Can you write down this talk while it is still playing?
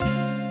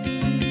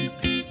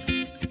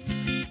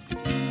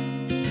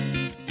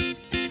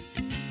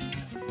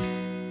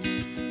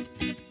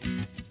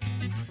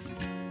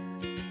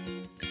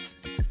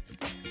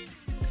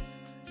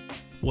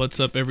What's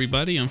up,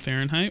 everybody? I'm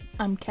Fahrenheit.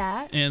 I'm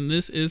Kat. And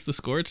this is The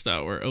Scorched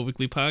Hour, a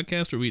weekly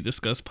podcast where we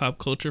discuss pop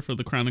culture for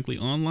the chronically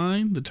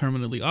online, the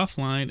terminally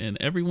offline, and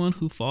everyone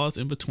who falls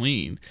in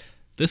between.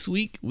 This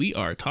week, we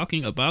are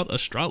talking about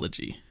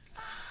astrology.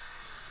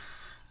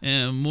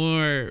 And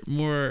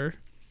more,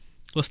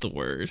 what's the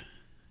word?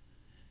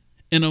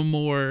 In a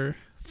more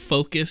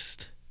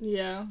focused,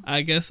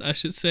 I guess I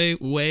should say,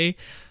 way,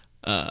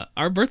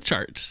 our birth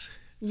charts.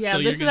 Yeah,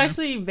 so this is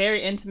actually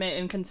very intimate,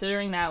 and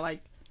considering that,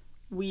 like,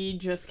 we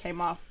just came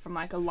off from,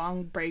 like, a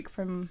long break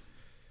from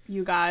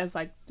you guys.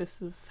 Like,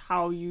 this is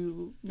how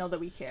you know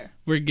that we care.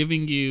 We're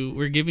giving you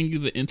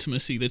the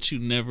intimacy that you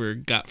never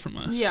got from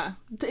us. Yeah.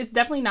 It's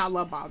definitely not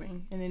love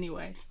bombing in any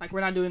way. Like, we're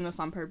not doing this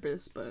on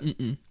purpose, but...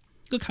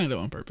 Good kind of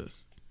on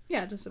purpose.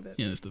 Yeah, just a bit.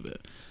 Yeah, just a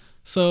bit.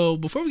 So,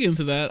 before we get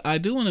into that, I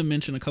do want to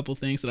mention a couple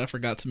things that I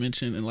forgot to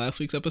mention in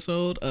last week's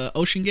episode.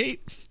 Ocean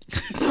Gate.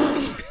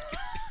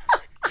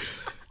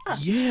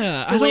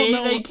 Yeah, I don't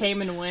know. They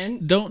came and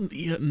went. They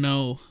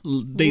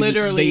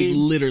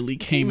literally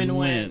came and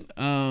went.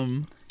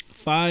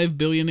 5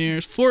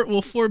 billionaires,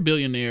 4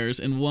 billionaires,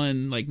 and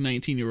one like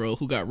 19-year-old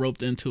who got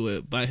roped into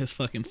it by his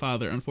fucking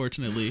father.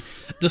 Unfortunately,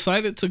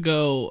 decided to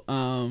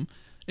go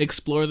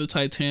explore the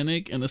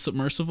Titanic in a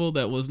submersible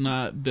that was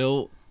not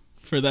built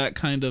for that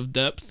kind of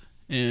depth,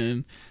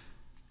 and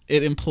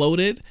it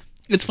imploded.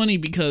 It's funny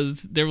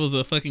because there was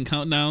a fucking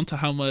countdown to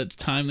how much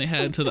time they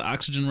had until the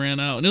oxygen ran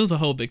out, and it was a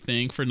whole big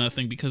thing for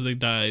nothing because they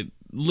died.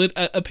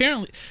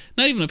 Apparently,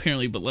 not even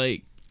apparently, but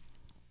like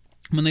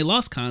when they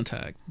lost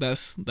contact,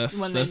 that's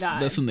when they died.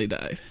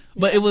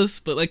 But yeah.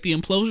 But like the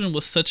implosion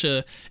was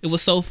it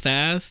was so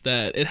fast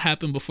that it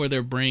happened before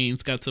their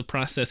brains got to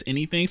process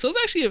anything. So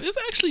it's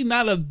actually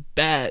not a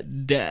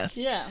bad death.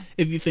 Yeah,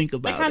 if you think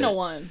about it, they kind of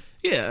won.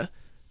 Yeah,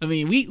 I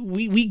mean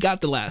we got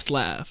the last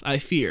laugh. I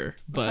fear,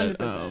 but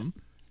 100%.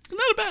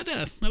 Not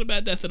a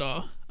bad death at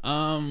all.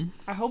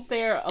 I hope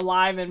they're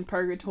alive in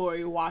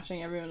purgatory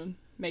watching everyone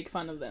make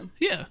fun of them.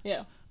 Yeah.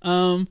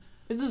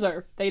 It's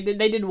deserved. They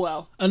did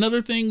well.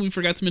 Another thing, we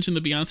forgot to mention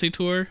the Beyonce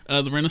tour,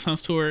 the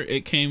Renaissance tour.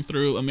 It came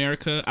through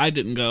America. I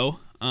didn't go.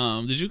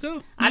 Did you go?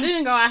 No? I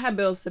didn't go. I had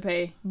bills to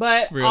pay.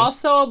 But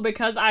also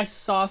because I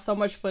saw so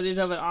much footage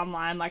of it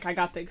online, like I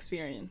got the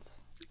experience.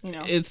 You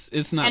know,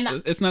 it's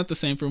not the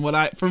same from what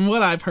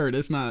I've heard.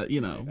 It's not,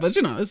 but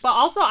it's. But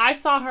also, I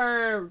saw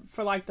her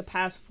for like the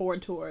past 4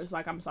 tours.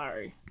 Like, I'm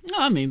sorry. No,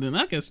 I mean, then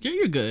I guess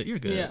you're good. You're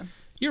good. Yeah.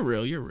 You're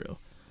real.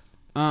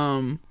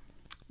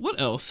 What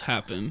else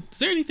happened? Is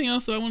there anything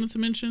else that I wanted to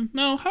mention?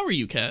 No. How are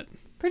you, Kat?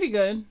 Pretty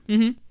good.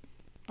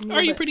 Mm-hmm.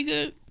 Are you pretty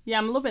good? Yeah,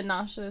 I'm a little bit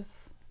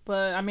nauseous,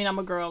 but I mean, I'm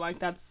a girl. Like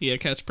that's. Yeah,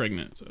 Kat's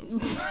pregnant, so.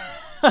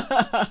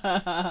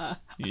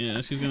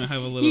 Yeah, she's gonna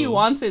have a little. He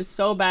wants it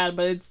so bad,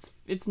 but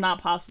it's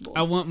not possible.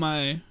 I want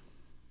my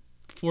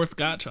 4th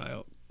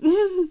godchild.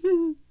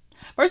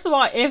 First of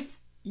all, if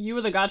you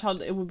were the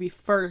godchild, it would be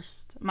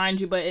first, mind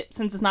you. But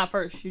since it's not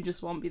first, you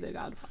just won't be the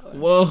godfather.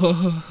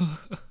 Whoa.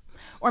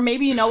 Or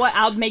maybe, you know what?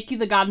 I'll make you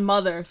the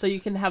godmother, so you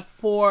can have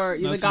 4.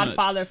 You're the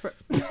godfather for.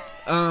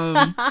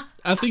 I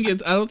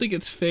don't think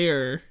it's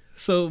fair.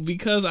 So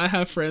because I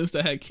have friends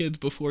that had kids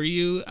before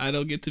you, I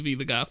don't get to be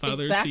the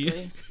godfather to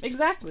you.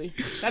 Exactly.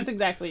 That's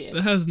exactly it.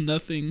 That has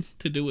nothing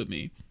to do with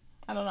me.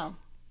 I don't know.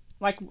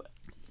 Like,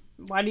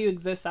 why do you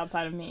exist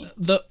outside of me?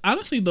 My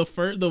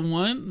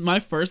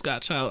first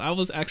godchild, I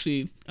was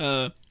actually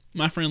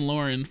my friend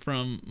Lauren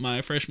from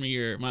my freshman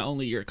year, my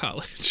only year of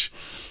college.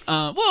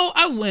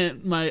 I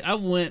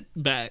went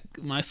back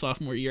my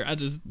sophomore year. I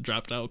just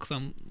dropped out because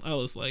I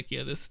was like,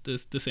 yeah, this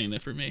ain't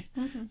it for me.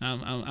 Mm-hmm.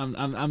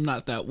 I'm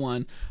not that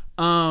one.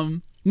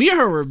 Me and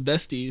her were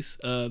besties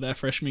that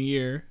freshman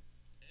year,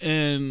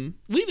 and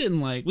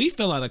we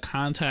fell out of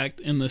contact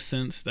in the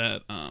sense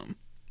that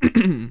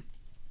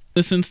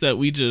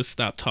we just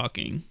stopped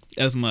talking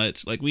as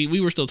much. Like we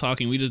were still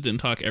talking, we just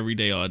didn't talk every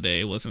day all day.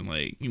 It wasn't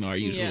like our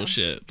usual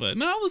shit. But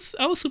no, I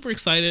was super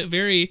excited,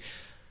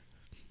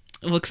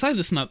 excited.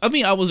 It's not. I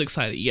mean, I was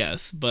excited,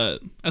 yes,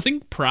 but I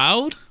think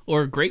proud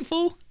or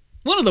grateful.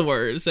 One of the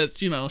words that,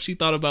 she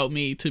thought about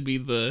me to be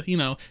the,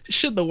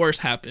 should the worst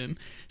happen,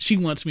 she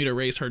wants me to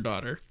raise her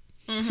daughter.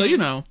 Mm-hmm. So, I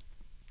don't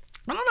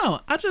know.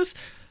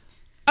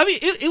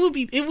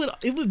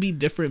 It would be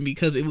different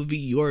because it would be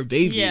your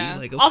baby. Yeah.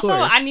 Like, of also,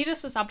 course. I need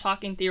us to stop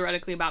talking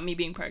theoretically about me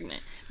being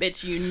pregnant.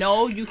 Bitch,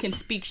 you can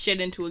speak shit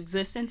into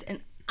existence,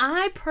 and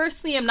I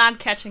personally am not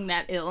catching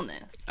that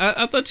illness.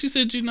 I thought you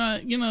said you're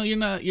not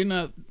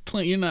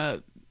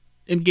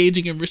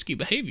engaging in risky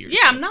behavior.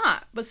 Yeah, I'm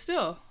not. But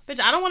still, bitch,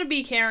 I don't want to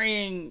be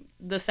carrying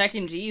the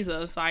second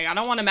Jesus. Like, I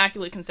don't want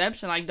immaculate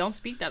conception. Like, don't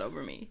speak that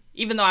over me.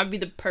 Even though I'd be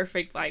the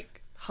perfect,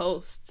 like,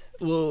 host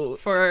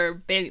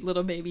for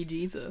little baby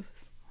Jesus.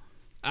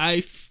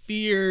 I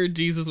fear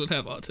Jesus would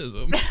have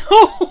autism.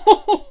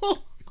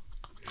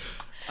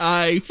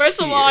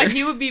 First of all,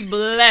 he would be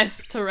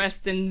blessed to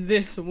rest in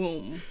this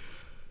womb.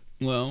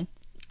 Well,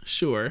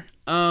 sure.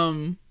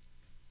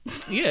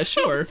 Yeah,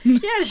 sure.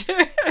 Yeah,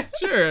 sure.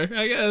 Sure,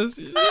 I guess.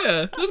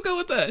 Yeah, let's go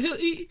with that.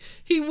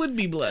 He would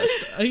be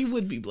blessed. He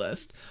would be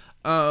blessed.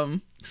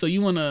 So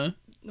you wanna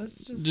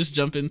let's just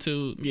jump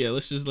into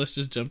let's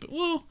just jump.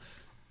 Well,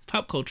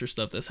 pop culture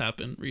stuff that's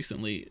happened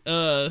recently.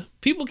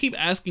 People keep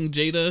asking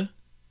Jada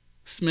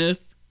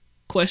Smith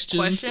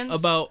questions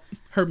about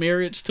her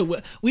marriage to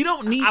what we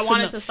don't need. I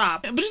want it to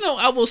stop. But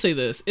I will say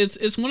this: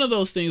 it's one of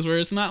those things where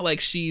it's not like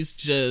she's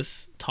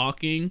just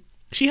talking.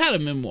 She had a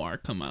memoir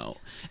come out,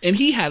 and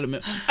he had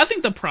I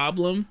think the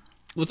problem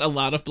with a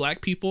lot of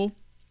black people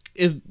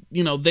is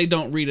they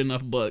don't read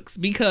enough books,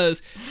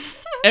 because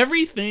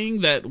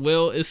everything that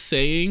Will is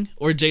saying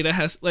or Jada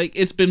has, like,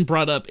 it's been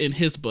brought up in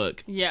his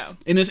book. Yeah,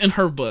 and it's in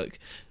her book.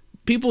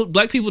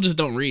 Black people just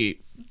don't read.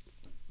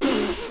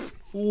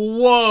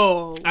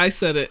 Whoa! I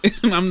said it.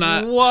 I'm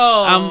not.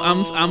 Whoa!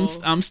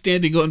 I'm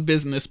standing on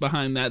business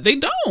behind that. They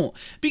don't,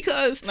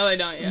 because no, they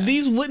don't. Yeah.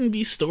 These wouldn't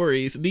be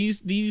stories.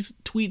 These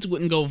tweets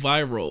wouldn't go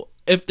viral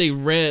if they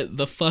read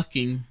the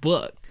fucking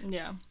book.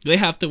 Yeah. They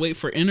have to wait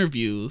for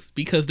interviews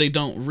because they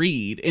don't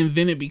read, and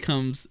then it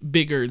becomes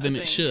bigger than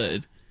it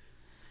should. Yeah.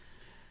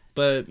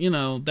 But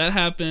that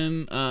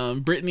happened.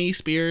 Britney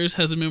Spears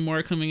has a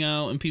memoir coming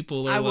out, and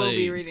people are I will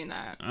be reading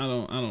that. I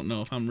don't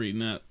know if I'm reading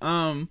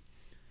that.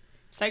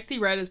 Sexy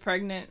Red is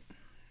pregnant.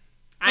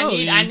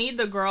 I need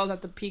the girls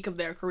at the peak of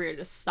their career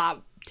to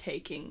stop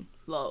taking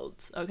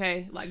loads,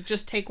 okay? Like,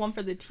 just take one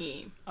for the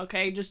team,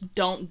 okay? Just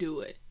don't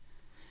do it.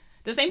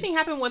 The same thing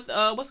happened with,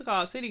 what's it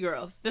called? City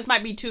Girls. This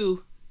might be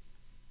too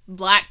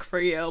black for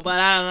you, but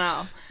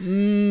I don't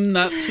know.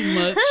 Not too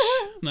much.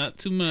 Not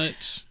too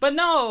much. But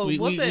no,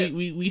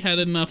 we had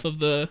enough of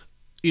the,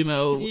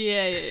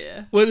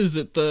 Yeah. What is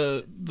it?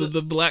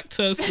 The black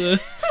test?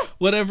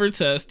 Whatever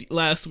test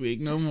last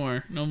week. No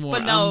more.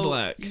 But no, I'm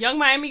black. Young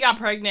Miami got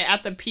pregnant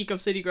at the peak of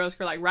City Girls,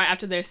 like right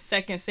after their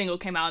second single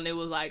came out, and it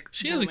was like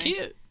she has a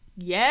kid.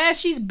 Yeah,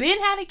 she's been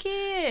had a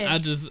kid. I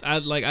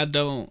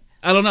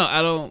don't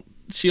know.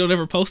 She don't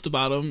ever post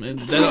about them, and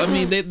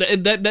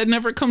that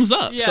never comes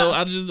up. Yeah. So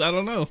I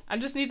don't know. I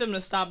just need them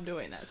to stop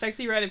doing that.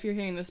 Sexy Red, if you're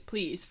hearing this,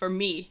 please, for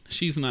me.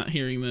 She's not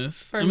hearing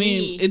this. For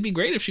me, it'd be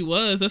great if she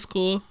was. That's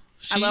cool.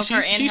 I love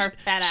her and her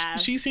fat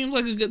ass. She seems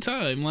like a good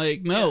time.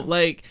 Like, no,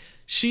 like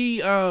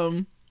she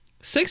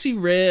Sexy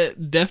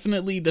Red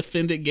definitely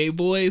defended gay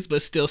boys,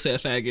 but still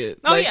said faggot.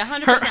 Oh, like, yeah,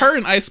 100%. Her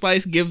and Ice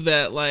Spice give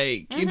that,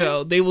 like,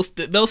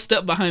 they'll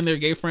step behind their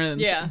gay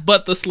friends,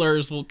 but the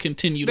slurs will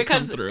continue to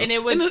come through. And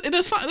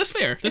that's fine. That's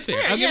fair. That's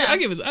fair. I'll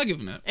give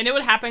them that. And it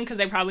would happen because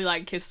they probably,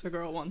 like, kissed a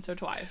girl once or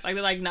twice. Like,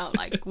 they're like, no,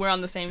 like, we're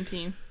on the same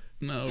team.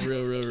 No,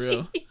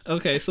 real.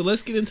 Okay, so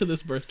let's get into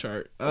this birth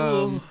chart.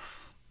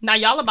 Now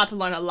y'all about to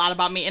learn a lot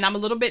about me, and I'm a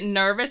little bit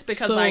nervous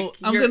because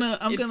it's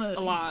a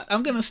lot.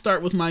 I'm gonna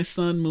start with my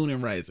sun, moon,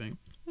 and rising.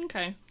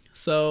 Okay.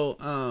 So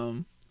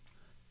I'm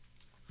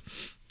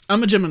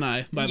a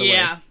Gemini, by the way.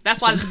 Yeah, that's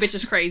why this bitch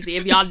is crazy.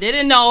 If y'all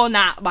didn't know,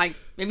 if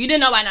you didn't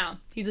know by now,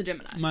 he's a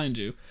Gemini. Mind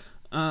you,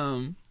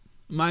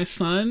 my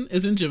sun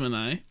is in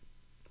Gemini.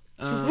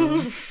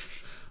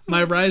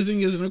 My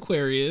rising is in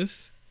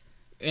Aquarius,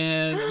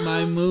 and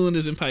my moon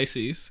is in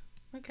Pisces.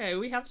 Okay,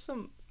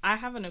 I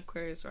have an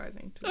Aquarius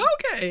rising too.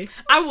 Okay.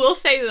 I will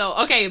say though,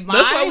 that's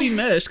why we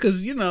mesh,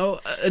 because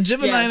a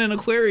Gemini and an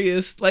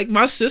Aquarius, like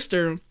my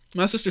sister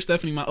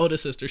Stephanie, my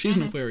oldest sister, she's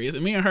an Aquarius,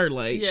 and me and her,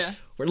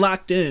 we're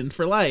locked in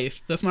for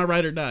life. That's my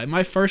ride or die.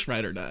 My first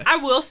ride or die. I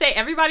will say,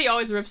 everybody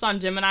always rips on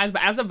Geminis,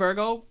 but as a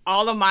Virgo,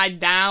 all of my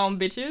down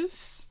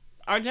bitches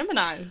are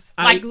Geminis.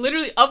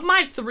 Literally, of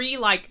my 3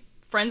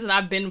 friends that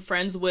I've been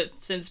friends with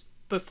since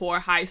before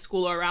high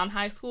school or around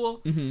high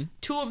school, 2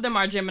 of them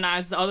are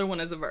Geminis. The other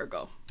one is a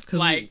Virgo.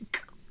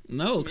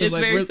 It's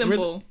very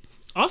simple.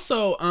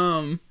 Also,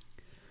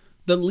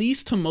 the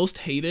least to most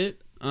hated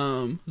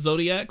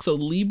zodiac. So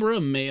Libra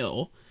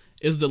male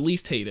is the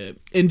least hated,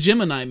 and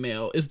Gemini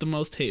male is the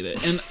most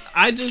hated. And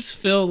I just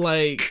feel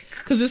like,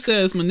 because it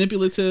says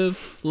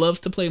manipulative, loves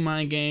to play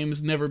mind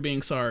games, never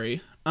being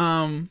sorry.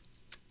 They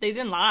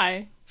didn't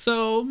lie.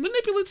 So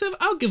manipulative,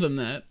 I'll give him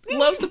that.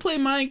 Loves to play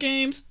mind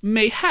games,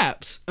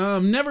 mayhaps.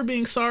 Never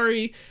being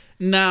sorry.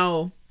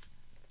 Now,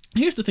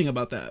 here's the thing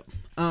about that.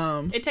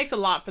 It takes a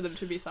lot for them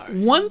to be sorry.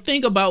 One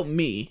thing about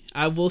me,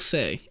 I will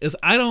say, is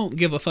I don't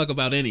give a fuck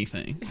about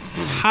anything.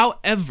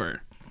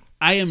 However,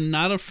 I am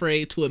not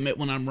afraid to admit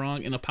when I'm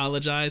wrong and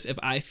apologize if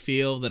I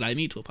feel that I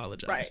need to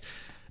apologize. Right.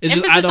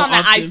 Emphasis on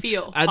that I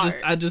feel.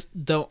 I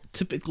just don't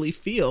typically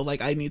feel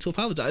like I need to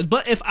apologize.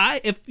 But if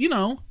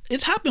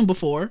it's happened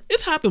before.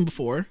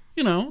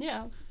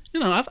 Yeah.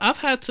 I've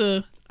had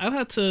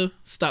to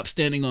stop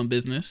standing on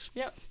business.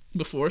 Yep.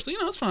 Before, so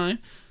it's fine.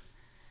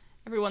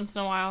 Every once in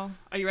a while.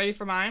 Are you ready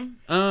for mine?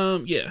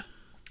 Yeah.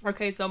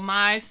 Okay, so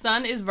my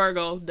sun is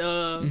Virgo.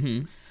 Duh.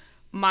 Mm-hmm.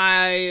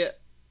 My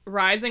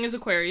rising is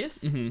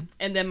Aquarius. Mm-hmm.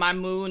 And then my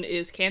moon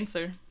is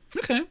Cancer.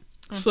 Okay.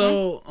 Mm-hmm.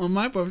 So on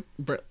my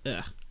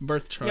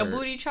birth chart. Your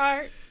booty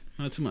chart?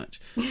 Not too much.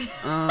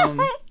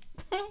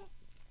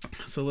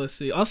 So let's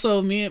see.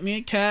 Also, me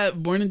and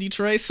Kat, born in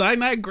Detroit,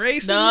 Sinai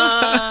Grace.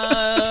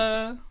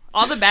 Duh.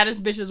 All the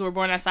baddest bitches were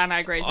born at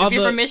Sinai Grace. If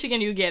you're from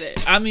Michigan, you get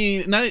it. I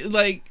mean, not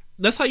like...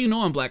 That's how you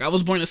know I'm black. I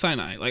was born at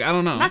Sinai. Like, I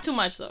don't know. Not too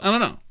much, though. I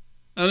don't know.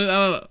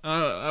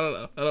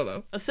 I don't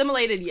know.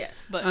 Assimilated,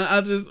 yes, but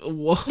I just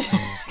whoa.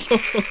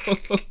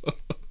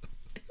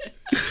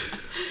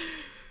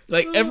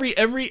 Like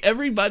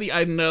everybody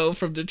I know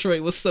from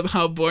Detroit was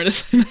somehow born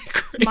as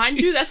crazy. Mind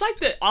you, that's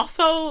like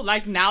also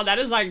like now that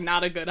is like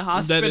not a good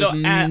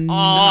hospital at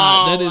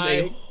all. That is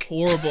like... a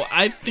horrible.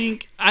 I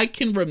think I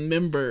can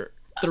remember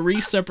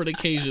 3 separate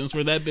occasions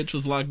where that bitch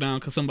was locked down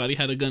because somebody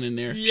had a gun in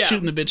there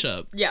shooting the bitch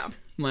up. Yeah.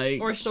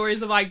 Like, or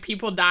stories of like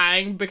people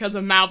dying because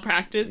of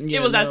malpractice. It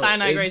was at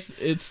Sinai Grace.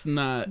 It's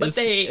not. But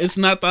they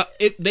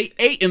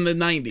ate in the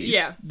 90s.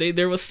 Yeah.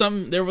 There was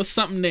something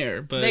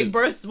there. But they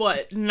birthed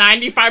what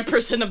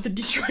 95% of the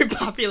Detroit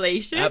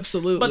population.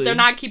 Absolutely. But they're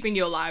not keeping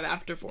you alive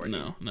after 40.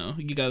 No.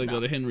 You got to go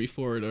to Henry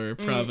Ford or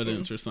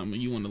Providence or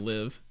something. You want to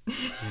live.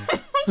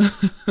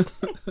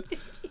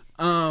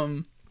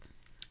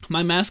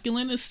 My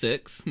masculine is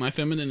 6. My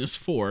feminine is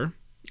 4.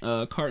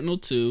 Cardinal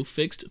 2,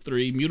 fixed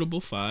 3, mutable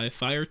 5,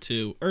 fire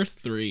 2, earth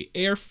 3,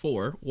 air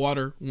 4,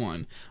 water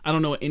 1. I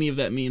don't know what any of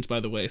that means, by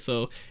the way.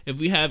 So if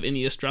we have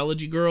any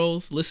astrology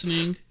girls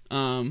listening,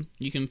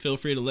 you can feel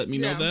free to let me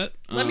know that.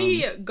 Let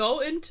me go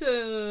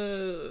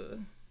into...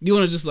 You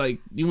want to just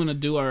you want to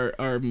do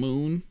our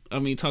moon? I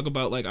mean, talk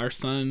about like our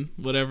sun,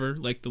 whatever,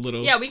 like the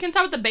little... Yeah, we can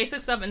start with the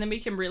basic stuff and then we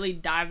can really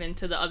dive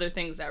into the other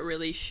things that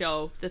really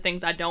show the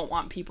things I don't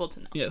want people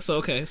to know. Yeah,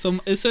 so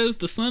it says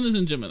the sun is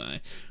in Gemini.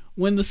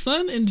 With the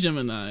sun in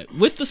Gemini,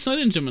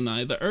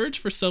 the urge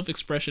for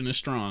self-expression is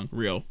strong,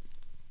 real.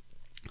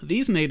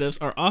 These natives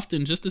are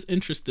often just as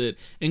interested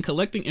in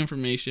collecting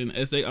information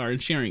as they are in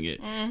sharing it.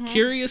 Mm-hmm.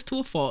 Curious to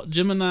a fault,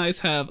 Geminis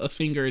have a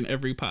finger in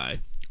every pie,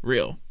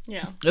 real.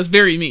 Yeah. That's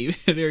very me,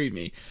 very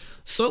me.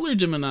 Solar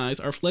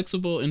Geminis are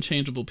flexible and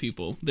changeable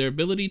people. Their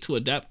ability to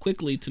adapt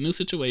quickly to new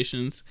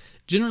situations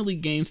generally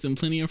gains them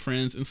plenty of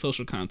friends and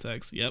social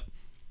contacts. Yep.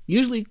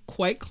 Usually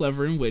quite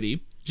clever and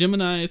witty.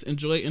 Geminis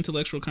enjoy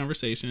intellectual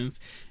conversations,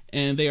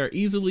 and they are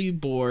easily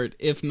bored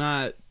if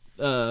not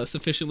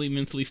sufficiently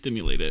mentally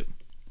stimulated.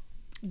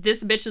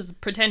 This bitch is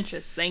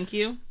pretentious. Thank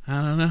you.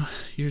 I don't know.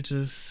 You're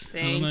just...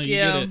 Thank you. You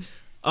get it.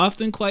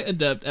 Often quite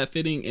adept at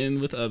fitting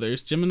in with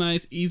others,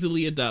 Geminis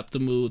easily adopt the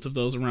moods of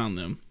those around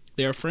them.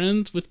 They are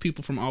friends with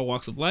people from all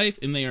walks of life,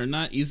 and they are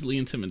not easily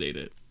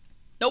intimidated.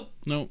 Nope.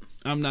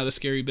 I'm not a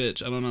scary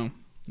bitch. I don't know.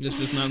 It's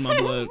just not in my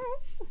blood.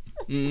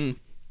 Mm-mm.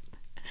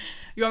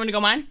 You want me to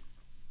go mine?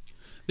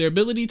 Their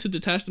ability to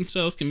detach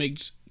themselves can make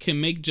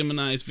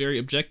Geminis very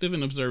objective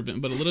and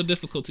observant, but a little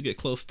difficult to get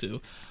close to.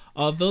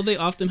 Although they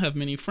often have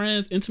many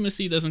friends,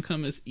 intimacy doesn't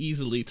come as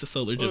easily to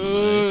solar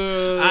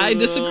Geminis. I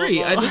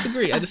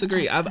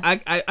disagree.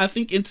 I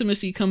think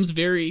intimacy comes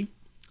very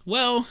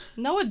well.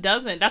 No, it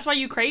doesn't. That's why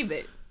you crave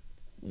it.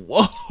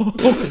 Whoa.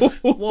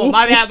 Whoa,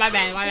 my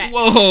bad.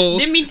 Whoa.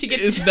 Didn't mean to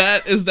get... Is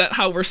that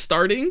how we're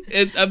starting?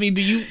 I mean,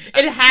 do you...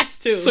 It has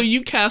to. So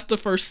you cast the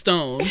first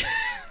stone.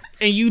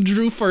 And you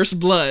drew first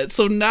blood,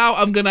 so now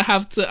I'm gonna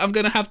have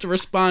to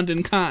respond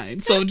in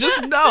kind. So just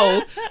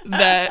know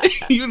that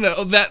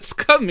that's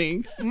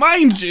coming,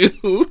 mind you.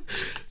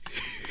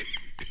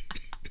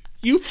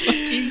 You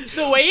fucking...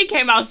 The way it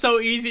came out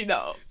so easy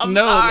though. I'm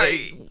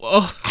sorry.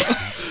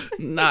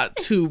 Not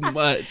too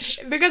much.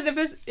 Because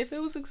if it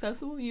was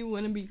accessible, you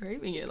wouldn't be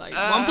craving it. Like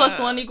 1 +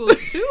 1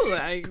 = 2.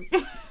 Like,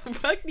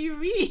 fuck do you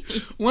mean?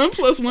 1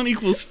 +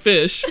 1 =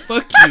 fish.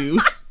 Fuck you.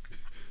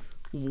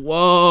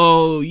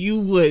 Whoa, you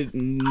would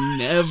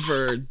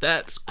never.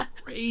 That's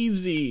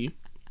crazy.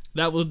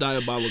 That was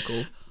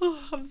diabolical. Oh,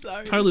 I'm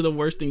sorry. Probably the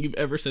worst thing you've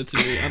ever said to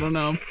me. I don't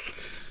know.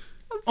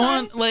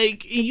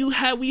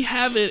 We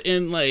have it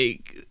in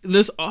like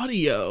this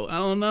audio. I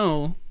don't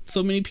know.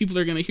 So many people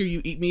are gonna hear you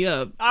eat me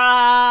up.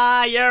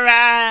 You're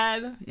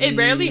rad. It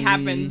rarely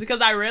happens because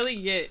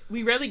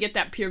we rarely get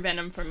that pure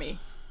venom from me.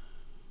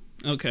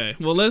 Okay,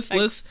 well let's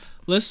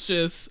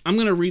just... I'm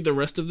gonna read the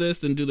rest of this,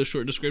 then do the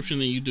short description,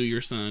 then you do your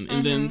son,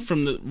 and then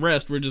from the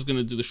rest we're just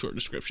gonna do the short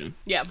description.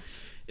 Yeah.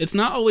 It's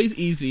not always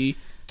easy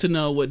to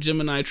know what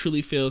Gemini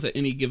truly feels at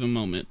any given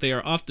moment. They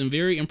are often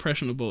very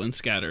impressionable and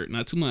scattered.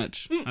 Not too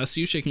much. I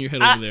see you shaking your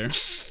head over there.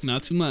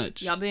 Not too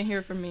much. Y'all didn't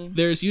hear from me.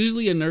 There's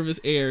usually a nervous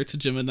air to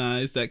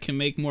Geminis that can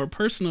make more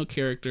personal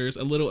characters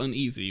a little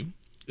uneasy.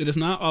 It is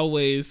not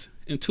always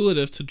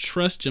intuitive to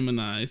trust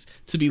Geminis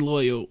to be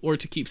loyal or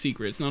to keep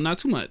secrets. No, not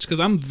too much, because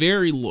I'm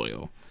very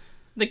loyal.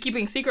 The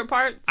keeping secret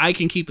part? I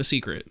can keep a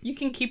secret. You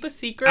can keep a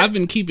secret? I've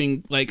been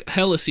keeping like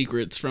hella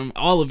secrets from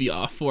all of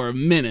y'all for a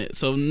minute,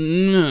 so I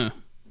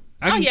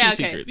can keep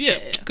secrets.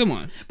 Yeah, come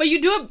on. But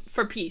you do it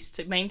for peace,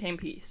 to maintain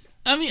peace.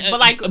 I mean,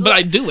 but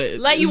I do it.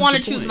 Let you want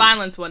to choose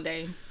violence one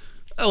day.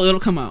 Oh, it'll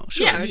come out.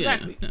 Sure. Yeah,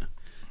 exactly. Yeah.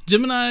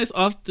 Geminis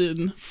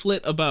often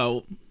flit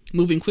about,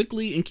 moving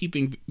quickly and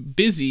keeping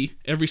busy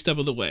every step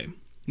of the way.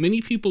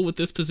 Many people with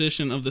this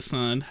position of the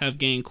sun have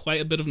gained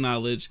quite a bit of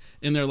knowledge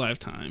in their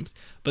lifetimes,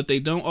 but they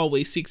don't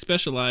always seek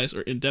specialized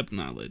or in-depth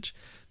knowledge.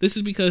 This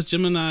is because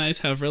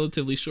Geminis have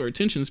relatively short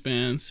attention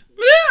spans.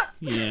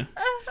 Yeah.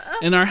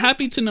 And are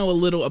happy to know a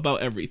little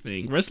about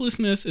everything.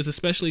 Restlessness is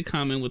especially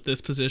common with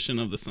this position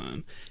of the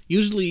sun.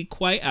 Usually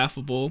quite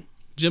affable,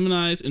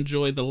 Geminis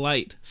enjoy the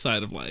light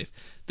side of life.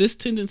 This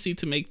tendency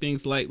to take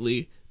things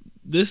lightly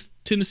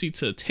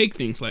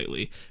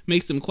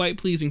makes them quite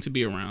pleasing to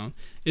be around.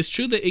 It's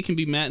true that it can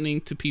be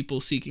maddening to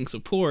people seeking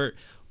support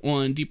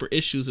on deeper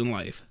issues in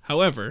life.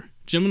 However,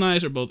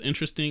 Geminis are both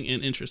interesting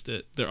and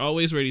interested. They're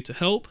always ready to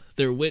help.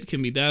 Their wit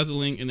can be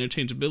dazzling and their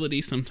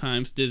changeability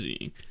sometimes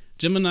dizzying.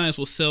 Geminis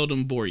will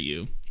seldom bore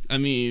you. I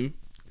mean,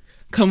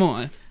 come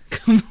on.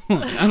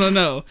 I don't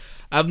know.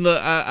 I'm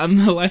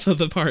the life of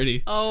the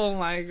party. Oh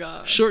my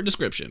god. Short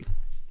description.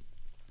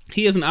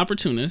 He is an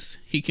opportunist.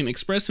 He can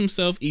express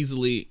himself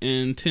easily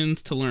and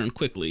tends to learn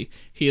quickly.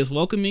 He is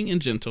welcoming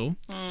and gentle.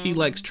 He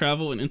likes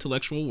travel and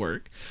intellectual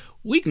work.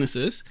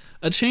 Weaknesses: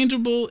 a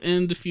changeable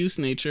and diffuse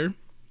nature.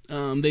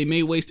 They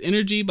may waste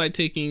energy by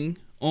taking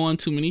on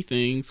too many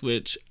things,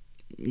 which,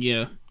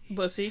 yeah.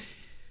 Bussy.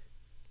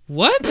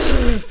 What?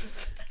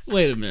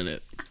 Wait a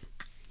minute.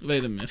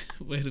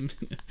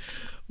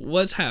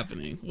 What's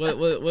happening? What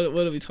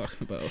are we talking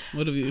about?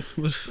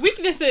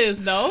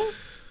 Weaknesses, though.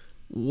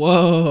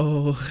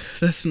 Whoa,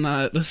 that's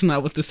not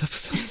what this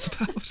episode is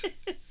about.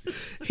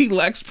 He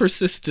lacks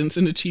persistence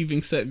in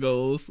achieving set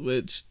goals,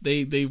 which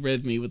they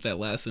read me with that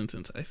last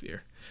sentence, I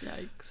fear.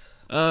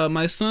 Yikes.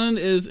 My son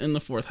is in the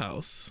 4th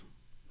house.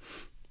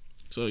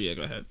 So yeah,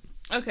 go ahead.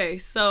 Okay,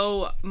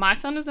 so my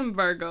son is in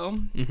Virgo.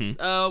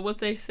 Mm-hmm. What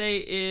they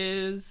say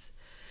is,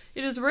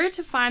 it is rare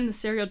to find the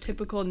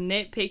stereotypical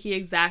nitpicky,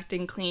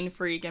 exacting, clean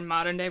freak in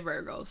modern day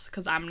Virgos,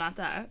 because I'm not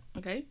that,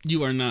 okay?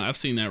 You are not. I've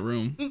seen that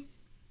room.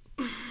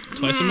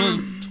 Twice a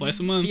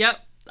month. Yep.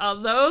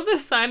 Although the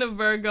sign of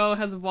Virgo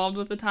has evolved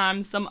with the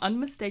times, some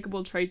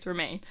unmistakable traits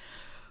remain.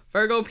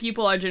 Virgo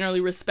people are generally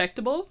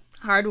respectable,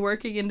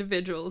 hardworking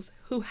individuals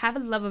who have a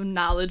love of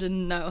knowledge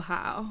and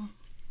know-how.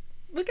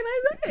 What can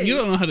I say? You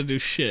don't know how to do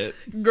shit.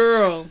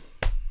 Girl.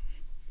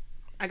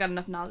 I got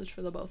enough knowledge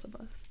for the both of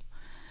us.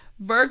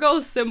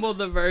 Virgo's symbol,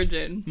 the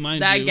Virgin.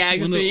 Mind that you,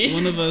 gags me.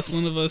 One of us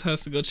has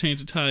to go change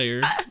a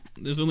tire.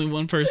 There's only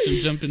one person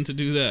jumping to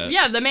do that.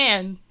 Yeah, the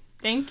man.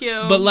 Thank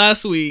you. But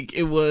last week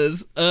it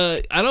was,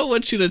 I don't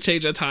want you to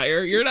change a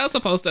tire. You're not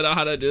supposed to know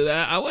how to do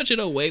that. I want you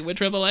to wait with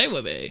AAA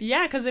with me.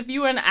 Yeah, because if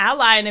you were an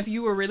ally and if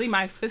you were really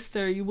my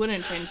sister, you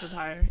wouldn't change the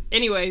tire.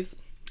 Anyways,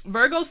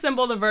 Virgo's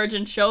symbol, the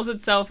Virgin, shows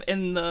itself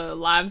in the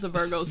lives of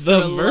Virgos.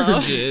 The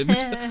Virgin.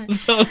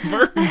 The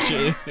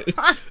Virgin.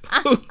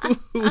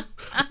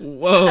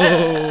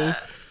 Whoa.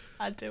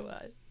 I do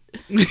what?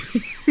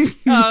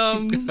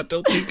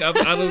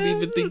 I don't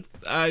even think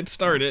I'd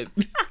started.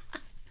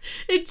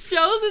 It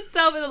shows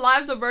itself in the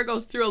lives of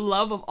Virgos through a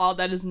love of all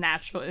that is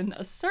natural and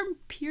a certain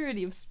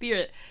purity of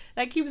spirit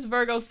that keeps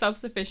Virgos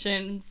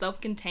self-sufficient and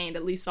self-contained,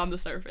 at least on the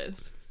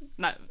surface.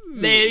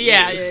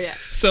 Yeah.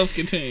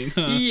 Self-contained,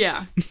 huh?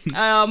 Yeah.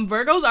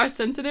 Virgos are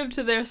sensitive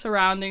to their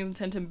surroundings and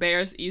tend to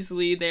embarrass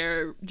easily.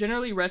 They're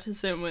generally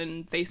reticent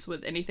when faced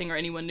with anything or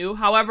anyone new.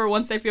 However,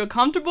 once they feel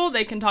comfortable,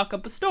 they can talk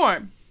up a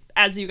storm.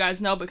 As you guys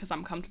know, because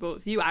I'm comfortable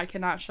with you, I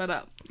cannot shut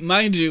up.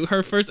 Mind you,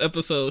 her first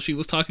episode, she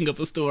was talking up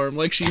a storm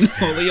like she knew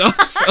all of y'all.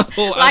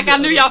 So like I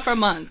knew y'all for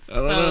months. I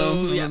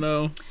don't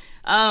know.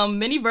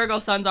 Many Virgo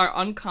suns are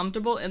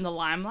uncomfortable in the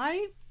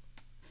limelight.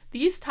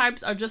 These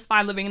types are just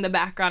fine living in the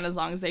background as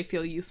long as they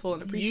feel useful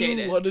and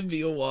appreciated. You want to be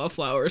a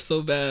wallflower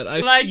so bad.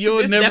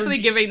 You're definitely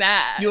giving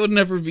that. You'll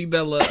never be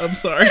Bella. I'm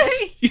sorry.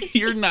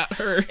 You're not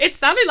her. It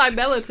sounded like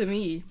Bella to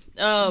me.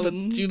 But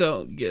you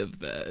don't give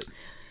that.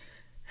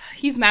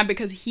 He's mad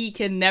because he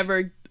can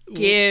never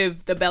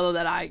give the Bella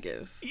that I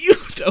give. You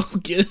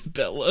don't give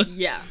Bella.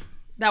 Yeah.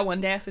 That one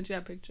day I sent you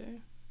that picture.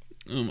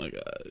 Oh my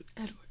god.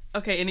 Edward.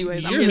 Okay,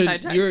 anyways, I'm getting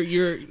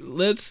sidetracked.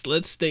 Let's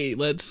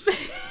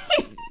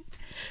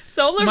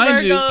Solar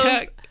mind Virgos. You,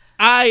 Kat,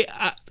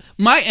 I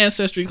my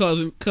ancestry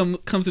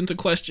comes into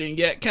question,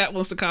 yet Kat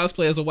wants to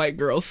cosplay as a white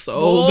girl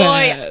so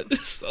bad.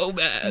 So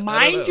bad.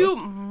 Mind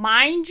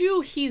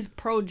you, he's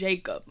pro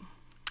Jacob.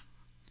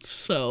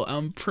 So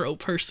I'm pro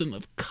person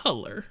of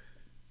color.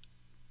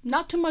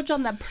 Not too much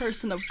on that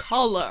person of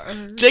color.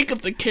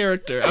 Jacob the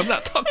character. I'm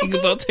not talking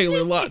about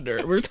Taylor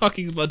Lautner. We're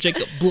talking about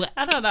Jacob Black.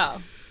 I don't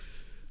know.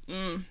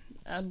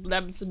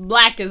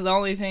 Black is the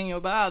only thing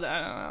about it. I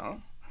don't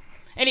know.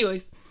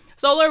 Anyways,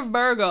 solar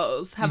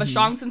Virgos have a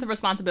strong sense of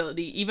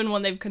responsibility. Even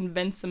when they've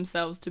convinced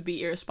themselves to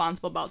be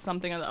irresponsible about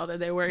something or the other,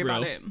 they worry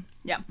about it.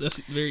 Yeah. That's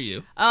very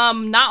you.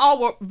 Not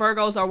all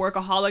Virgos are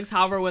workaholics.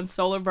 However, when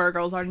solar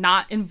Virgos are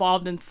not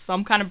involved in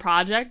some kind of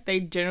project, they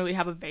generally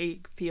have a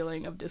vague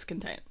feeling of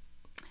discontent.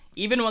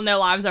 Even when their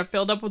lives are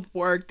filled up with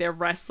work, they're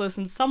restless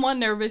and somewhat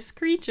nervous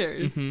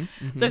creatures.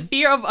 The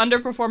fear of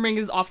underperforming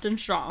is often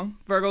strong.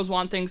 Virgos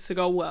want things to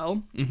go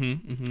well.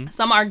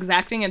 Some are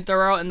exacting and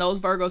thorough, and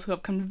those Virgos who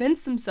have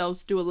convinced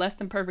themselves to do a less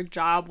than perfect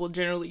job will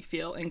generally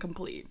feel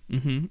incomplete.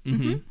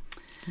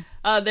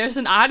 There's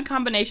an odd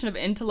combination of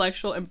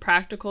intellectual and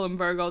practical in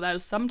Virgo that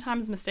is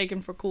sometimes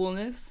mistaken for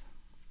coolness.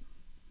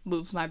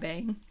 Moves my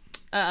bang.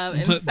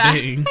 In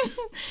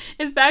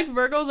fact,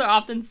 Virgos are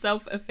often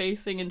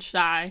self-effacing and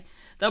shy.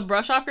 They'll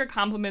brush off your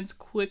compliments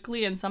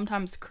quickly and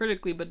sometimes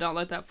critically, but don't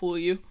let that fool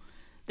you.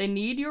 They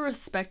need your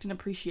respect and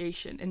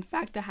appreciation. In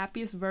fact, the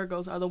happiest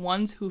Virgos are the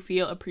ones who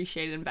feel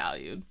appreciated and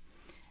valued.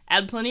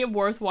 Add plenty of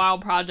worthwhile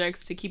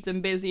projects to keep them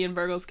busy, and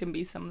Virgos can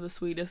be some of the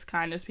sweetest,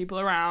 kindest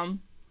people around.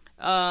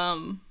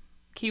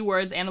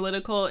 Keywords: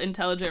 analytical,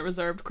 intelligent,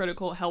 reserved,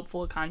 critical,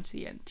 helpful,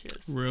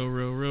 conscientious. Real.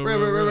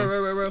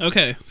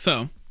 Okay,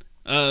 so,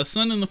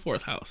 Sun in the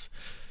 4th house.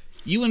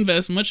 You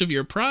invest much of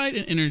your pride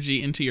and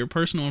energy into your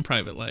personal and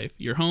private life,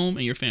 your home,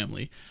 and your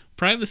family.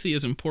 Privacy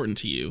is important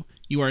to you.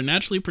 You are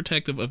naturally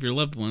protective of your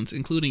loved ones,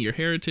 including your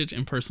heritage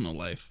and personal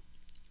life.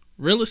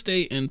 Real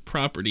estate and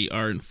property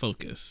are in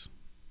focus.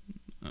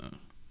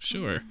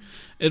 Sure.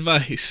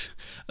 Advice: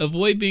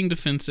 avoid being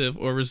defensive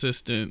or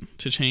resistant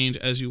to change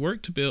as you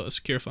work to build a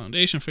secure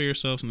foundation for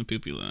yourself and the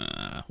people.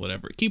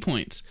 Whatever. Key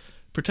points: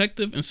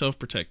 protective and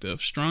self-protective,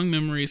 strong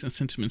memories and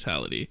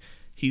sentimentality.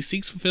 He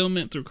seeks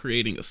fulfillment through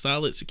creating a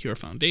solid, secure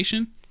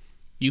foundation.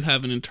 You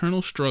have an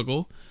internal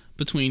struggle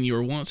between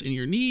your wants and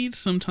your needs,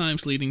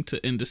 sometimes leading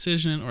to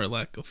indecision or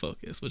lack of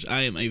focus, which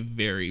I am a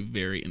very,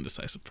 very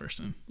indecisive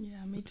person.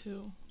 Yeah, me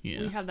too. Yeah.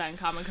 We have that in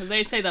common because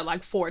they say that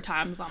like 4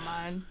 times on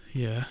mine.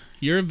 Yeah.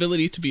 Your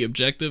ability to be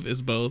objective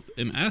is both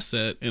an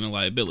asset and a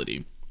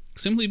liability.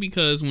 Simply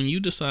because when you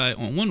decide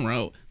on one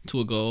route to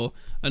a goal,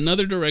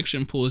 another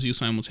direction pulls you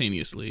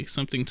simultaneously.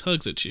 Something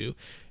tugs at you,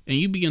 and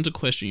you begin to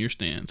question your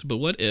stance. But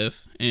what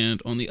if, and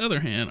on the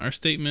other hand, are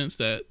statements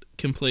that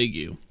can plague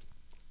you.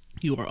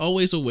 You are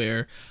always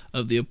aware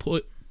of the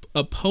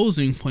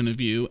opposing point of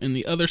view and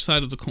the other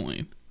side of the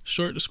coin.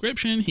 Short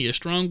description: he is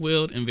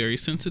strong-willed and very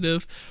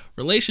sensitive.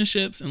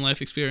 Relationships and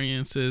life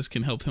experiences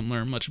can help him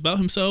learn much about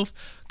himself.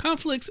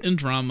 Conflicts and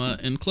drama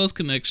and close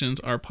connections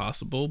are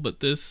possible,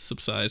 but this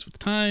subsides with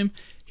time.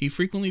 He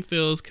frequently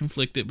feels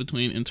conflicted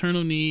between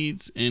internal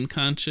needs and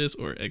conscious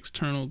or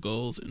external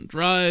goals and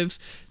drives.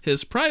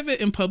 His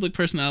private and public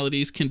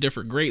personalities can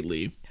differ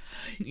greatly.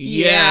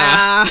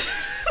 Yeah.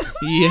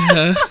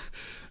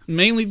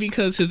 Mainly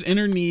because his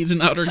inner needs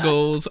and outer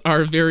goals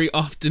are very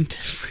often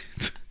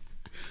different.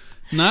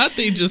 Not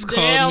they just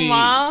called me.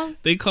 Mom.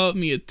 They called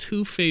me a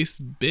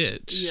two-faced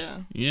bitch.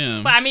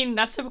 Yeah. But I mean,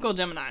 that's typical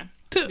Gemini.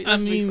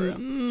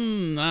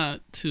 Not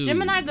too.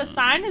 Gemini, the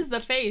sign is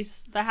the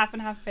face, the half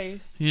and half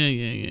face.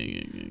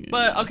 Yeah.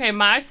 But okay,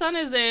 my sun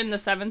is in the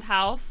 7th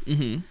house,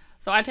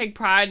 so I take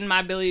pride in my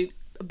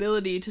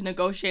ability to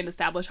negotiate and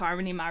establish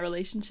harmony in my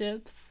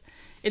relationships.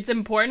 It's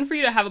important for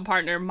you to have a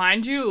partner.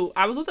 Mind you,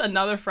 I was with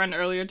another friend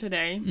earlier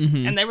today,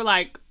 and they were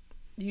like,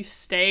 you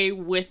stay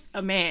with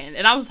a man.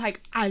 And I was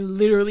like, I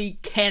literally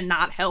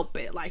cannot help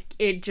it. Like,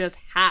 it just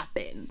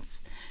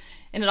happens.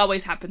 And it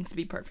always happens to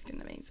be perfect and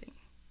amazing.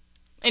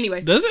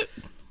 Anyways. Does it?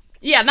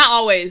 Yeah, not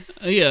always.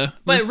 Yeah.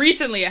 But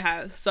recently it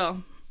has, so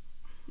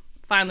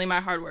finally my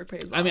hard work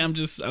pays off. I mean, I'm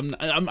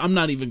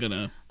not even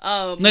gonna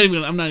I'm not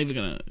even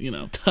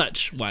gonna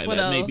touch why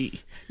that may be.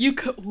 You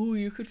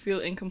could feel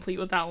incomplete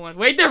with that one.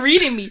 Wait, they're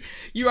reading me.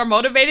 You are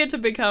motivated to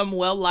become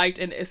well liked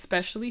and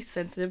especially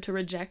sensitive to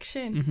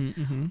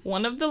rejection.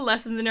 One of the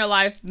lessons in your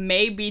life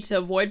may be to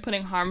avoid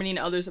putting harmony in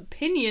others'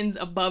 opinions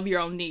above your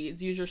own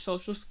needs. Use your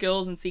social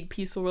skills and seek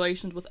peaceful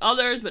relations with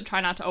others, but try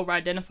not to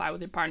over-identify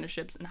with your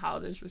partnerships and how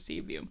others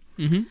receive you.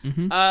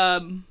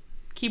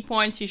 Key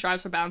points: she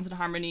strives for balance and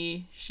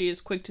harmony. She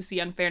is quick to see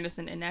unfairness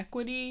and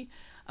inequity.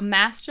 A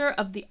master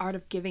of the art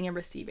of giving and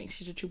receiving.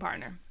 She's your true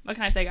partner. What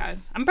can I say,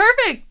 guys? I'm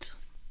perfect.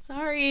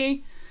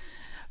 Sorry.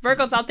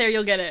 Virgos out there,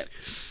 you'll get it.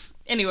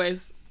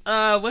 Anyways,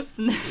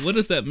 what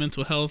is that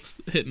mental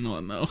health hitting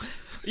on, though?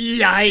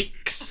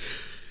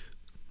 Yikes.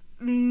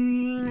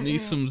 Need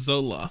some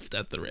Zoloft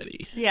at the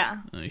ready. Yeah.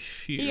 I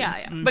fear.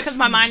 Yeah. Because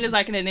my mind is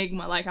like an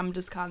enigma. Like, I'm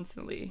just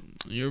constantly...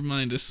 Your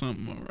mind is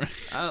something, all right.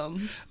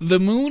 The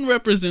moon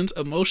represents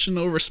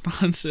emotional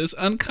responses,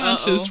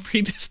 unconscious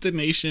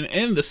predestination,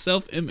 and the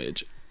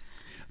self-image.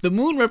 The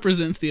moon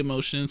represents the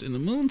emotions, and the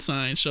moon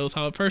sign shows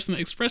how a person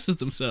expresses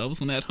themselves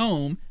when at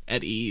home,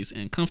 at ease,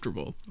 and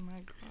comfortable. Oh my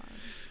God.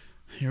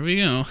 Here we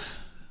go.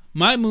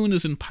 My moon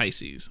is in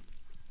Pisces.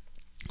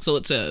 So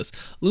it says,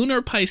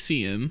 lunar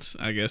Pisceans,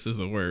 I guess is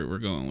the word we're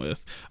going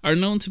with, are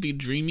known to be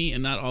dreamy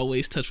and not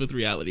always touched with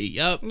reality.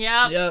 Yep.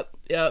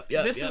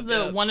 This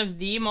is one of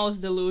the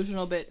most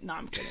delusional No,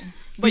 I'm kidding.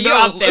 But you're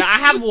up there. I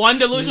have one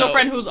delusional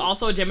friend who's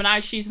also a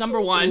Gemini. She's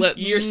number one.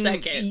 You're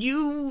second.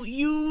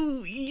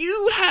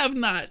 You have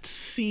not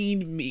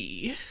seen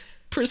me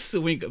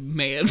pursuing a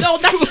man. No,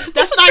 that's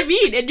what I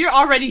mean. And you're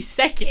already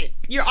second.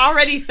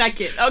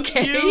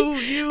 Okay.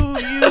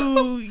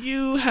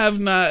 You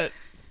have not.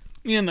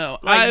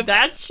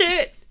 That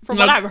shit, from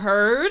what I've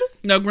heard.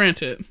 Now,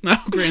 granted,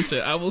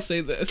 I will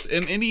say this,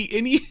 and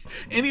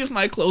any of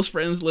my close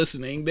friends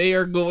listening, they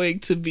are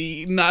going to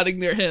be nodding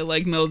their head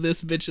like, no,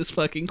 this bitch is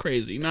fucking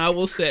crazy. Now, I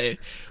will say,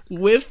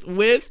 with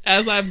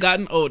as I've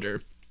gotten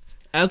older,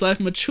 as I've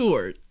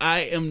matured,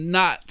 I am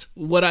not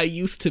what I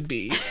used to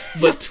be.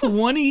 But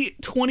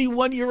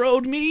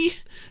 21-year-old me,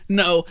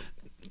 no,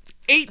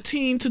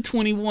 18 to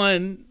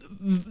 21,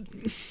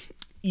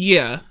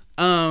 yeah.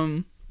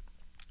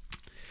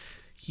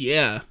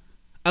 Yeah,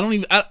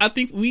 I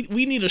think we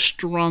need a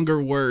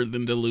stronger word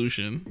than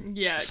delusion.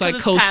 Yeah.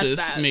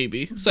 Psychosis,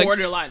 maybe.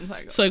 Borderline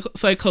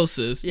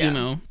Psychosis,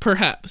 yeah.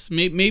 Perhaps.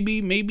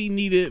 Maybe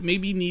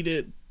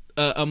needed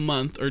a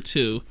month or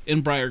two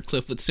in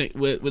Briarcliff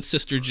with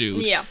Sister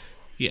Jude. Yeah.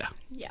 Yeah.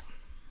 Yeah.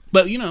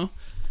 But,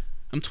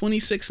 I'm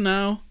 26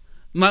 now.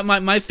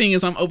 My thing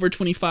is I'm over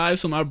 25,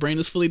 so my brain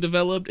is fully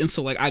developed, and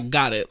so I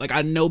got it.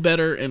 I know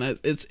better, and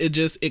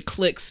it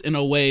clicks in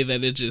a way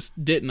that it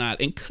just did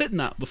not and could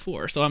not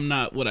before. So I'm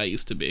not what I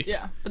used to be.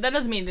 Yeah, but that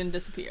doesn't mean it didn't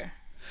disappear.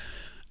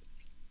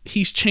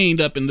 He's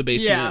chained up in the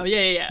basement.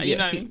 Yeah. You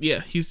know what I mean?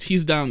 Yeah.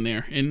 He's down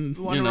there, and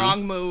one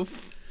wrong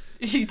move.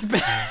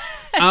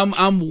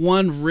 I'm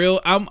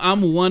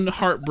one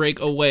heartbreak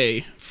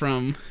away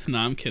from. No,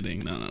 I'm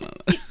kidding. No.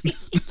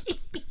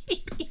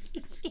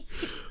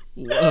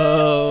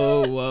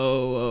 Whoa.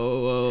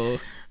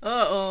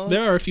 Uh-oh.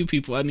 There are a few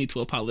people I need to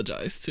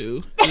apologize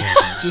to.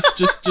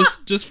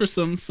 Just for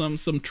some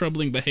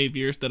troubling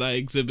behaviors that I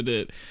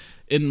exhibited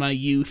in my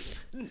youth.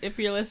 If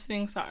you're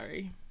listening,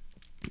 sorry.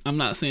 I'm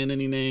not saying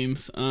any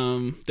names.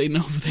 They know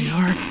who they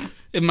are,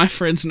 and my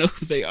friends know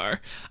who they are.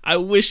 I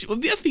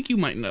think you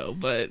might know,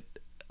 but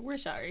we're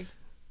sorry.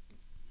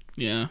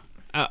 Yeah.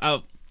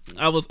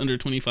 I was under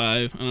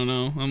 25. I don't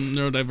know. I'm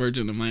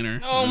neurodivergent and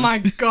minor. Oh my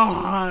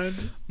god.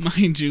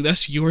 Mind you,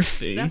 that's your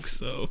thing.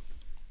 So,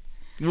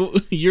 well,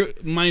 you're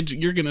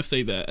gonna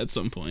say that at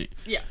some point.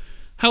 Yeah.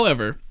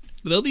 However,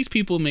 though these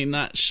people may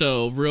not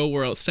show real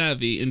world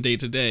savvy in day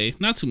to day,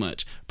 not too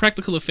much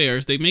practical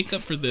affairs, they make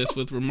up for this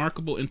with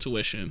remarkable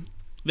intuition.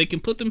 They can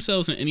put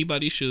themselves in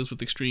anybody's shoes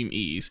with extreme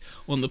ease.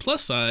 On the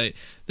plus side,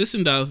 this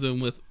endows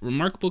them with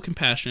remarkable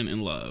compassion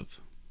and love.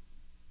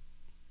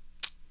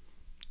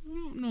 I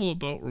don't know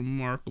about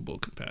remarkable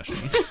compassion.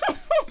 I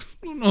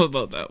don't know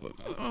about that one.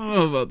 I don't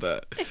know about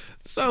that. It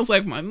sounds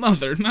like my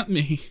mother, not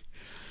me.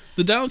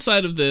 The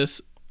downside of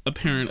this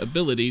apparent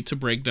ability to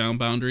break down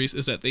boundaries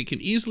is that they can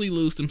easily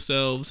lose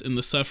themselves in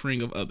the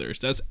suffering of others.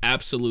 That's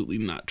absolutely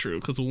not true.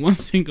 Because one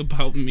thing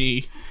about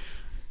me,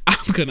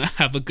 I'm going to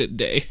have a good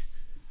day.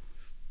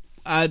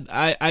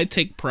 I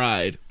take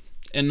pride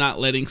in not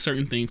letting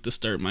certain things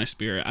disturb my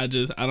spirit. I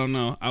don't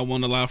know. I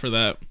won't allow for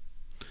that.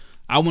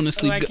 I want to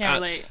sleep.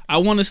 I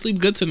want to sleep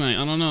good tonight.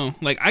 I don't know.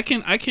 I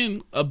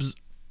can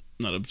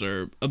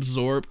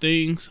absorb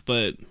things,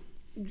 but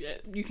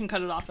you can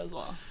cut it off as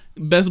well.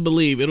 Best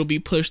believe it'll be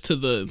put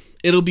in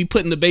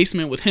the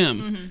basement with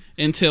him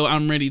until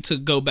I'm ready to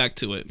go back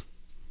to it.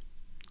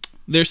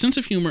 Their sense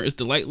of humor is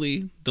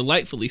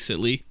delightfully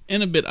silly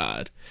and a bit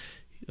odd.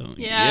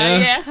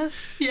 Yeah.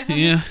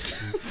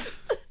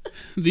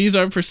 These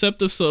are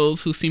perceptive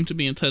souls who seem to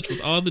be in touch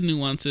with all the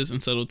nuances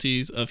and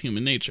subtleties of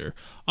human nature.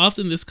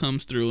 Often this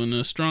comes through in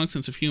a strong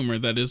sense of humor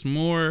that is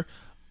more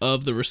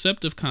of the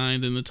receptive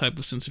kind than the type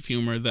of sense of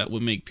humor that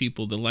would make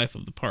people the life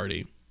of the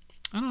party.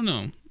 I don't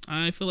know.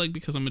 I feel like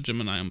because I'm a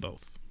Gemini, I'm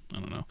both. I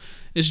don't know.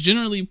 It's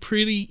generally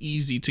pretty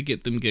easy to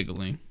get them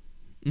giggling.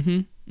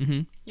 Yep.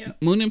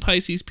 Moon and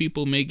Pisces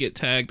people may get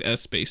tagged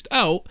as spaced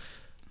out.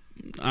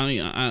 I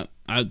mean,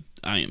 I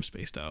am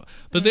spaced out.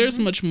 But there's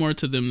much more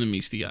to them than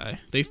meets the eye.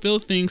 They feel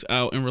things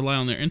out and rely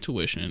on their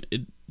intuition.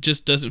 It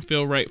just doesn't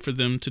feel right for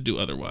them to do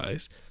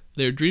otherwise.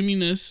 Their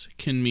dreaminess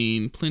can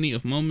mean plenty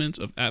of moments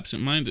of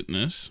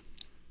absent-mindedness.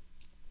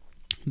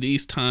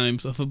 These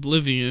times of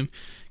oblivion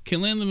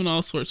can land them in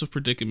all sorts of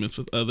predicaments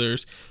with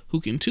others who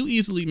can too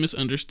easily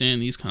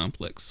misunderstand these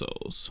complex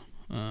souls.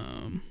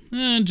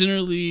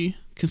 Generally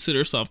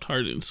consider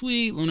soft-hearted and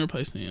sweet. Lunar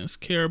Pisces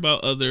care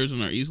about others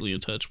and are easily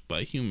touched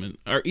by human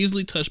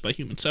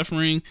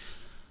suffering.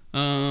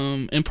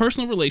 In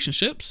personal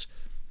relationships,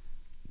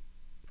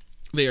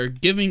 they are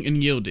giving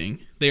and yielding.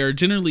 They are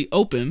generally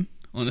open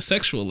on a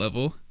sexual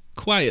level,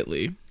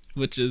 quietly,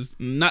 which is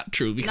not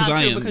true because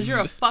I am. Because you're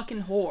a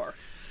fucking whore.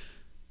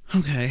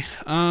 Okay.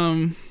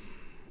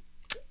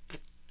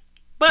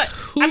 But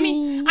I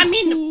mean,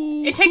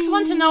 it takes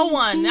one to know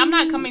one. I'm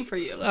not coming for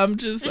you. I'm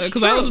just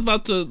because I was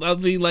about to. I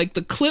mean,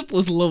 the clip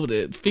was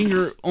loaded,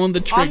 finger on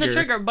the trigger. On the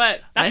trigger, but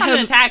that's not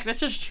an attack.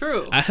 That's just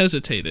true. I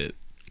hesitated.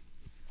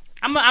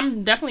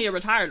 I'm definitely a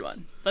retired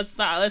one. Let's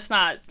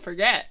not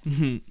forget.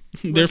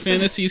 Their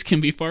fantasies can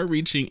be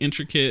far-reaching,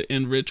 intricate,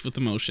 and rich with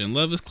emotion.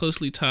 Love is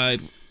closely tied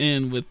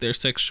in with their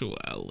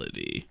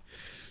sexuality.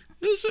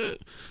 Is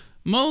it?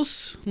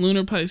 Most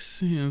lunar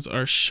Pisceans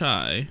are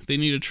shy. They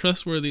need a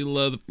trustworthy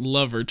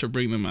lover to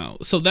bring them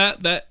out. So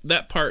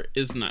that part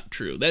is not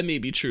true. That may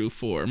be true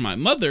for my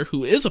mother,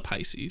 who is a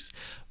Pisces,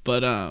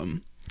 but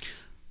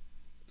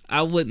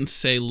I wouldn't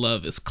say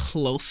love is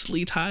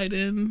closely tied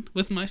in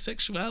with my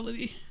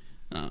sexuality.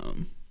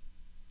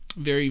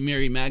 Very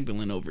Mary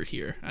Magdalene over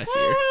here, I fear.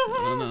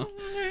 I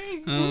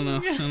don't know.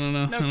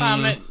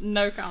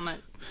 No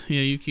comment.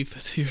 Yeah, you keep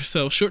that to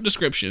yourself. Short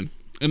description.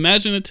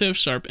 Imaginative,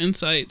 sharp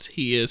insights.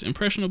 He is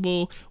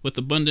impressionable with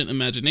abundant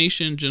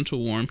imagination, gentle,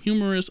 warm,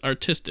 humorous,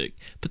 artistic.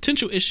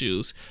 Potential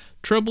issues.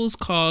 Troubles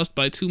caused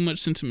by too much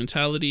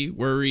sentimentality,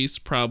 worries,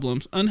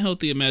 problems,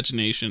 unhealthy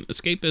imagination,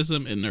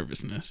 escapism, and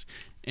nervousness.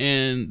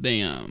 And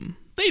they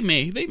They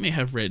may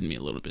have read me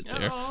a little bit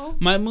there. Uh-oh.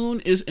 My moon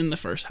is in the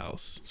first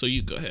house, so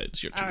you go ahead.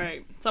 It's your turn. All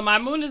right. So my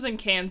moon is in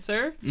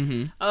Cancer.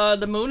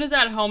 The moon is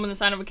at home in the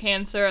sign of a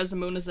Cancer, as the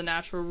moon is the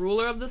natural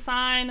ruler of the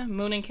sign.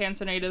 Moon and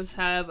Cancer natives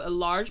have a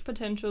large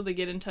potential to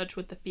get in touch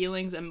with the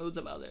feelings and moods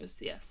of others.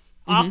 Yes.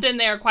 Often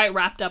they are quite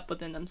wrapped up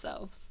within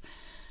themselves.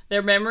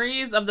 Their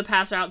memories of the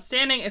past are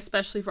outstanding,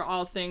 especially for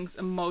all things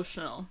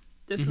emotional.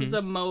 This is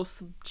the most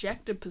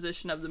subjective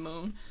position of the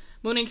moon.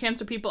 Moon and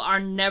Cancer people are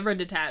never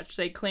detached.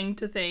 They cling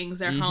to things,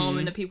 their home,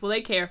 and the people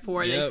they care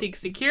for. Yep. They seek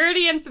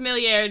security and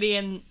familiarity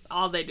in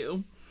all they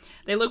do.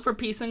 They look for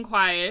peace and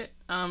quiet.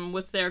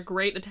 With their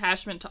great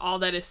attachment to all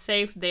that is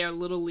safe, they are a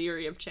little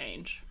leery of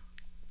change.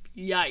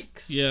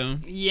 Yikes. Yeah.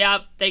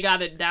 Yep, they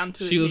got it down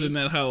to She was in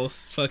that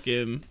house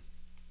fucking...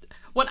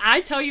 When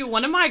I tell you,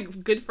 one of my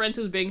good friends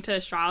who's big into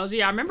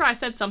astrology, I remember I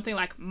said something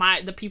like,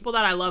 the people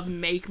that I love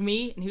make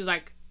me, and he was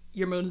like,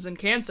 your moon is in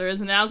Cancer,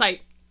 isn't it? And I was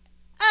like,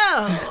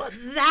 oh,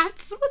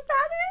 that's what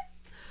that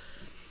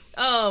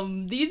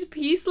is? These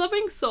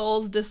peace-loving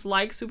souls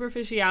dislike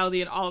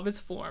superficiality in all of its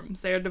forms.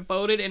 They are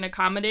devoted and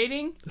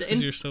accommodating.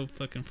 Because you're so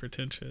fucking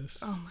pretentious.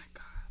 Oh my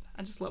god.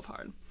 I just love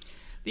hard.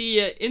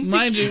 The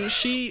Mind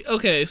you,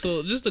 okay,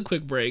 so just a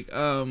quick break.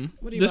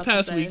 This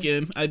past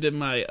weekend, I did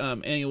my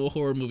annual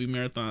horror movie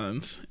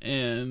marathons,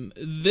 and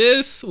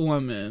this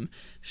woman,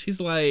 she's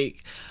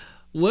like...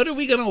 What are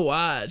we gonna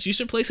watch? You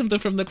should play something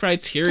from the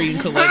Criterion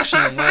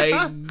Collection.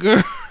 Like,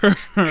 girl,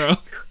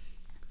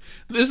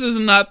 this is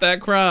not that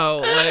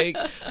crowd. Like,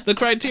 the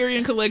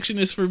Criterion Collection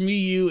is for me,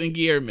 you, and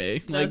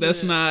Guillermo. Like,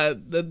 that's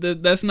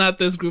not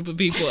this group of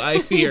people. I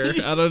fear.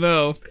 I don't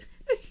know.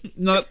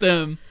 Not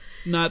them.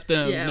 Not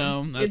them. Yeah,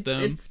 no, not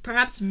them. It's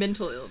perhaps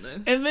mental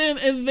illness.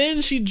 And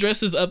then she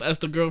dresses up as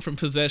the girl from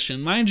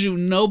Possession. Mind you,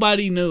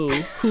 nobody knew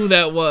who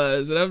that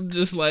was. And I'm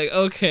just like,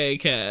 okay,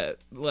 Kat.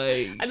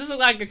 Like, I just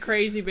look like a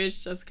crazy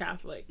bitch just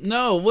Catholic.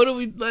 No, what do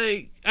we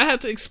like? I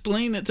have to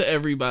explain it to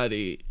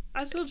everybody.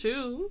 I still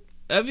do.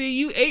 I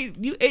mean,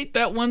 you ate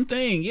that one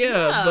thing,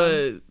 yeah.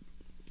 But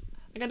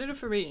like I did it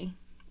for me.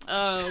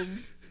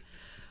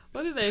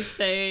 What do they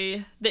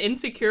say? The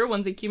insecure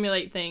ones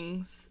accumulate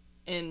things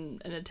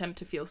in an attempt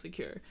to feel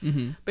secure.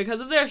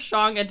 Because of their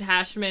strong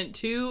attachment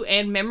to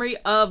and memory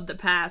of the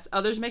past,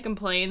 others may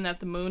complain that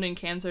the moon and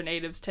Cancer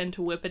natives tend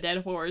to whip a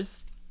dead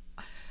horse.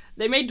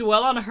 They may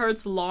dwell on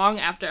hurts long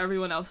after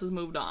everyone else has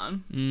moved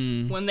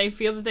on. When they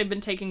feel that they've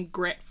been taken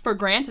for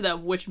granted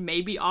of, which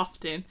may be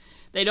often,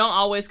 they don't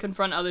always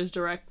confront others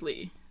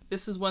directly.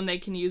 This is when they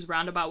can use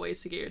roundabout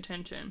ways to get your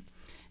attention.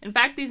 In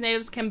fact, these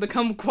natives can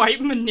become quite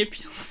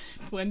manipulative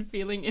when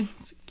feeling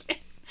insecure.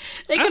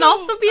 They can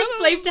also be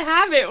enslaved to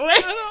habit.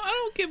 I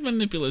don't get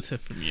manipulative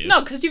from you.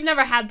 No, because you've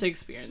never had to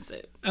experience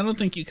it. I don't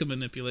think you can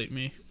manipulate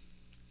me.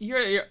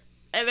 You're.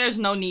 There's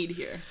no need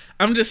here.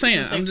 I'm just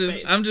saying. I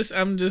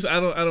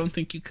don't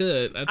think you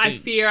could. I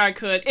fear I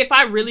could. If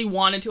I really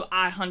wanted to,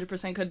 I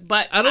 100% could.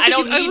 But I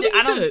don't think you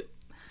could.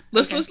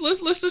 Let's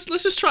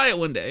just try it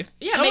one day.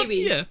 Yeah, maybe.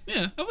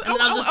 Yeah.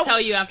 I'll just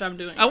tell you after I'm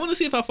doing it. I want to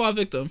see if I fall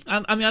victim.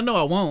 I mean, I know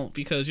I won't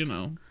because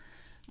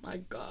My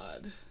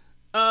God.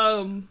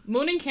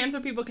 Moon and Cancer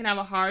people can have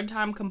a hard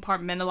time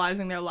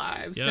compartmentalizing their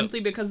lives simply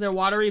because their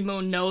watery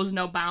moon knows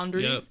no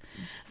boundaries.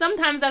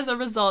 Sometimes as a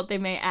result, they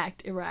may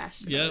act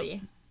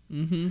irrationally.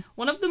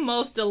 One of the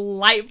most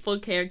delightful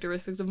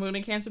characteristics of Moon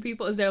and Cancer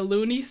people is their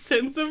loony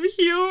sense of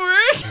humor.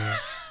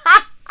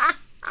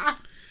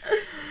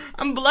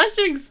 I'm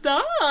blushing.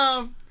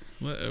 Stop.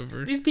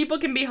 Whatever. These people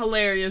can be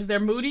hilarious. Their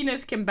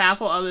moodiness can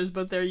baffle others,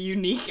 but their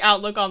unique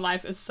outlook on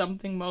life is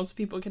something most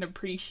people can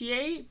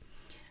appreciate.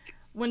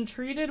 When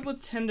treated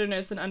with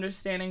tenderness and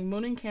understanding,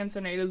 Moon and Cancer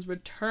natives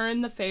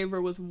return the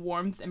favor with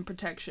warmth and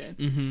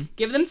protection.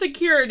 Give them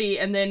security,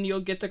 and then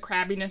you'll get the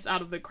crabbiness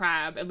out of the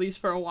crab, at least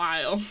for a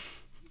while.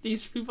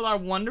 These people are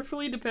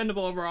wonderfully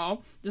dependable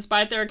overall,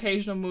 despite their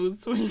occasional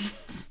mood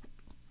swings.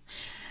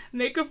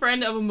 Make a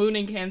friend of a Moon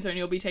and Cancer, and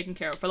you'll be taken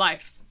care of for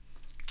life.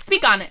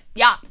 Speak on it.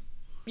 Yeah.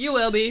 You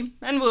will be,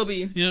 and will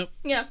be. Yep.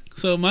 Yeah.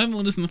 So my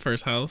moon is in the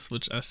first house,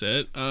 which I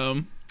said.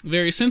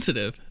 Very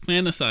sensitive,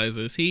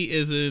 fantasizes.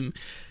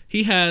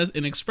 He has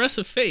an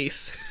expressive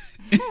face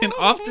and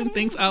often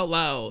thinks out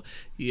loud.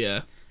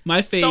 Yeah.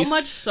 My face. So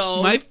much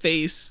so. My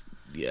face.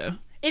 Yeah.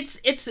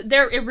 It's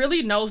there. It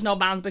really knows no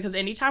bounds because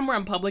anytime we're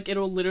in public,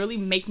 it'll literally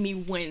make me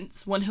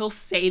wince when he'll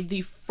say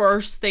the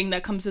first thing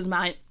that comes to his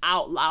mind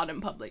out loud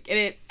in public. And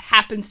it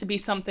happens to be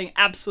something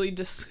absolutely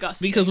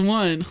disgusting. Because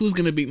one, who's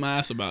going to beat my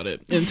ass about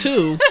it? And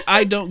two,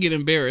 I don't get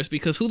embarrassed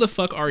because who the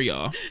fuck are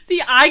y'all?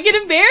 See, I get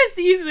embarrassed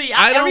easily.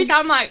 Every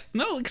time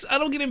No, because I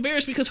don't get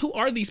embarrassed because who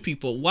are these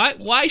people?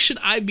 Why should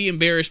I be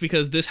embarrassed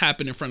because this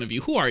happened in front of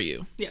you? Who are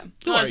you? Yeah.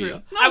 Who are you?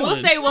 Real. I will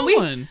say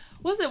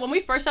when we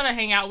first started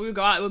hanging out, we would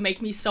go out, it would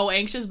make me so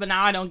anxious, but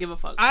now I don't give a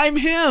fuck. I'm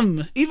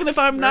him. Even if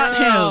I'm not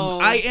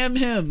him, I am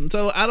him.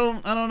 So I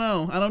don't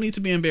know. I don't need to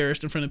be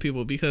embarrassed in front of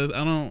people because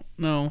I don't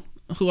know.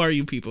 Who are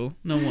you people?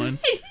 No one.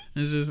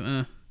 It's just,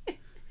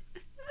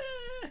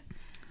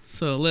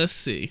 So let's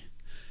see.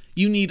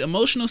 You need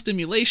emotional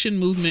stimulation,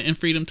 movement, and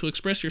freedom to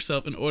express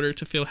yourself in order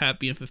to feel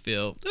happy and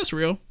fulfilled. That's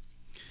real.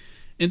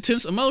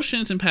 Intense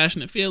emotions and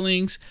passionate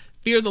feelings.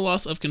 Fear the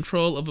loss of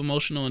control of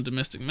emotional and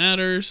domestic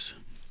matters.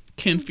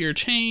 Can fear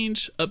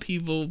change.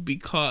 Upheaval, be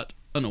caught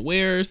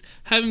unawares.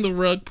 Having the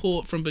rug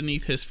pulled from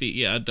beneath his feet.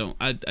 Yeah, I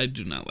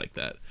do not like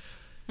that.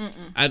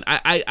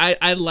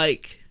 I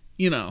like,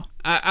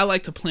 I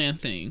like to plan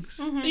things.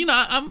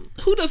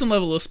 Mm-hmm. Who doesn't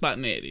love a little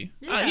spontaneity?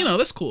 Yeah.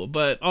 That's cool.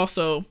 But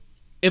also,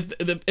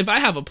 if I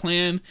have a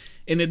plan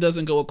and it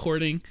doesn't go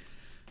according,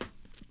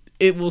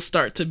 it will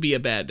start to be a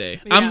bad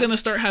day. Yeah. I'm going to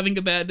start having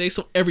a bad day,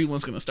 so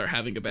everyone's going to start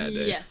having a bad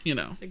day. Yes,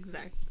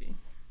 exactly.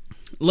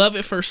 Love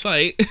at first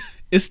sight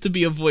is to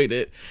be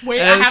avoided.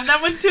 Wait, I have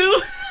that one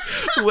too?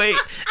 Wait,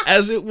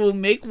 as it will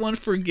make one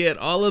forget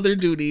all other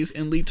duties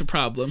and lead to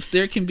problems.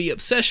 There can be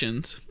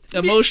obsessions.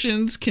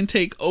 Emotions can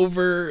take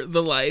over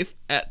the life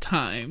at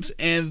times,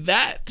 and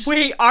that...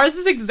 Wait, ours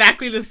is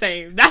exactly the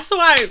same. That's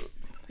why...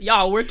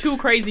 Y'all, we're two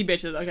crazy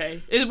bitches,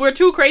 okay? We're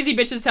two crazy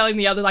bitches telling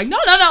the other, like, no,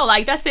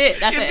 like, that's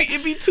it.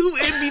 It'd be two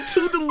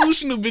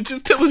delusional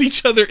bitches telling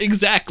each other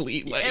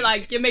exactly.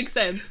 Like, it makes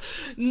sense.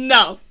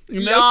 No.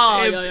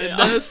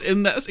 That's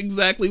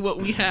exactly what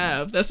we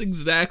have. That's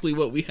exactly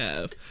what we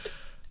have.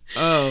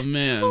 Oh,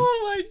 man.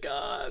 Oh, my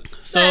God.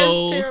 So, that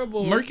is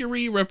terrible.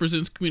 Mercury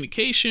represents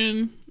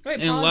communication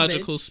and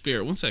logical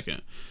spirit. 1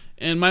 second.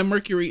 And my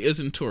Mercury is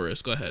in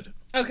Taurus. Go ahead.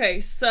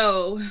 Okay,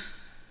 so...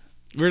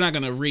 We're not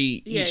going to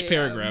read each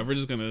paragraph. We're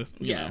just going to,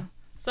 you know.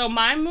 So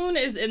my moon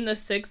is in the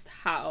 6th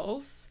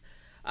house.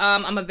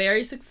 I'm a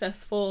very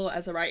successful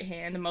as a right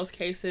hand. In most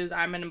cases,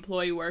 I'm an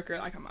employee worker.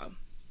 Like, I'm a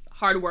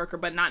hard worker,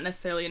 but not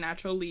necessarily a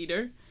natural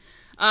leader.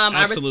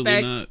 Absolutely I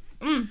respect...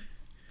 not.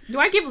 Do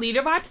I give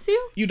leader vibes to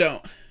you? You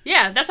don't.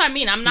 Yeah, that's what I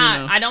mean. I'm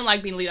not... I don't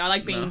like being leader. I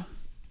like being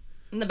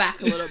in the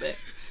back a little bit.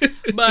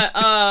 But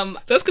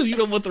that's because you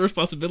don't want the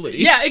responsibility.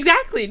 Yeah,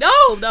 exactly. No.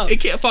 It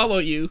can't follow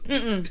you.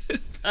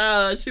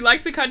 She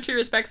likes the country,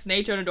 respects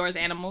nature, and adores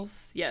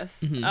animals. Yes.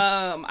 Mm-hmm.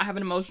 I have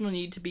an emotional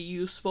need to be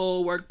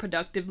useful, work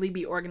productively,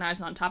 be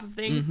organized on top of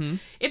things. Mm-hmm.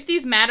 If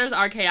these matters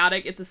are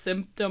chaotic, it's a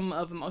symptom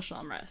of emotional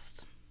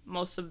unrest.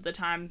 Most of the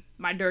time,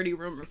 my dirty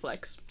room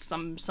reflects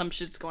some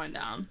shit's going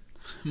down.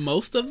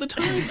 Most of the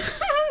time?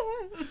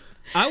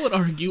 I would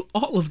argue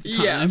all of the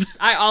time. Yeah.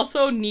 I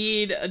also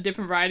need a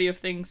different variety of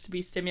things to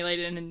be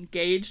stimulated and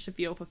engaged to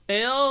feel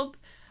fulfilled.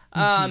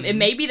 It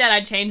may be that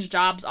I change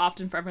jobs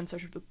often forever in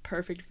search of the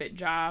perfect fit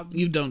job.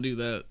 You don't do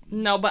that.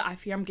 No, but I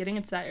fear I'm getting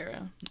into that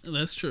era.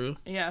 That's true.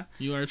 Yeah.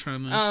 You are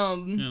trying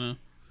to,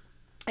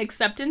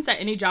 Acceptance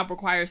that any job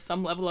requires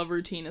some level of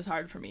routine is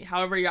hard for me.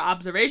 However, your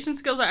observation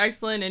skills are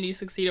excellent and you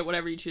succeed at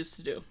whatever you choose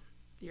to do.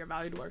 You're a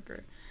valued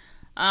worker.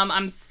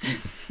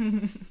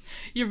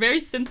 You're very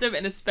sensitive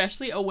and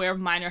especially aware of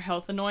minor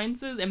health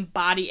annoyances and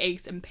body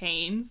aches and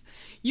pains.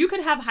 You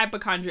could have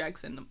hypochondriac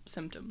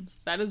symptoms.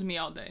 That is me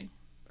all day.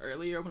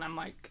 Earlier when I'm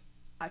like,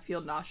 I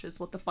feel nauseous.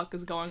 What the fuck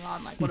is going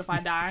on? Like, what if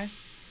I die?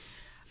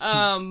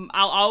 I'll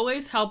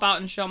always help out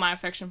and show my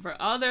affection for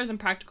others in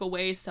practical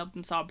ways to help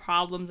them solve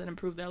problems and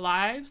improve their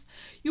lives.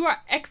 You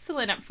are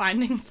excellent at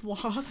finding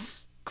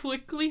flaws,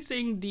 quickly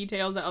seeing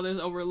details that others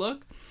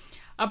overlook.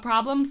 A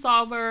problem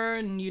solver,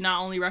 and you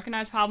not only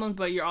recognize problems,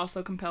 but you're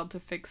also compelled to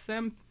fix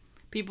them.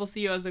 People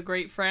see you as a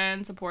great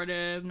friend,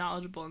 supportive,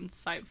 knowledgeable,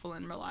 insightful,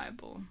 and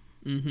reliable.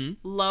 Mm-hmm.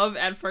 Love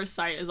at first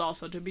sight is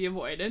also to be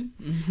avoided,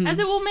 as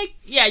it will make...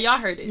 Yeah, y'all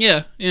heard it.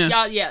 Yeah.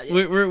 Y'all, yeah.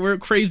 We're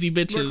crazy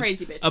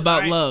bitches.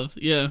 About love.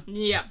 Yeah.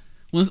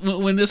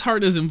 When this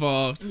heart is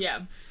involved. Yeah.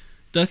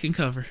 Duck and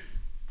cover.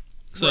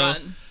 So,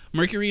 Run.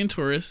 Mercury in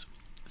Taurus,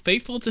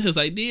 faithful to his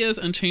ideas,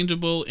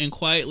 unchangeable, and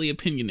quietly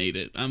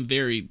opinionated. I'm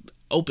very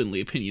openly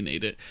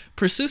opinionated.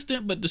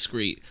 Persistent but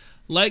discreet.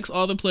 Likes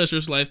all the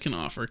pleasures life can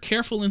offer.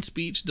 Careful in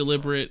speech,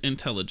 deliberate,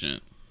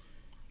 intelligent.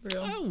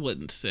 Real? I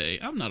wouldn't say.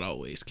 I'm not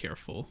always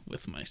careful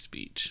with my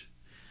speech.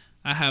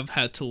 I have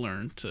had to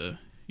learn to,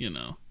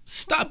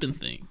 stop and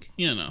think,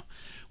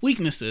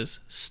 Weaknesses.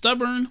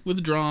 Stubborn,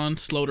 withdrawn,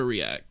 slow to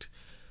react.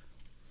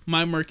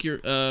 My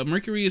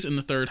Mercury is in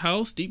the 3rd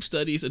house. Deep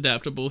studies,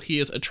 adaptable. He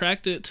is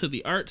attracted to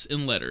the arts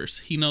and letters.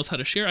 He knows how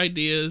to share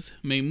ideas,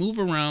 may move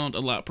around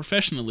a lot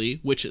professionally,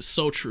 which is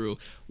so true.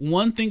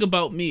 One thing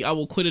about me, I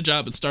will quit a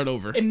job and start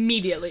over.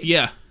 Immediately.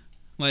 Yeah.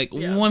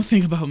 One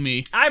thing about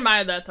me. I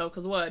admire that, though,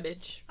 because what,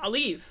 bitch? I'll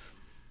leave.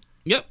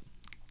 Yep.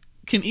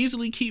 Can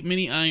easily keep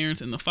many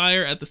irons in the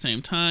fire at the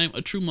same time.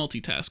 A true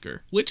multitasker,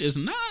 which is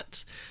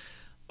not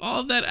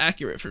all that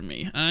accurate for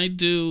me. I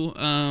do,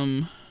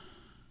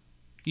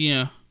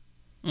 yeah.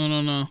 I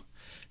don't know.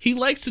 He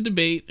likes to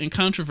debate and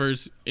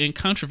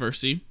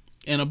controversy,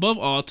 and above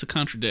all, to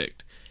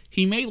contradict.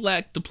 He may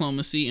lack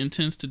diplomacy and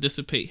tends to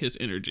dissipate his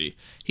energy.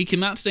 He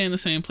cannot stay in the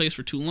same place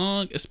for too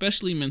long,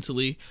 especially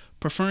mentally,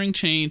 preferring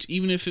change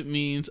even if it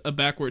means a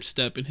backward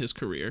step in his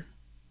career.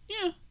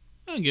 Yeah,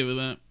 I'll give it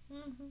that.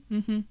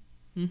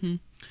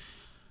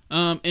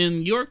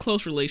 In your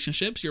close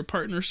relationships, your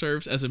partner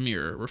serves as a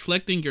mirror,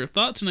 reflecting your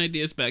thoughts and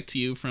ideas back to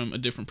you from a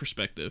different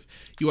perspective.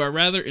 You are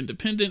rather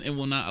independent and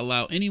will not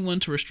allow anyone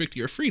to restrict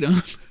your freedom,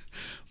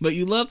 but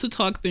you love to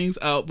talk things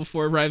out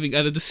before arriving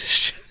at a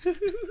decision.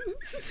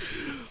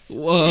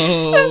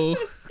 Whoa.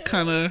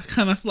 kind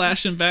of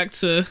flashing back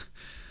to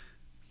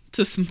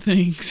some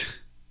things.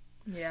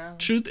 Yeah.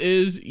 Truth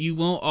is, you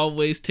won't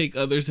always take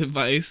others'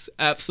 advice.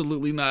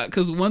 Absolutely not.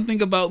 Because one thing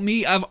about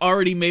me, I've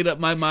already made up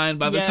my mind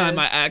by the time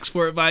I ask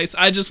for advice.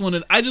 I just want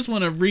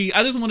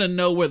to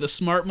know where the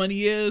smart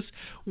money is,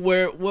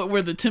 where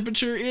the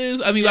temperature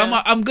is. I mean,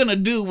 I'm gonna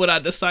do what I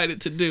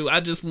decided to do. I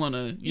just want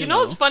to, you know.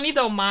 What's funny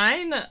though?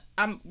 Mine,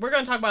 we're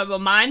gonna talk about it,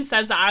 but mine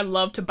says that I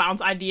love to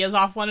bounce ideas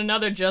off one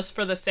another just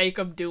for the sake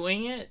of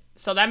doing it.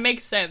 So that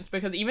makes sense,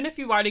 because even if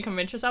you've already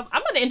convinced yourself,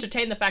 I'm gonna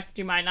entertain the fact that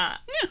you might not,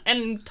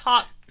 and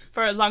talk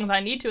for as long as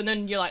I need to, and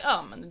then you're like, oh,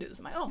 I'm gonna do this.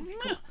 I'm like, oh,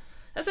 cool.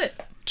 That's it.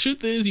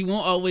 Truth is, you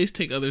won't always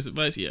take others'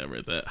 advice. Yeah, I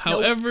read that.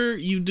 However,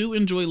 you do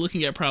enjoy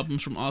looking at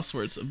problems from all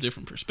sorts of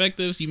different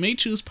perspectives. You may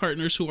choose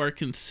partners who are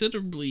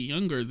considerably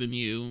younger than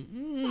you.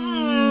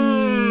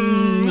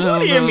 What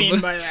do you mean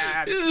by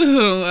that?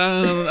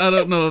 I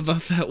don't know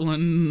about that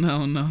one.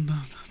 No. No.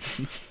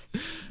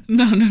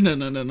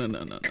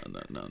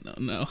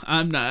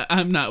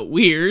 I'm not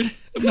weird.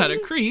 I'm not a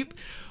creep.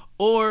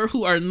 Or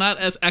who are not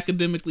as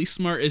academically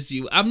smart as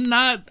you. I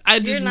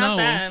just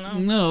know.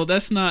 No,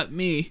 that's not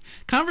me.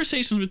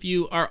 Conversations with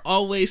you are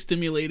always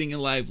stimulating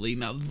and lively.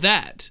 Now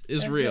that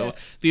is real. It.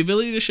 The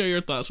ability to share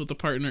your thoughts with a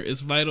partner is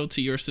vital to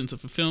your sense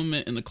of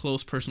fulfillment in a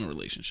close personal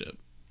relationship.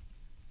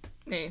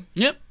 Me.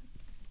 Yep.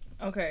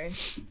 Okay.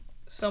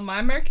 So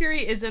my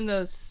Mercury is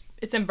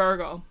it's in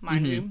Virgo,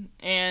 mind you,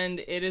 and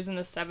it is in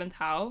the 7th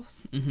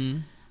house.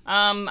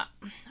 I'm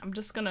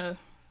just gonna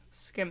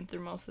skim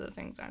through most of the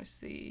things I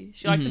see.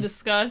 She likes to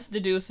discuss,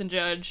 deduce, and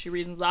judge. She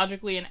reasons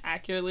logically and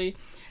accurately.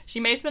 She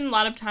may spend a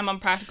lot of time on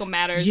practical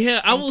matters. Yeah,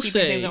 I will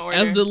say,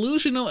 as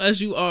delusional as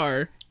you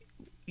are,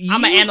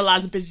 I'm gonna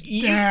analyze a bitch.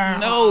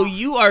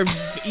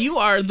 You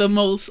are the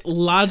most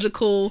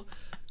logical,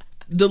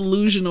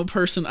 delusional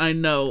person I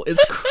know.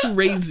 It's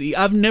crazy.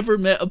 I've never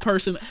met a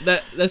person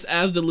that's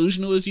as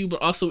delusional as you,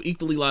 but also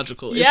equally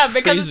logical. It's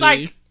because it's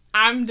like,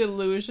 I'm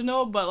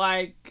delusional, but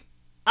like,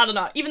 I don't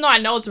know. Even though I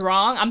know it's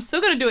wrong, I'm still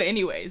going to do it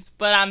anyways.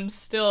 But I'm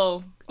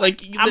still...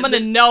 I'm going to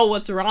know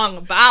what's wrong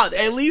about it.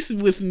 At least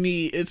with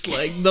me, it's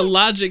like the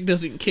logic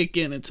doesn't kick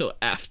in until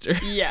after.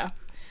 Yeah.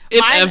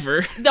 If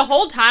ever. The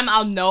whole time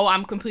I'll know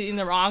I'm completely in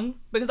the wrong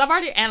because I've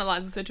already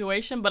analyzed the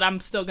situation, but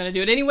I'm still going to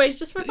do it anyways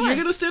just for fun. You're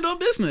going to stand on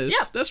business.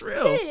 Yep. That's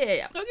real.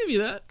 Yeah. I'll give you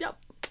that. Yep.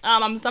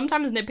 I'm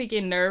sometimes nitpicky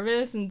and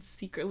nervous and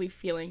secretly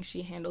feeling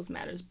she handles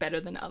matters better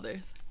than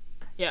others.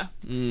 Yeah.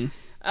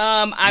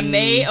 I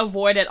may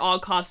avoid at all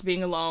costs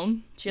being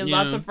alone. She has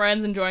lots of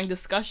friends, enjoying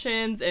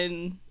discussions,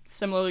 and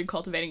similarly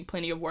cultivating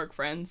plenty of work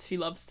friends. She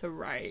loves to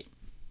write.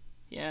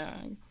 Yeah.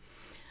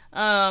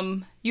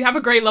 You have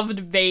a great love of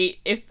debate,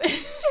 if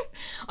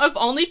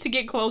only to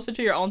get closer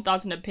to your own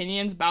thoughts and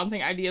opinions.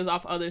 Bouncing ideas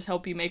off others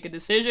help you make a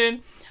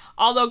decision,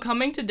 although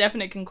coming to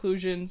definite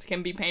conclusions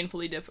can be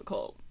painfully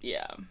difficult.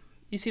 Yeah.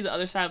 You see the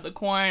other side of the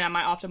coin. I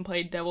might often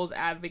play devil's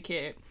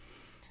advocate.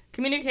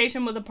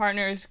 Communication with a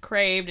partner is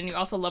craved, and you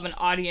also love an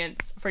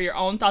audience for your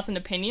own thoughts and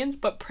opinions,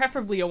 but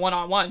preferably a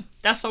one-on-one.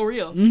 That's so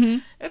real.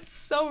 It's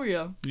so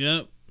real.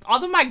 Yep.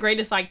 All of my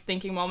greatest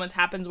thinking moments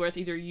happens where it's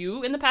either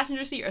you in the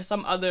passenger seat or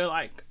some other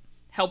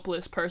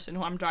helpless person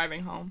who I'm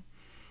driving home.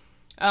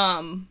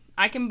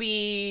 I can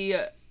be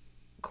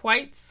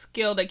quite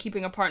skilled at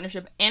keeping a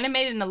partnership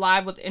animated and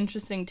alive with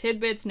interesting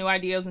tidbits, new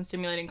ideas, and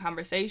stimulating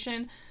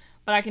conversation.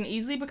 But I can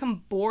easily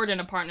become bored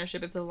in a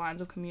partnership if the lines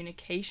of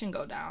communication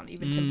go down,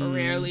 even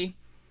temporarily.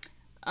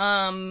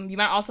 You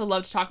might also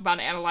love to talk about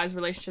and analyze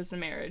relationships and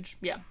marriage.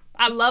 Yeah.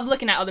 I love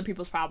looking at other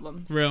people's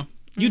problems. Real.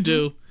 You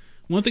do.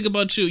 One thing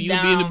about you,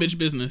 you'll be in the bitch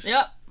business.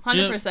 Yep.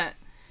 100%. Yep.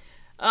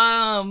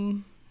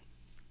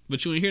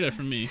 But you ain't hear that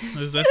from me.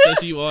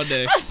 That's you all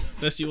day.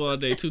 That's you all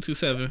day.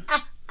 227.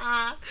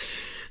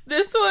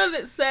 This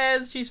one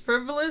says she's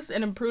frivolous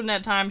and imprudent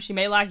at times. She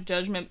may lack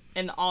judgment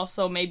and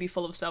also may be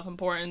full of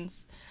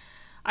self-importance.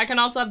 I can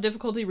also have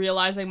difficulty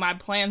realizing my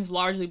plans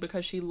largely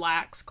because she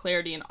lacks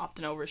clarity and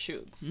often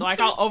overshoots. So,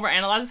 I'll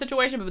overanalyze the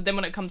situation, but then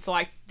when it comes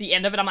to, the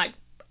end of it, I'm like,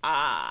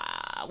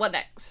 what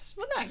next?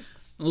 What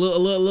next? A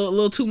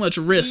little too much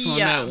risk on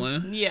that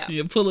one. Yeah.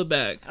 Yeah, pull it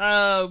back.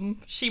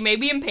 She may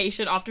be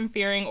impatient, often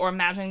fearing or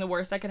imagining the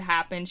worst that could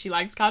happen. She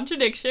likes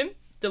contradiction,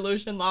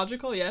 delusion,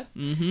 logical, yes.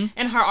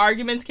 And her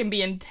arguments can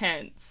be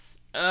intense.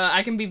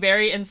 I can be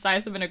very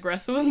incisive and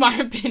aggressive with my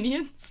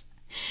opinions.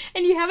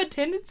 And you have a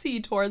tendency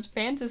towards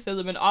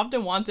fanaticism and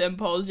often want to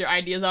impose your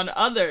ideas on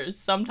others,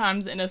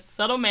 sometimes in a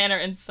subtle manner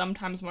and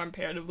sometimes more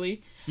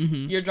imperatively.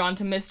 You're drawn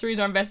to mysteries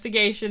or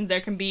investigations.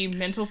 There can be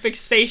mental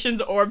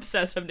fixations or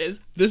obsessiveness.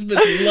 This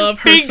bitch love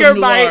her some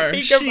noir.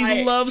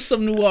 She loves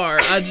some noir.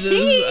 I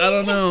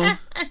don't know.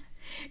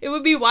 It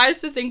would be wise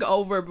to think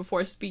over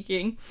before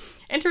speaking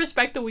and to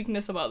respect the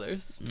weakness of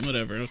others.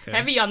 Whatever, okay.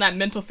 Heavy on that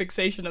mental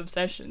fixation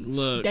obsession.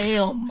 Look.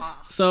 Damn.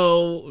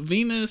 So,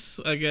 Venus,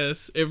 I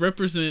guess, it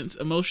represents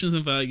emotions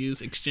and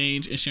values,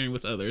 exchange, and sharing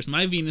with others.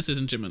 My Venus is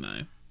in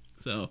Gemini.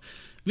 So,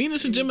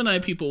 Venus and Gemini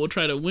people will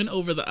try to win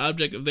over the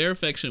object of their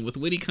affection with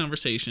witty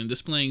conversation,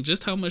 displaying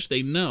just how much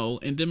they know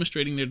and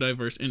demonstrating their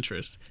diverse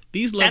interests.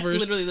 These lovers...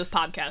 That's literally this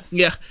podcast.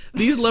 Yeah.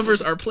 These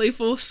lovers are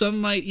playful. Some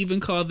might even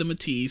call them a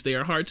tease. They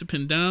are hard to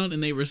pin down,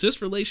 and they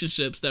resist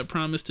relationships that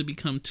promise to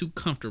become too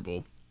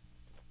comfortable.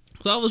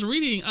 So I was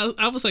reading,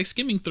 I was like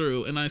skimming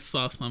through, and I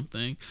saw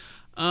something.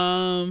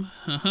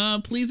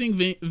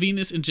 Pleasing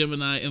Venus and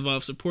Gemini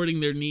involves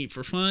supporting their need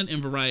for fun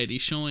and variety,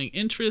 showing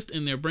interest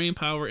in their brain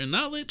power and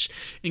knowledge,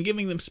 and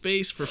giving them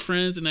space for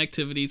friends and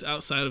activities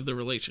outside of the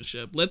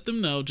relationship. Let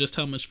them know just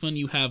how much fun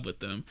you have with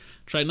them.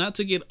 Try not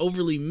to get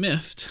overly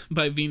miffed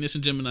by Venus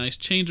and Gemini's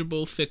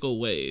changeable, fickle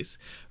ways.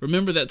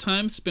 Remember that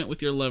time spent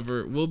with your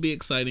lover will be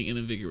exciting and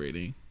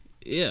invigorating.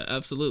 Yeah,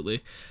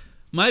 absolutely.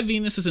 My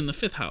Venus is in the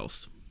 5th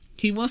house.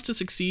 He wants to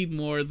succeed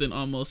more than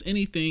almost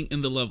anything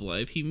in the love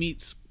life. He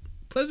meets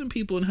pleasant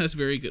people and has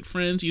very good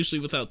friends,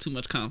 usually without too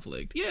much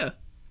conflict. Yeah,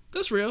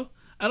 that's real.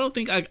 I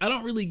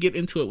don't really get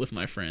into it with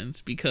my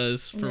friends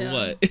because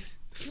what?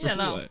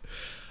 What?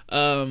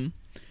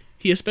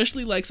 He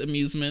especially likes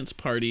amusements,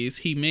 parties.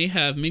 He may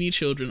have many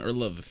children or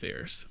love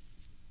affairs.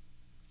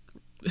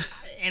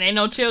 And ain't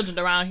no children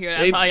around here.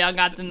 That's all y'all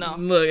got to know.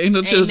 Look, ain't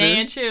no children.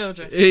 Ain't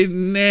children.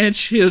 Ain't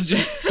children.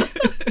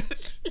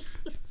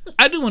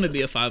 I do want to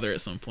be a father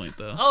at some point,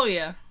 though. Oh,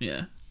 yeah.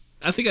 Yeah.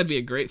 I think I'd be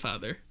a great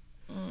father.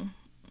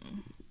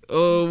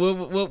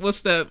 Oh,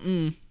 what's that?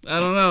 I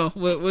don't know.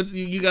 What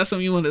you got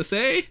something you want to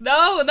say?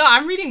 No,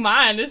 I'm reading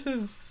mine. This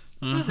is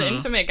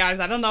intimate,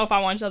 guys. I don't know if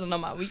I want y'all to know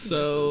my weaknesses.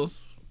 So,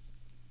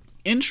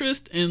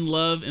 interest in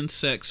love and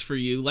sex for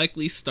you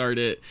likely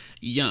started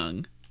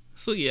young.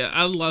 So yeah,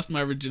 I lost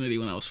my virginity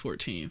when I was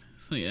 14.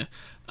 So yeah,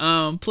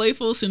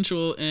 playful,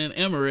 sensual, and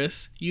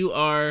amorous. You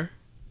are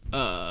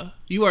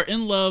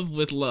in love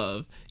with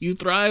love. You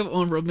thrive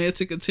on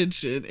romantic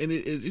attention, and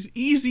it is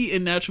easy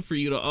and natural for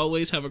you to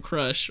always have a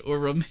crush or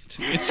romantic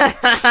interest.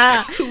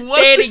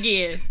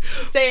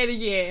 Say it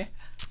again.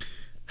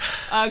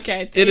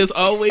 Okay. It is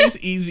always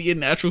easy and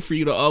natural for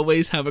you to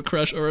always have a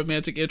crush or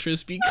romantic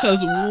interest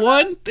because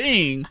one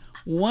thing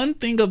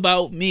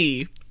about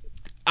me,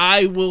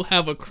 I will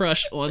have a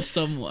crush on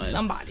someone.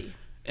 Somebody.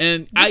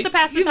 And just to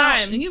pass the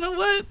time. And you know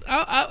what?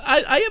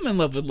 I am in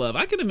love with love.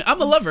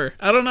 I'm a lover.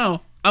 I don't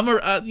know. I'm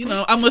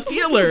a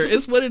feeler.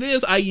 It's what it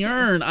is. I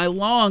yearn. I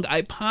long.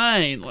 I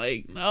pine.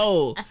 Like,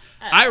 no.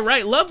 I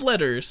write love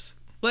letters.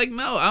 Like,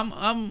 no.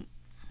 I'm.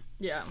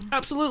 Yeah.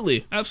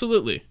 Absolutely. What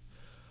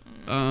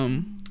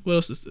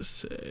else does this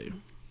say?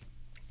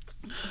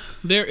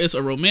 There is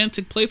a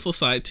romantic, playful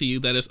side to you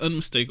that is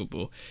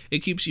unmistakable. It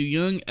keeps you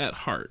young at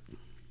heart.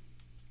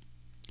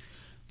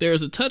 There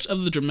is a touch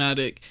of the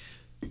dramatic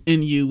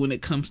in you when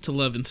it comes to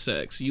love and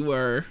sex. You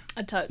are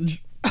a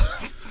touch.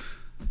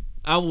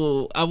 I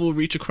will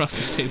reach across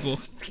this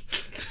table.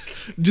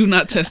 Do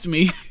not test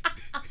me.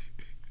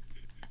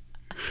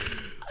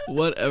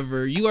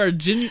 Whatever. You are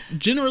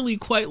generally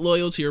quite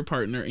loyal to your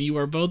partner, and you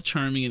are both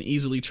charming and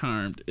easily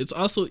charmed. It's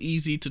also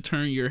easy to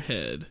turn your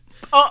head.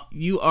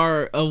 You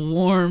are a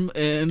warm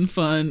and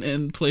fun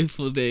and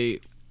playful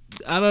date.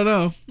 I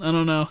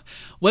don't know.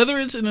 Whether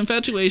it's an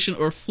infatuation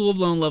or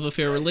full-blown love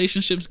affair,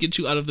 relationships get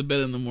you out of the bed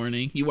in the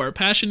morning. You are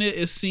passionate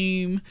and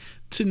seem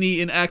to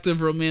need an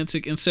active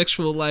romantic and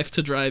sexual life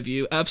to drive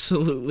you.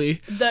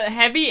 Absolutely. The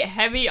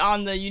heavy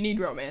on the you need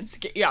romance to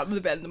get you out of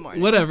the bed in the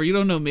morning. Whatever, you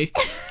don't know me.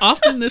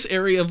 Often this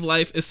area of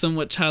life is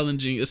somewhat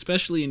challenging,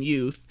 especially in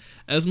youth.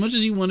 As much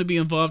as you want to be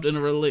involved in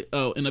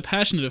a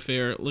passionate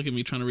affair, look at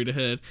me trying to read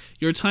ahead,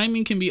 your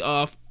timing can be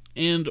off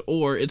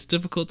or it's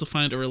difficult to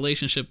find a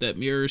relationship that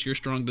mirrors your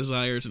strong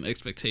desires and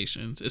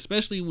expectations.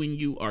 Especially when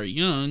you are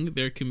young,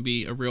 there can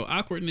be a real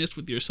awkwardness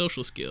with your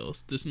social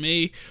skills. This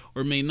may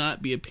or may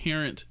not be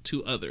apparent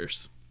to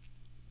others.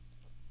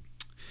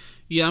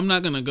 Yeah, I'm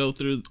not going to go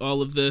through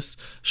all of this.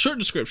 Short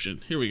description.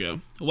 Here we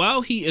go.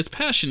 While he is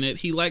passionate,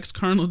 he likes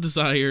carnal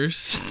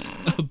desires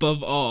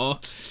above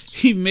all.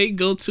 He may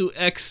go to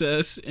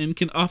excess and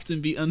can often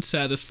be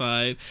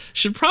unsatisfied.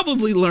 Should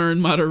probably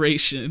learn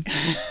moderation.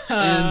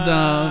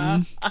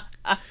 And,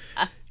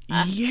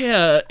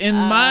 yeah,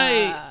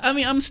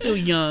 I'm still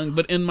young,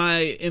 but in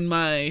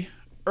my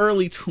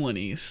early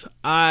 20s,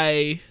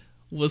 I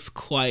was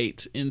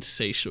quite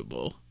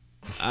insatiable.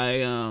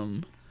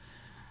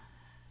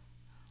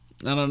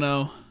 I don't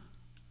know.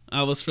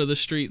 I was for the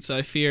streets.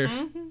 I fear.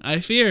 Mm-hmm.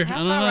 I fear. That's I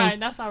don't know. Right.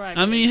 That's all right.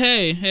 I mean,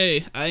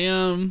 hey.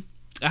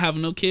 I have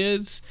no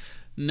kids.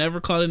 Never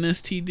caught an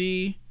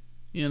STD.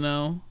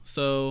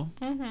 So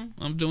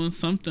I'm doing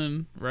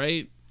something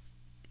right.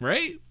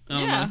 Right? I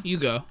don't know. You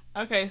go.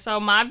 Okay, so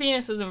my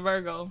Venus is in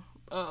Virgo.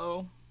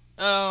 Uh-oh.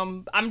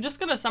 I'm just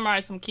gonna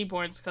summarize some key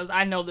points because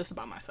I know this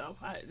about myself.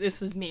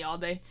 This is me all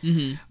day.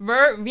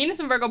 Mm-hmm. Venus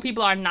and Virgo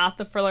people are not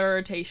the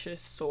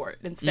flirtatious sort.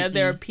 Instead,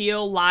 their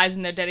appeal lies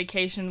in their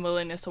dedication and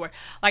willingness to work.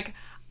 Like,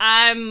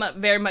 I'm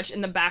very much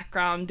in the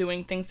background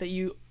doing things that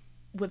you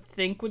would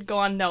think would go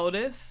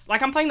unnoticed.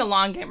 Like, I'm playing the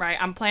long game, right?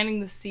 I'm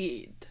planting the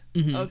seed.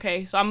 Mm-hmm.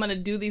 Okay, so I'm gonna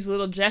do these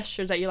little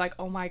gestures that you're like,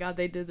 oh my god,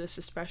 they did this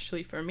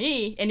especially for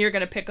me, and you're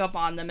gonna pick up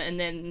on them, and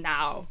then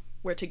now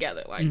we're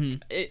together. Like,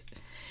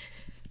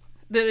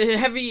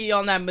 heavy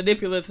on that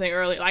manipulative thing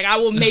earlier. Like, I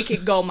will make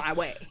it go my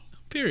way.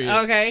 Period.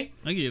 Okay?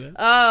 I get it.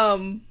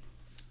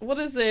 What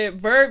is it?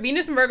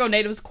 Venus and Virgo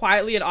natives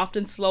quietly and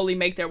often slowly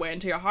make their way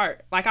into your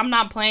heart. Like, I'm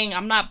not playing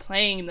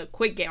the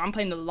quick game. I'm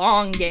playing the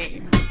long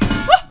game.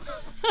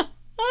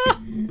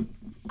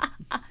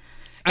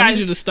 I need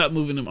you to stop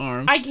moving them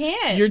arms. I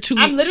can't. You're too...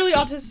 I'm literally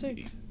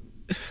autistic.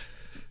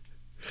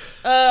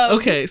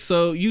 Okay,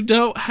 so you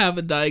don't have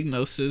a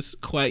diagnosis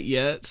quite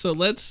yet, so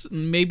let's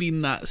maybe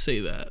not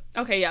say that.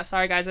 Okay, yeah,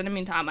 sorry guys, I didn't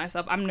mean to out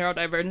myself. I'm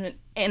neurodivergent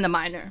and a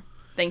minor.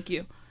 Thank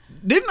you.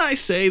 Didn't I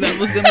say that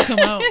was going to come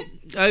out?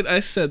 I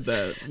said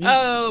that.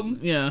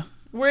 Yeah.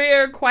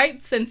 We're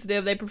quite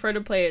sensitive. They prefer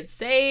to play it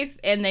safe,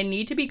 and they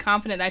need to be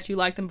confident that you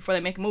like them before they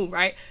make a move,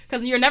 right?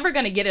 Because you're never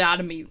going to get it out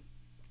of me,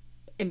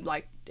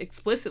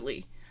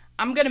 explicitly.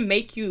 I'm going to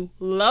make you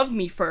love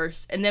me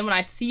first, and then when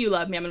I see you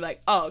love me, I'm going to be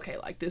like, oh, okay,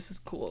 like, this is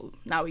cool.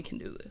 Now we can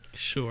do this.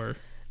 Sure.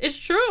 It's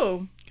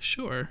true.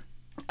 Sure.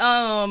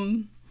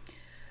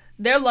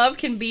 Their love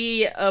can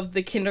be of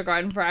the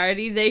kindergarten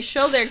variety. They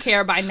show their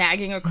care by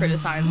nagging or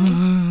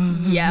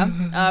criticizing.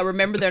 Yeah.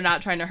 Remember, they're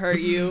not trying to hurt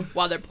you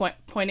while they're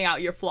pointing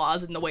out your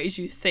flaws in the ways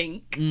you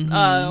think.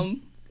 Mm-hmm.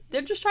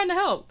 They're just trying to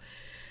help.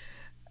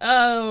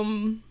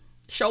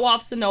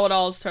 Show-offs and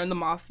know-it-alls, turn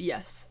them off.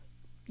 Yes.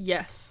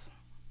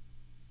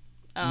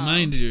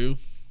 Mind you,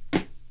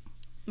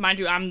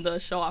 I'm the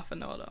show-off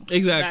and know-it-all.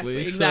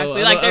 Exactly. So,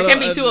 like, there can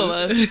be two of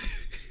us.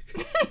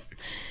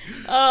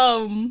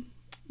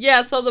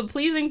 Yeah, so the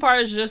pleasing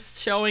part is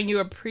just showing you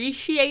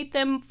appreciate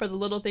them for the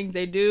little things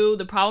they do.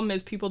 The problem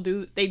is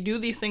they do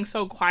these things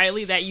so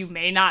quietly that you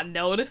may not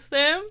notice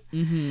them.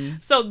 Mm-hmm.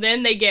 So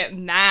then they get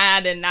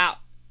mad and not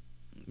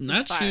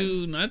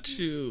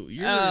you.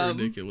 You're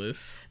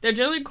ridiculous. They're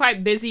generally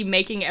quite busy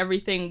making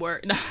everything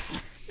work. No,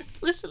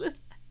 listen.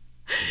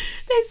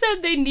 They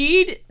said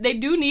they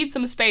do need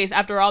some space.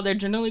 After all, they're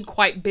generally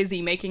quite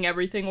busy making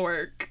everything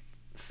work.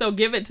 So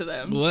give it to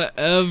them.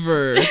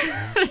 Whatever.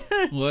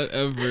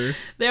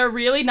 They're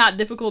really not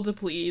difficult to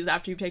please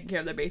after you've taken care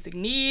of their basic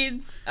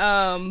needs.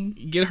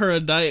 Get her a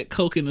Diet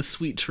Coke and a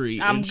sweet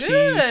treat. I'm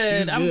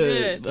good. I'm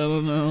good. I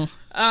don't know.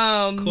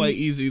 Quite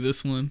easy,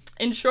 this one.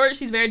 In short,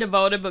 she's very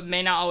devoted but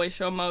may not always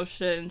show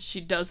emotion.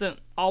 She doesn't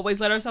always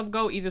let herself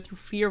go, either through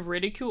fear of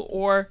ridicule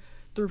or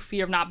through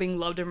fear of not being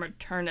loved in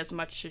return as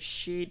much as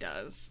she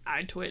does.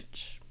 I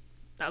twitch.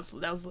 That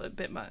was a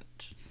bit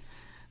much.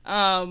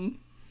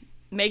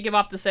 May give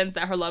off the sense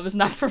that her love is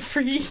not for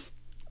free.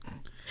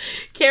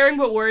 Caring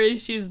but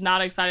worries she's not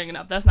exciting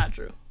enough. That's not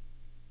true.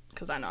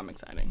 Because I know I'm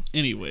exciting.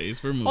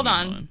 Anyways, we're moving on.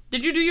 Hold on.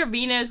 Did you do your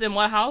Venus in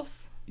what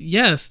house?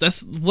 Yes,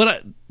 that's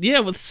what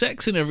with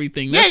sex and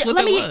everything. That's what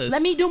that was.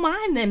 Let me do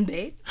mine then,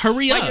 babe.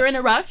 Hurry up. You're in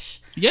a rush?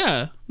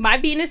 Yeah. My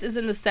Venus is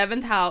in the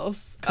 7th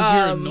house. Because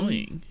you're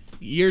annoying.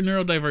 You're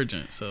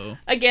neurodivergent, so.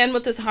 Again,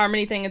 with this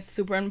harmony thing, it's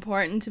super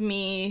important to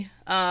me.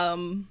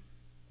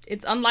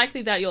 It's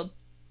unlikely that you'll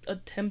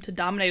attempt to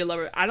dominate a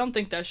lover. I don't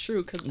think that's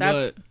true, because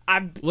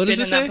I've been in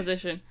that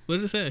position. What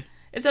did it say?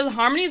 It says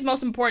harmony is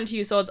most important to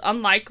you, so it's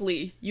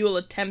unlikely you will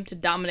attempt to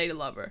dominate a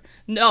lover.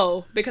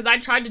 No, because I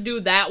tried to do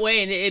that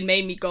way and it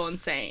made me go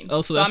insane.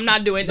 Oh, so I'm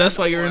not doing that. That's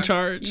why you're in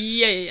charge?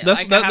 Yeah.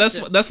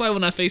 That's why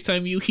when I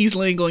FaceTime you, he's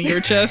laying on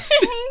your chest.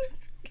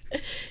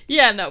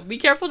 Yeah, no. Be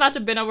careful not to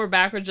bend over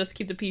backwards just to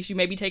keep the peace. You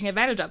may be taken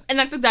advantage of. And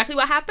that's exactly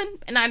what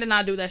happened. And I did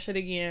not do that shit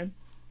again.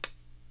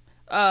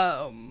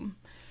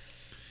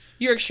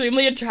 You're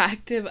extremely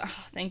attractive.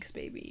 Oh, thanks,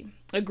 baby.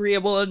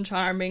 Agreeable and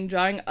charming,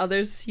 drawing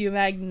others to you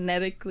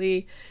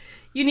magnetically.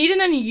 You need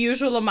an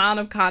unusual amount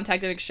of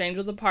contact and exchange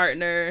with a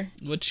partner.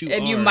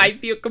 You might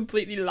feel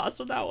completely lost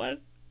with that one.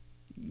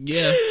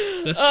 Yeah,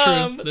 that's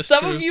true.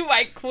 Some of you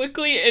might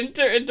quickly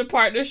enter into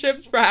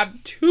partnerships, perhaps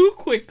too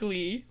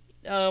quickly.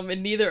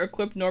 And neither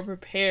equipped nor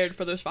prepared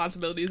for the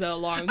responsibilities that a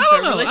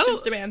long-term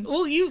relationship demands.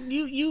 Well,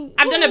 you.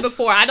 I've done it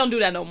before. I don't do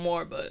that no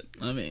more, but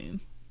I mean,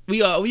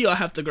 we all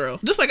have to grow.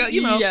 Just like like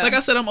I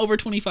said, I'm over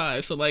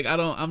 25, so like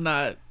I'm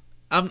not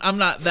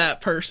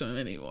that person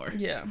anymore.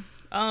 Yeah.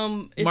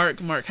 Mark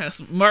has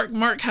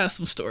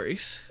some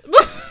stories.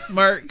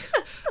 Mark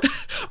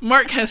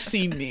has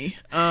seen me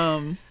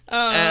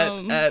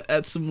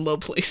at some low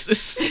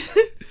places.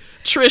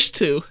 Trish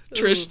too.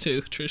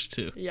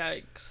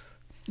 Yikes.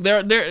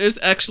 There's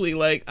actually,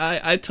 like,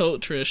 I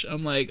told Trish,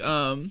 I'm like,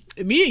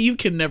 me and you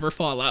can never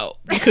fall out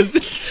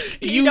because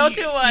you know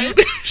too much.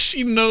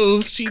 She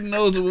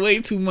knows way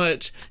too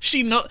much.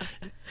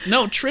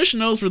 Trish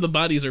knows where the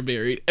bodies are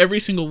buried, every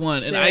single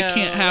one, and I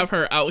can't have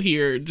her out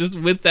here just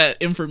with that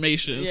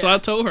information. Yeah. So I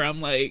told her, I'm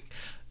like,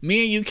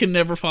 me and you can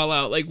never fall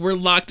out. Like, we're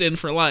locked in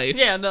for life.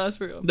 Yeah, no, that's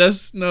real.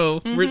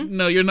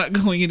 You're not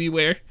going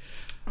anywhere.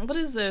 What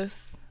is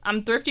this?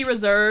 I'm thrifty,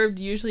 reserved,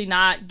 usually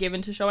not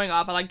given to showing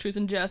off. I like truth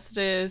and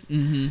justice.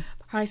 Mm-hmm.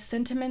 My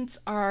sentiments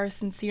are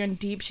sincere and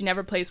deep. She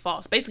never plays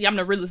false. Basically, I'm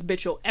the realest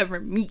bitch you'll ever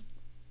meet.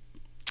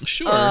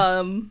 Sure.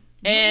 And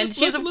let's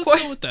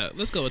go with that.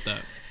 Let's go with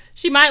that.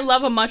 She might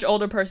love a much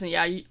older person.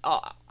 Yeah,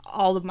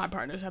 all of my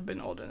partners have been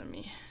older than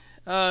me.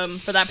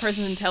 for that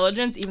person's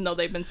intelligence, even though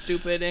they've been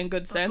stupid in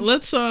good sense.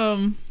 Let's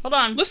hold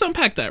on. Let's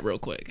unpack that real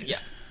quick. Yeah,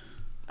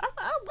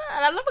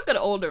 I love a good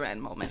older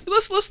end moment.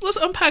 Let's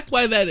unpack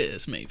why that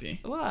is, maybe.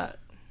 What?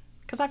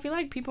 Because I feel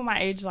like people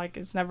my age, like,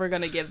 it's never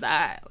gonna give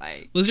that.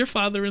 Like, was your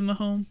father in the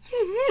home?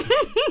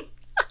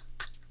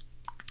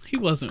 He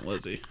wasn't,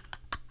 was he?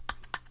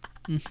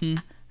 Mm-hmm.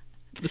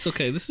 It's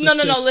okay. This is no.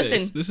 Space.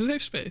 Listen, this is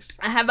safe space.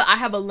 I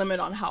have a limit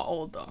on how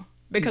old though,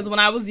 because when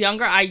I was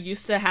younger, I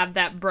used to have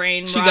that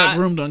brain. She got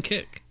groomed on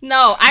Kick.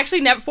 No,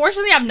 actually,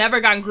 fortunately, I've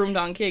never gotten groomed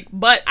on Kick,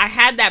 but I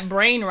had that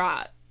brain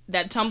rot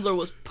that Tumblr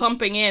was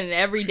pumping in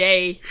every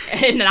day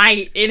and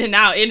night, in and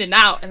out,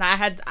 and I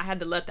had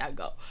to let that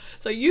go.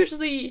 So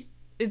usually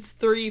it's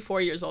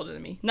 3-4 years older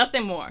than me,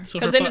 nothing more,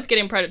 because then it's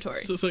getting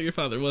predatory. So your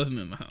father wasn't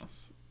in the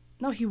house.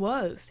 No, he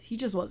was. He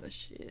just wasn't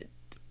shit.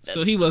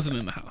 So he wasn't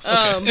in the house.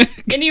 Okay.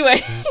 Anyway,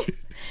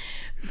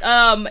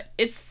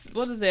 it's,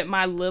 what is it?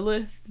 My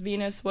Lilith,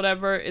 Venus,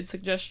 whatever. It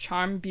suggests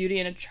charm, beauty,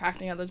 and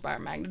attracting others by her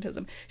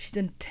magnetism. She's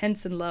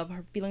intense in love.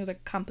 Her feelings are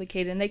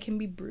complicated, and they can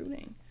be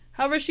brooding.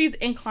 However, she's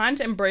inclined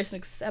to embrace and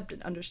accept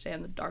and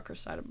understand the darker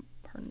side of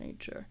her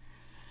nature.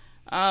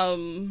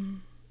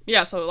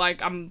 Yeah, so,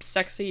 like, I'm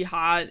sexy,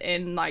 hot,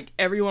 and, like,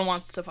 everyone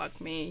wants to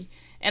fuck me.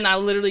 And I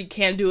literally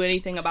can't do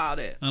anything about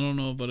it. I don't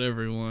know about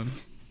everyone.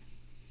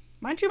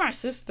 Mind you, my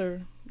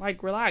sister.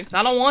 Like, relax.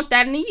 I don't want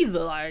that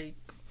neither. Like,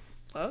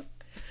 fuck.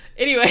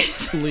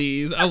 Anyways.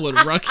 Please, I would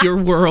rock your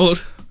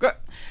world.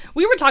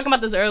 We were talking about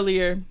this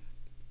earlier.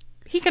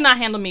 He could not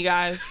handle me,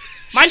 guys.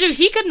 Mind you,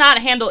 he could not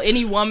handle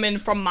any woman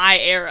from my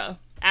era,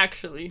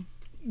 actually.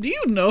 Do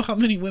you know how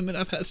many women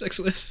I've had sex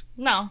with?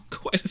 No.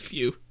 Quite a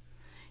few.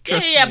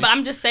 Yeah, but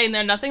I'm just saying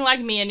they're nothing like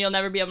me and you'll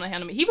never be able to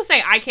handle me. He was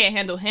saying I can't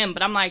handle him,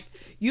 but I'm like,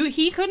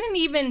 he couldn't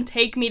even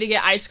take me to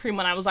get ice cream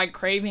when I was like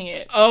craving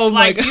it. Oh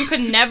my God. You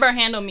could never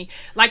handle me.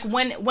 Like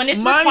when it's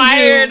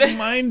required.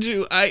 Mind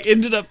you, I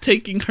ended up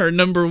taking her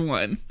number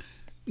 1.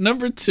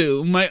 Number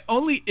 2, my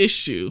only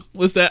issue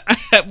was that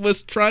I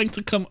was trying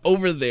to come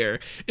over there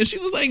and she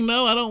was like,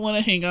 no, I don't want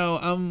to hang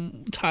out.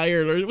 I'm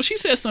tired. Or she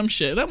said some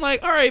shit. And I'm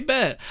like, all right,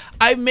 bet.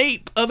 I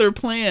made other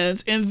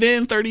plans and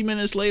then 30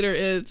 minutes later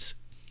it's,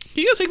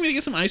 can you guys take me to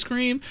get some ice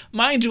cream?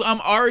 Mind you, I'm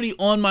already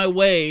on my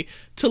way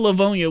to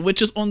Livonia, which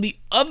is on the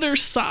other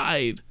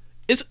side.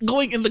 It's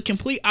going in the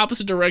complete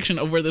opposite direction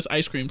of where this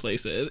ice cream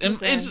place is.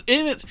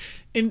 And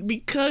and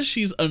because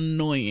she's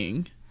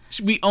annoying,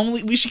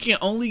 she can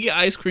only get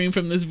ice cream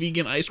from this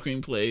vegan ice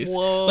cream place.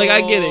 Whoa. Like, I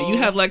get it. You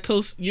have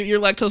lactose, you're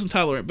lactose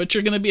intolerant, but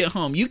you're going to be at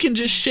home. You can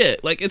just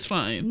shit. Like, it's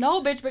fine.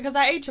 No, bitch, because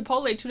I ate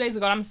Chipotle 2 days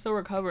ago and I'm still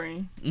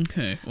recovering.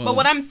 Okay. Well. But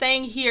what I'm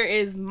saying here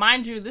is,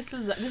 mind you, this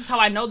is how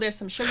I know there's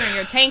some sugar in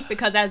your tank,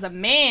 because as a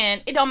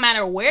man, it don't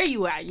matter where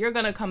you at. You're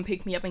going to come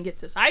pick me up and get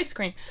this ice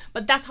cream.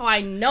 But that's how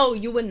I know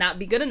you would not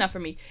be good enough for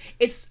me.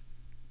 It's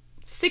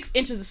 6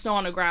 inches of snow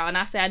on the ground and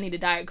I say I need a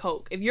Diet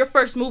Coke. If your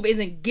first move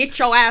isn't get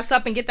your ass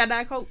up and get that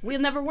Diet Coke, we'll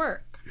never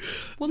work.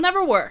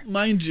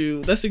 Mind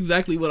you, that's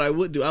exactly what I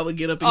would do. I would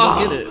get up and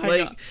go get it.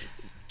 Like,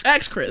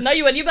 ask Chris. No,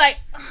 you wouldn't. You'd be like,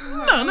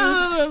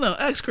 no.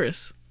 Ask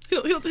Chris.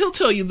 He'll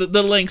tell you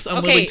the lengths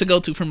I'm willing to go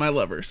to for my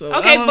lover. So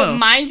okay, but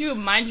mind you,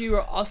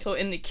 you're also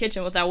in the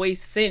kitchen with that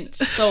waist cinched.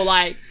 So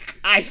like,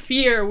 I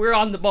fear we're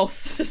on the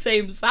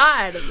same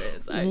side of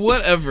this.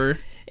 Whatever.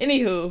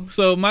 Anywho.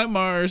 So my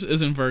Mars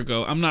is in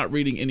Virgo. I'm not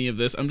reading any of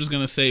this. I'm just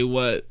going to say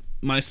what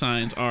my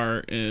signs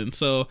are. And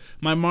so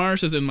my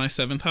Mars is in my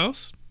 7th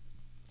house.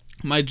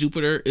 My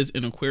Jupiter is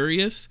in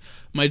Aquarius.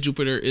 My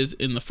Jupiter is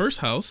in the 1st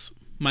house.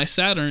 My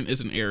Saturn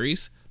is in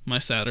Aries. My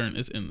Saturn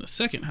is in the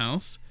 2nd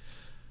house.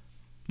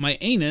 My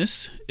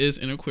anus is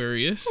in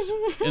Aquarius.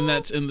 And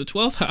that's in the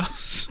 12th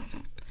house.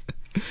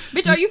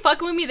 Bitch, are you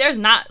fucking with me? There's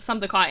not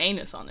something called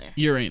anus on there.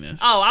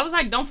 Uranus. Oh, I was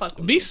like, don't fuck with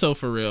me. Be so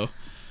for real.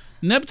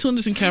 Neptune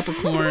is in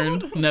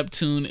Capricorn.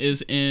 Neptune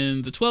is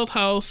in the 12th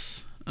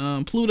house.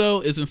 Pluto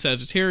is in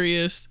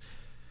Sagittarius.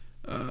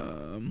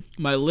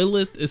 My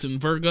Lilith is in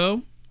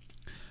Virgo.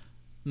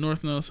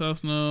 North node,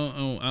 south node.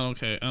 Oh,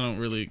 I don't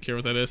really care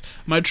what that is.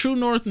 My true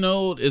north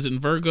node is in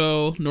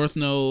Virgo. North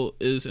node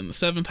is in the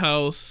 7th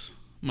house.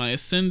 My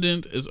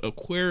ascendant is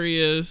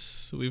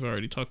Aquarius. We've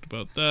already talked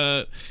about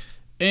that.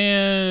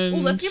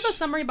 And let's give a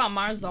summary about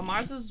Mars though.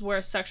 Mars is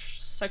where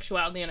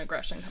sexuality and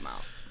aggression come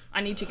out.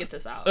 I need to get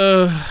this out.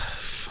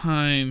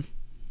 Fine.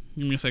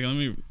 Give me a second. Let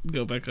me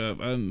go back up.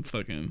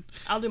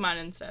 I'll do mine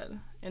instead.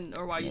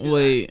 Or while you do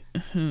Wait.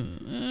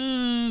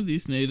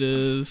 These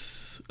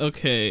natives.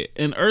 Okay.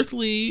 An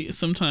earthly,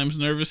 sometimes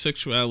nervous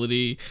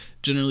sexuality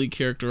generally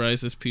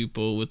characterizes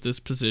people with this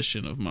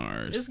position of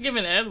Mars. Just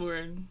giving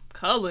Edward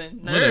Cullen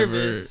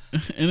nervous.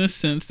 Whatever. In a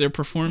sense, their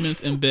performance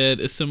in bed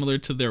is similar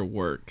to their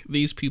work.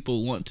 These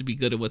people want to be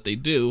good at what they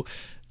do.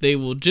 They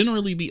will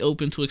generally be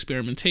open to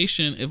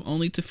experimentation, if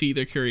only to feed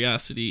their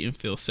curiosity and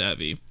feel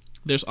savvy.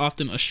 There's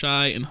often a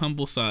shy and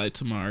humble side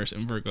to Mars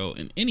and Virgo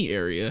in any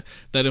area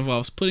that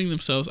involves putting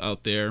themselves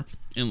out there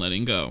and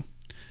letting go.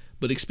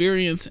 But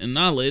experience and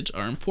knowledge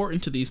are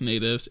important to these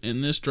natives,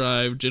 and this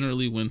drive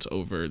generally wins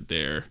over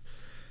their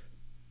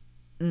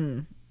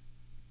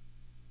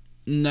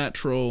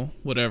natural,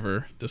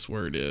 whatever this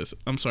word is.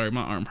 I'm sorry,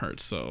 my arm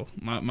hurts, so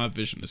my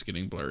vision is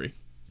getting blurry.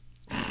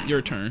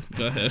 Your turn.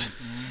 Go ahead.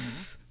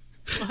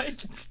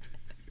 What?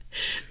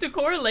 The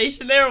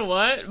correlation there,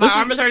 what? My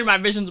arm is hurting, my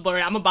vision's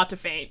blurry. I'm about to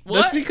faint.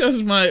 What? That's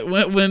because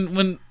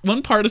when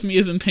one part of me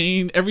is in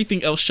pain,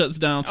 everything else shuts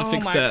down to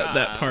fix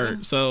that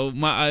part. So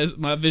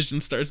my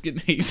vision starts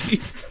getting hazy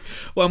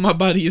while my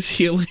body is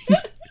healing.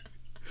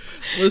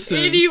 Listen.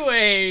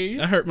 Anyway,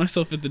 I hurt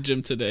myself at the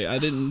gym today. I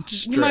didn't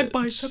stretch. My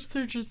biceps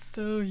are just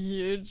so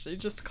huge. They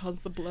just cause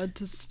the blood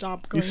to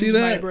stop going to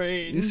my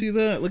brain. You see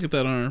that? Look at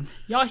that arm.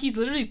 Y'all, he's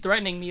literally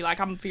threatening me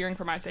like I'm fearing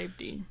for my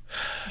safety.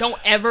 Don't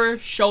ever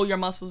show your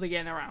muscles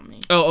again around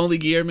me. Oh, only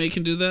Guillermo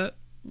can do that?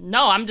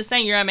 No, I'm just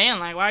saying you're a man.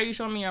 Like, why are you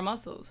showing me your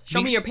muscles?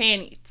 Show me your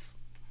panties.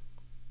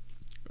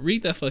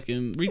 Read that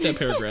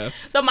paragraph.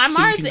 So my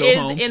Mars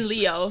is in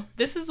Leo.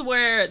 This is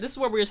where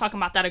we were talking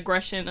about that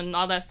aggression and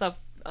all that stuff.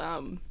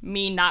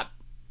 Me not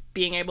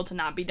being able to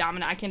not be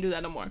dominant. I can't do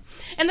that no more.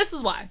 And this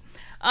is why.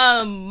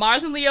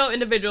 Mars and Leo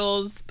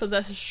individuals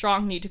possess a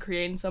strong need to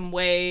create in some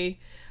way.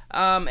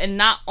 And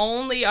not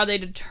only are they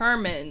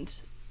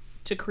determined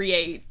to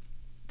create,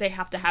 they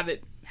have to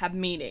have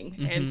meaning.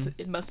 Mm-hmm. And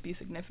it must be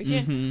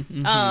significant.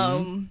 Mm-hmm,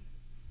 mm-hmm.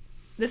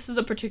 This is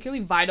a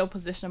particularly vital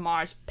position of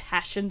Mars.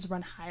 Passions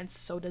run high and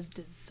so does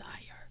desire.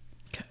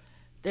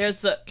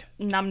 There's a...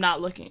 I'm not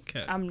looking.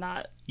 I'm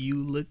not...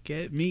 You look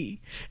at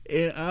me,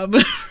 and I'm...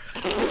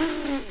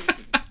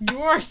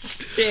 You're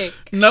sick.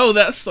 No,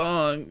 that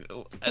song...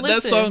 Listen.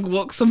 That song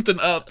woke something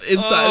up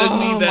inside of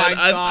me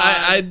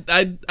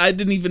that I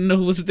didn't even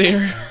know was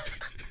there.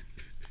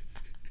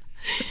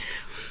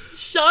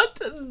 Shut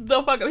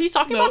the fuck up. He's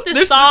talking about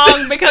this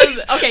song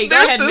because... Okay,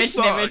 go ahead,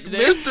 mention it.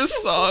 There's this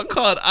song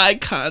called Eye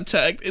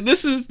Contact, and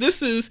this is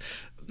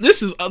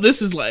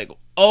like...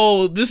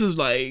 Oh, this is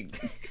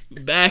like...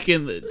 Back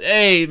in the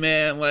day,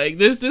 man, like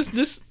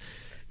this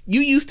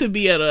you used to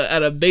be at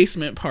a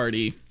basement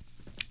party,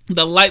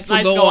 the lights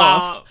would go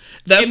off,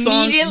 that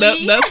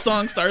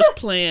song starts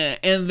playing,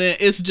 and then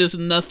it's just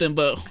nothing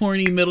but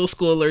horny middle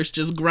schoolers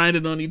just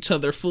grinding on each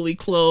other, fully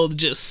clothed,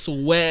 just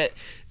sweat,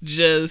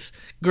 just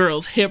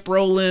girls hip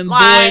rolling,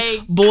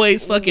 like,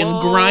 boys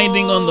fucking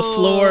grinding on the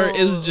floor.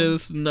 Is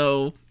just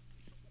no.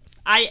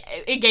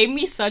 It gave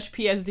me such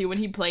PSD when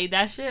he played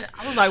that shit.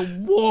 I was like,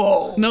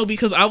 whoa. No,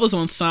 because I was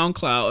on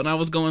SoundCloud and I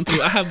was going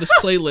through, I have this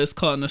playlist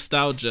called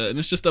Nostalgia, and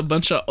it's just a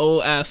bunch of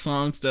old ass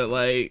songs that,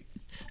 like,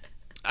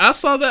 I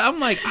saw that, I'm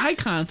like, Eye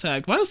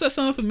Contact, why does that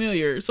sound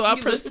familiar? So I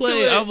pressed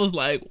play, I was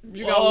like, whoa.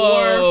 You got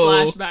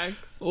war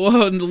flashbacks.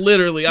 Whoa,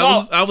 literally,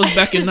 I was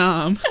back in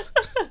Nam.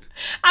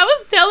 I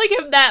was telling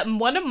him that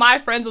one of my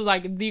friends was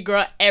like the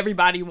girl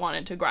everybody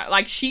wanted to grind.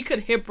 Like, she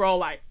could hip roll,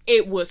 like,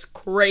 it was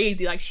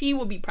crazy. Like, she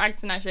would be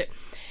practicing that shit.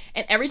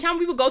 And every time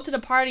we would go to the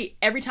party,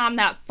 every time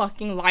that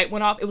fucking light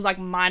went off, it was like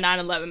my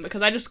 9/11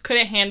 because I just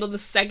couldn't handle the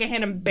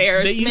secondhand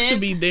embarrassment. They used to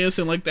be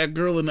dancing like that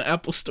girl in the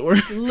Apple store.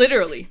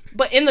 Literally.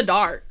 But in the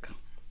dark.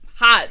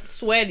 Hot,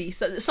 sweaty.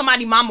 So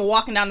somebody mama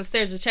walking down the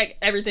stairs to check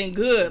everything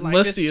good. Like,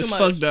 musty as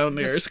fuck down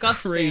there.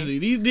 Disgusting. It's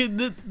crazy.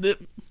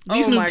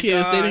 These new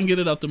kids, they didn't get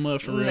it out the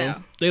mud for real.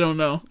 No. They don't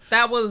know.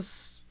 That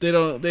was... They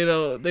don't...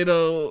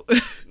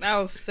 That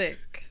was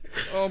sick.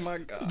 Oh my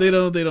god. They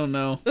don't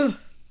know. Ugh.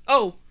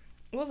 Oh,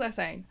 what was I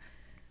saying?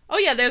 Oh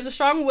yeah, there's a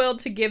strong will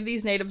to give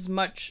these natives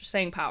much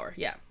staying power.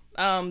 Yeah.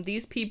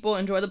 These people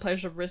enjoy the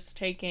pleasure of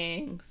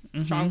risk-taking,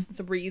 strong sense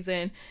of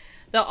reason.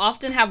 They'll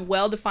often have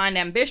well-defined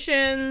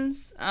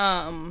ambitions.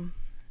 What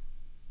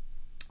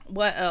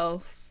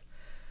else?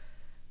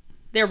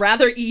 They're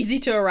rather easy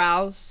to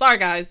arouse. Sorry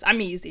guys,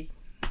 I'm easy.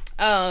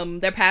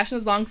 Their passion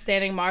is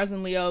long-standing. Mars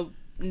and Leo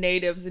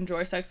natives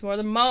enjoy sex more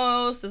than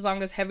most, as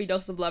long as heavy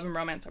doses of love and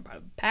romance are part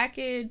of the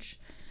package.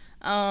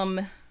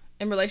 In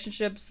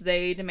relationships,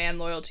 they demand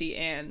loyalty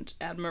and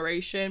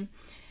admiration.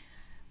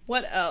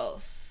 What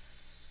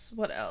else?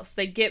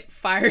 They get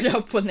fired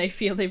up when they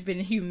feel they've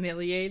been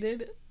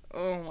humiliated.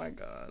 Oh my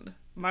god.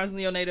 Mars and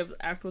Leo natives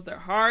act with their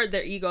heart.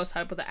 Their ego is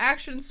tied up with the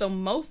action, so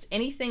most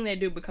anything they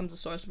do becomes a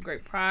source of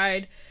great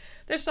pride.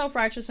 They're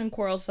self-righteous and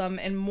quarrelsome,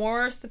 and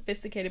more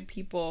sophisticated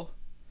people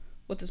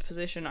with this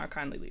position are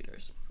kindly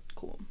leaders.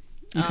 Cool.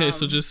 Okay,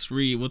 so just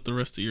read what the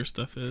rest of your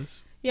stuff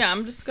is. Yeah,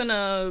 I'm just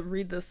gonna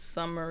read the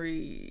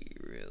summary,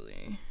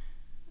 really.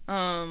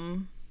 My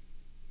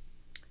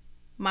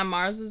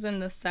Mars is in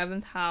the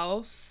 7th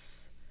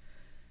house.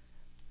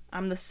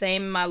 I'm the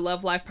same in my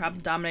love life,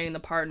 perhaps dominating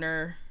the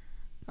partner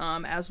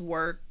as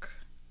work.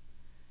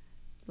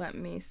 Let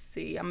me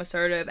see. I'm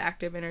assertive,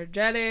 active,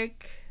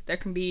 energetic. There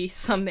can be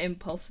some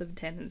impulsive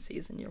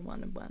tendencies in your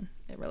one-on-one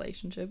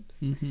relationships.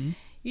 Mm-hmm.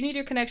 You need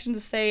your connection to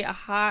stay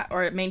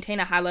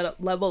maintain a high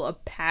level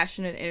of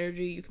passion and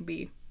energy. You can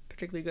be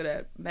particularly good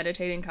at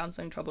meditating,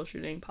 counseling,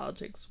 troubleshooting,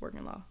 politics,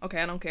 working law.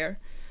 Okay, I don't care.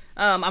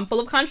 I'm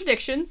full of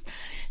contradictions.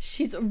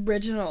 She's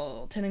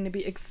original, tending to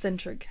be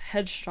eccentric,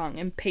 headstrong,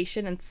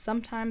 impatient, and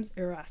sometimes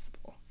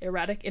irascible.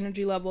 erratic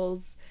energy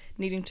levels,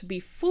 needing to be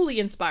fully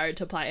inspired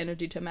to apply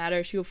energy to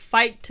matter. She will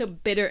fight to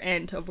bitter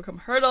end to overcome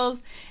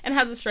hurdles and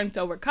has the strength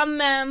to overcome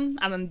them.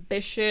 I'm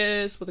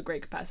ambitious with a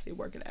great capacity,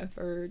 work, and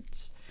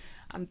effort.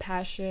 I'm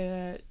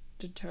passionate,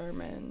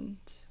 determined.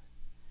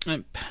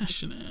 I'm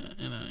passionate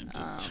and I'm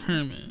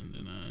determined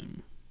and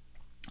I'm...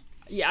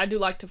 Yeah, I do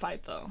like to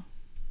fight though.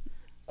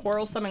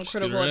 Quarrelsome and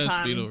critical at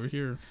times. Beat over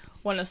here.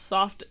 When a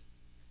soft...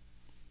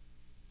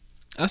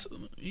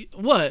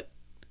 What?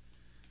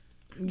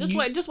 Just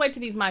wait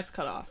till these mics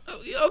cut off.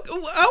 Look.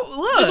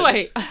 Just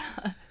wait.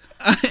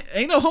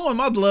 Ain't no hole in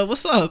my blood.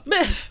 What's up?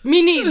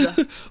 Me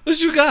neither.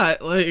 What you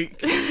got? Like,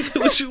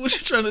 what you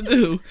trying to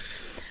do?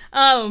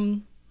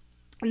 In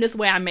this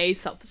way, I may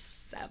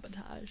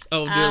self-sabotage.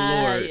 Oh, dear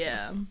Lord.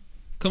 Yeah.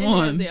 Come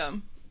on. Yeah.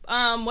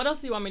 What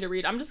else do you want me to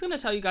read? I'm just gonna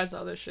tell you guys the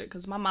other shit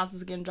because my mouth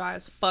is getting dry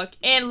as fuck.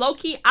 And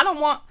low-key, I don't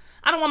want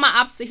my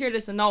ops to hear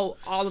this and know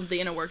all of the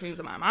inner workings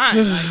of my mind.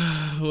 Like.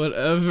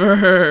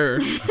 Whatever.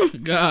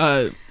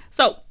 God.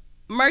 So,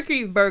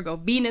 Mercury, Virgo,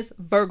 Venus,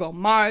 Virgo,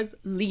 Mars,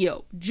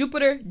 Leo,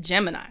 Jupiter,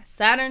 Gemini,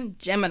 Saturn,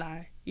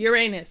 Gemini,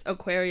 Uranus,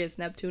 Aquarius,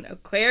 Neptune,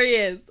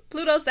 Aquarius,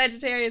 Pluto,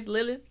 Sagittarius,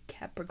 Lilith,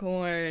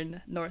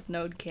 Capricorn, North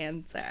Node,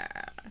 Cancer.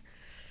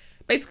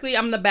 Basically,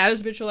 I'm the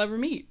baddest bitch you'll ever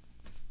meet.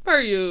 Per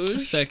usual.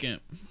 Second.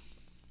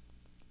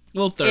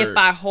 Well, third. If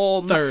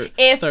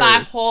I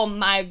hold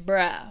my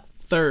breath.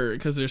 Third,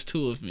 because there's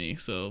two of me,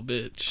 so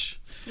bitch.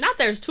 Not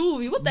there's two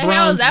of you. What the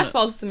hell is that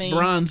supposed to mean?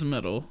 Bronze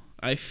medal.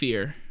 I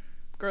fear.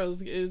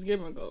 Girls, it was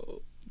given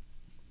gold.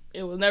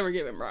 It was never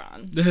given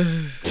bronze.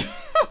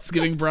 It's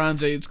giving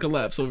Bronze Age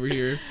collapse over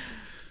here.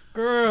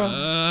 Girl.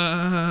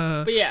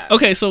 But yeah.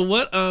 Okay, so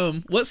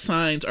what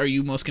signs are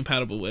you most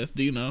compatible with?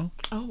 Do you know?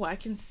 Oh, I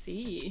can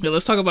see. Yeah,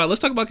 let's talk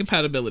about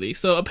compatibility.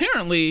 So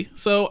apparently,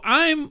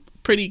 I'm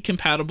pretty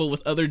compatible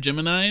with other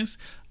Geminis.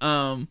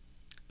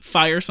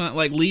 Fire sign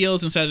like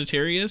Leos and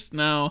Sagittarius.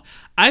 Now,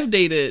 I've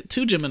dated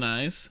two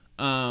Geminis.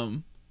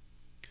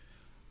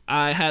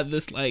 I had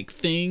this like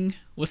thing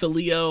with a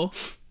Leo.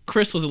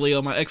 Chris was a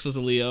Leo, my ex was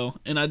a Leo,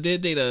 and I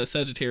did date a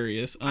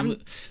Sagittarius. The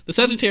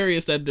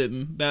Sagittarius that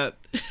didn't.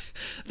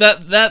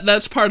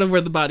 That's part of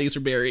where the bodies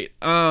are buried.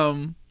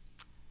 Me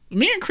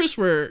and Chris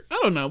were, I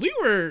don't know, we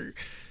were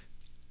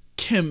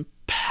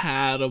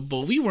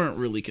compatible. We weren't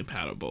really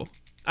compatible.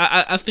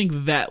 I think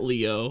that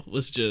Leo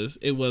was just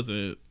it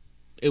wasn't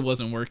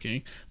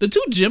working. The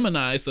two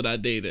Geminis that I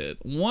dated,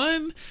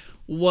 one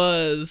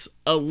was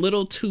a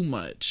little too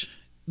much.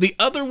 The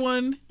other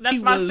one,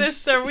 that's my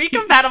sister. We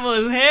compatible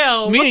as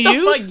hell. Me and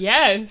you? Fuck?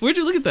 Yes. Where'd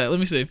you look at that? Let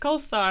me see.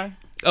 Co-star.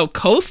 Oh,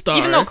 co-star.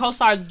 Even though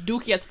co-star is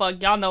dookie as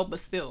fuck, y'all know, but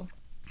still,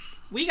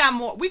 we got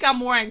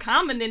more in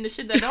common than the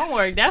shit that don't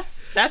work.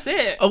 That's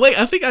it. Oh wait,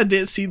 I think I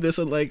did see this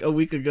like a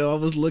week ago. I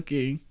was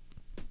looking.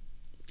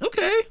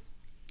 Okay,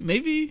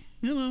 maybe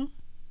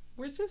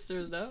we're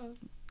sisters though.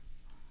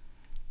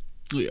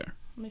 We are.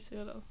 Let me see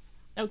what else.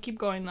 Oh, keep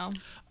going though.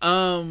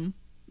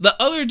 The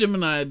other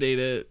Gemini I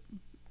dated,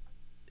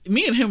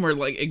 me and him were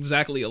like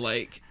exactly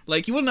alike.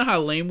 Like, you wouldn't know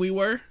how lame we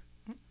were.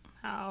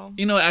 How?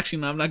 Actually,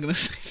 no, I'm not gonna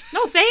say that.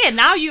 No, say it.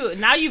 Now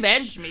you've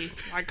edged me.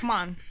 Like, come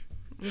on.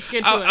 Let's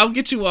get to it. I'll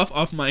get you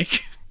off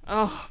mic.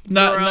 Oh,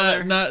 not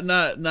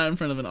in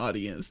front of an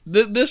audience.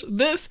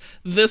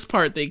 This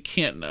part they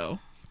can't know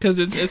because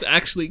it's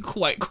actually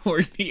quite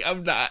corny.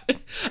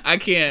 I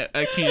can't.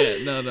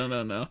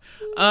 No.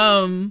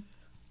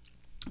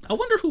 I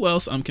wonder who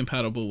else I'm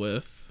compatible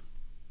with.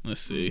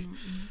 Let's see.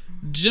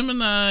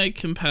 Gemini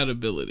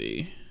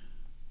compatibility.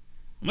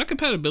 Am I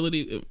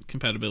compatibility?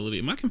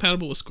 Am I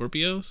compatible with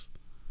Scorpios?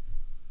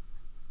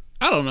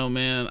 I don't know,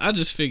 man. I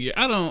just figure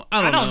I don't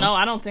know.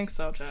 I don't think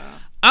so, child.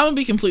 I'm gonna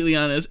be completely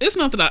honest. It's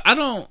not that I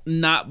don't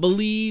not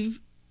believe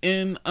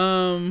in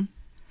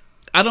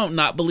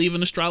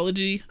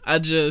astrology. I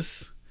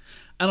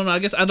don't know. I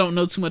guess I don't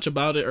know too much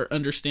about it or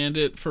understand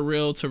it for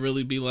real to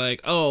really be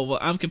like, oh, well,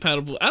 I'm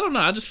compatible. I don't know.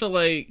 I just feel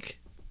like,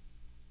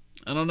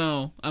 I don't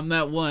know. I'm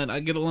that one. I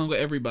get along with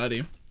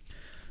everybody.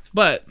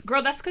 But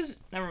girl, that's because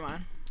never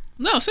mind.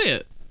 No, say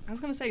it. I was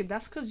gonna say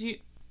that's because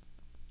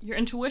your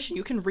intuition.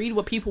 You can read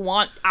what people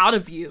want out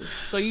of you.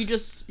 So you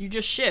just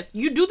shift.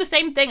 You do the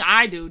same thing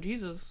I do.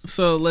 Jesus.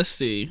 So let's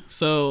see.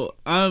 So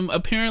I'm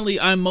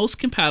most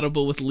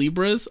compatible with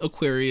Libras,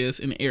 Aquarius,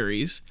 and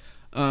Aries.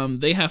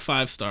 They have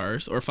 5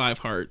 stars or 5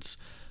 hearts.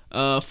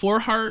 4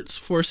 hearts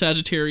for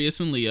Sagittarius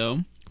and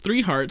Leo.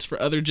 3 hearts for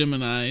other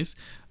Geminis.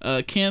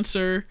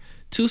 Cancer.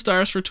 2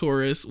 stars for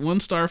Taurus. 1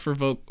 star for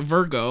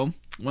Virgo.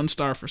 1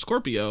 star for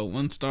Scorpio.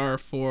 1 star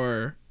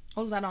for...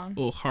 What was that on?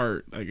 Oh,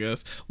 heart, I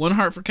guess. 1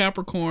 heart for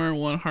Capricorn.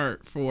 1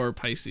 heart for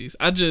Pisces.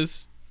 I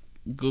just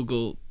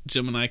Googled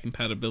Gemini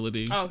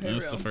compatibility. Oh, okay,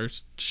 that's the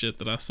first shit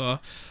that I saw.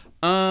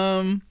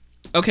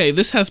 Okay,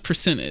 this has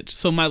percentage.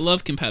 So my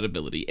love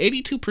compatibility.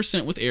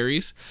 82% with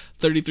Aries.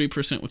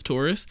 33% with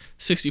Taurus.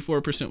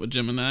 64% with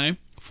Gemini.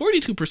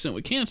 42%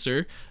 with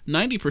Cancer.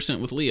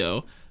 90% with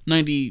Leo.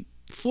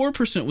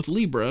 94% with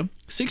Libra.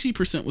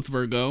 60% with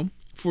Virgo.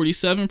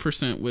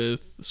 47%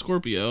 with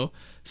Scorpio.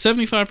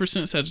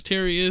 75%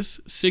 Sagittarius,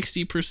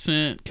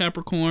 60%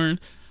 Capricorn,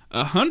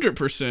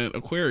 100%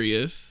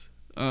 Aquarius,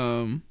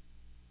 and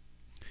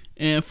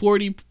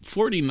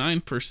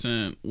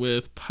 49%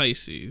 with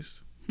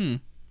Pisces.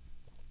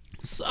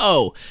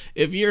 So,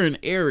 if you're an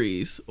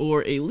Aries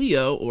or a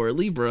Leo or a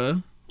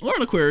Libra or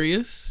an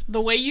Aquarius,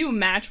 the way you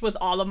match with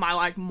all of my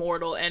like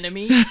mortal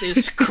enemies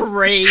is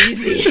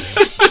crazy.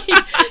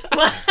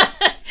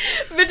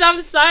 Bitch,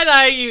 I'm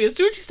side-eyeing you. As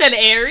soon as you said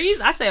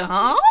Aries, I said,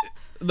 huh?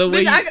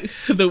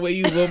 The way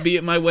you won't be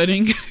at my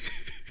wedding.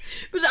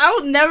 Bitch, I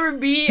will never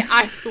be,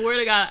 I swear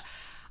to God,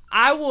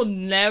 I will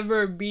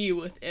never be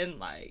within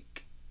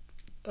like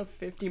a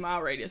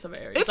 50-mile radius of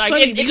Aries. It's like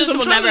funny it just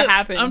will never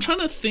happen. I'm trying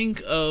to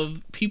think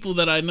of people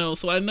that I know.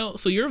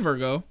 So you're a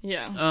Virgo.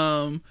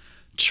 Yeah.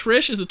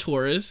 Trish is a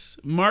Taurus.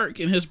 Mark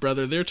and his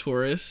brother, they're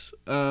Taurus.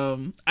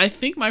 I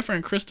think my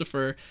friend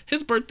Christopher,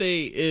 his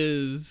birthday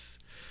is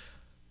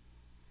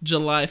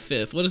July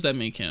 5th. What does that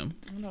make him?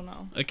 I don't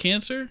know. A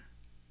Cancer?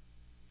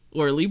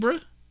 Or a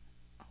Libra?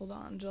 Hold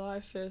on. July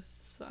 5th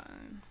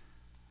sign.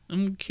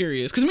 I'm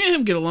curious. Because me and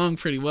him get along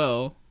pretty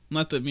well.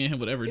 Not that me and him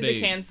would ever date.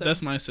 He's a Cancer.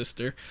 That's my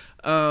sister.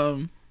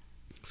 So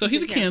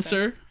he's a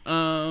Cancer.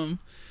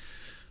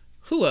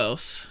 Who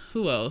else?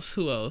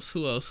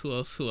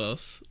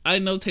 I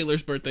know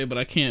Taylor's birthday, but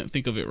I can't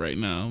think of it right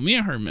now. Me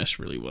and her mesh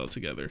really well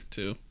together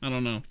too. I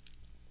don't know.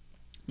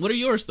 What are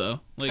yours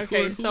though? Like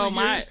okay,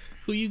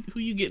 who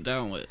you get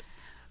down with?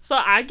 So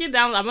I get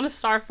down. I'm gonna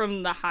start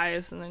from the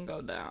highest and then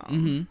go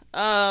down.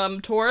 Mm-hmm.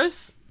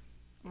 Taurus.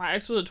 My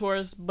ex was a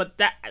Taurus, but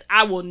that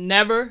I will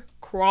never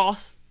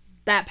cross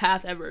that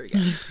path ever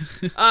again.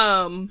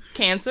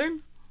 Cancer.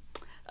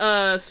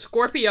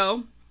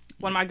 Scorpio.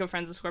 One of my good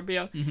friends is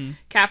Scorpio. Mm-hmm.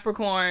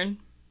 Capricorn.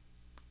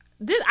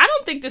 I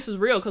don't think this is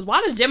real, because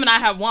why does Gemini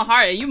have one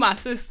heart and you my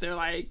sister?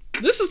 Like,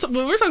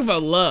 we're talking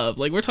about love.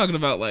 Like, we're talking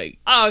about like.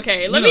 Oh,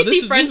 okay. Let me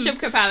see friendship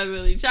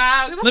compatibility,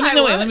 child.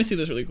 Let me see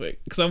this really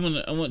quick, because I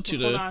want you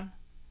to. Hold on.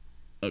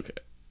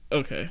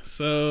 Okay.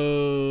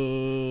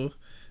 So,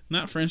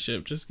 not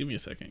friendship. Just give me a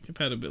second.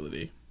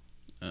 Compatibility.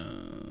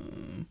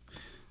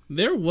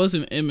 There was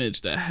an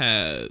image that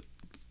had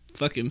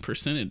fucking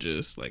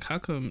percentages. Like, how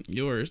come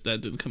that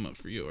didn't come up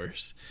for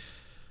yours?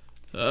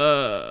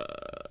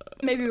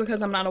 Maybe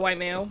because I'm not a white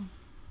male.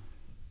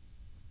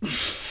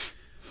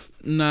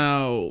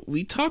 Now,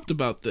 we talked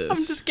about this. I'm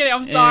just kidding.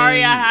 I'm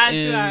sorry. I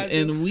had to.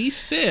 And we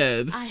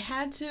said I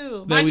had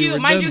to. Mind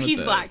you,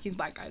 he's black. He's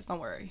black, guys. Don't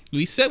worry.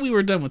 We said we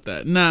were done with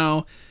that.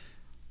 Now,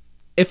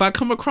 if I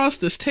come across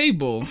this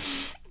table,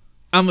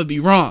 I'm gonna be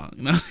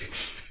wrong.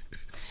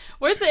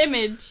 Where's the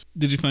image?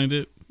 Did you find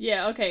it?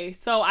 Yeah. Okay.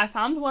 So I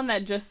found one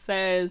that just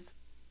says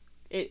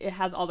it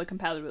has all the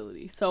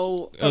compatibility.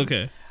 So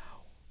okay.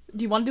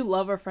 Do you want to do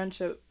love or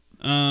friendship?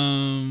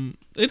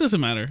 It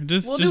doesn't matter.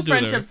 We'll do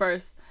friendship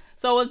first.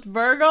 So with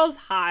Virgos,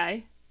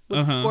 high.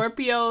 With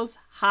Scorpios,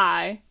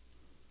 high.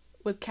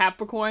 With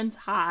Capricorns,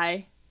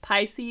 high.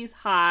 Pisces,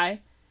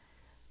 high.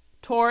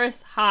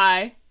 Taurus,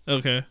 high.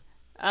 Okay.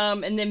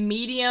 And then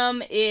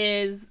medium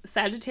is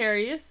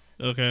Sagittarius.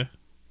 Okay.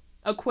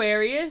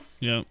 Aquarius.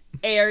 Yep.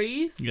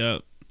 Aries.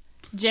 Yep.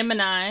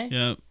 Gemini.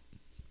 Yep.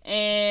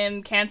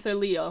 And Cancer,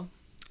 Leo.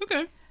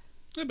 Okay.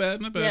 Not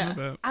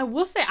bad. I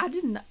will say I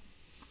didn't.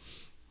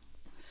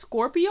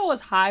 Scorpio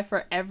is high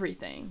for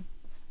everything.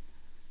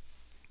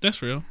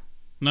 That's real.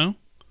 No?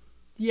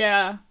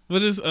 Yeah.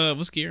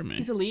 What's gear, man?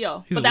 He's a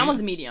Leo. But that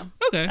one's medium.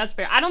 Okay. That's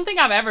fair. I don't think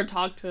I've ever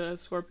talked to a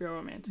Scorpio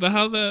romantic. But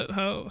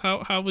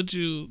how would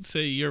you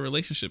say your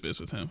relationship is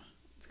with him?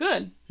 It's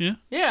good. Yeah?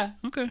 Yeah.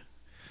 Okay.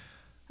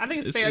 I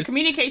think it's fair.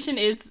 Communication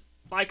is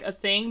like a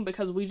thing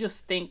because we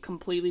just think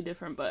completely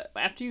different, but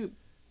after you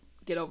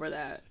get over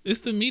that.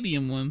 It's the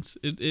medium ones.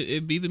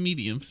 It be the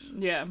mediums.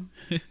 Yeah.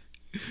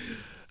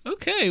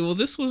 Okay, well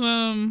this was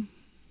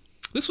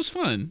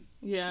fun.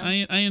 Yeah.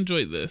 I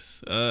enjoyed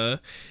this.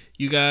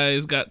 You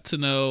guys got to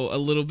know a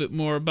little bit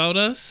more about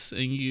us,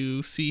 and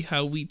you see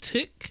how we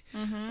tick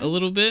a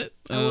little bit.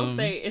 I will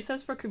say it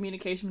says for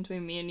communication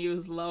between me and you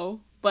is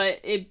low,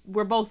 but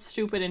we're both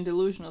stupid and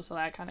delusional, so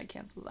that kind of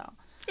cancels out.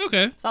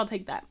 Okay. So I'll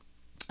take that.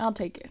 I'll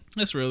take it.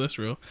 That's real.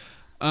 You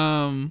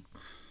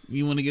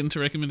want to get into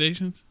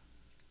recommendations?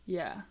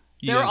 Yeah.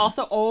 There were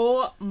also,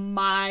 oh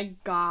my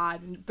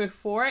God,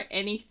 before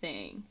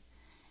anything,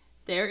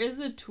 there is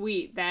a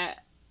tweet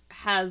that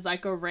has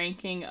like a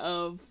ranking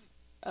of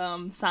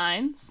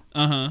signs.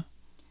 Hold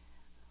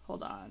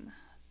on.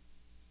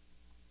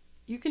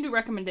 You can do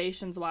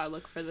recommendations while I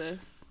look for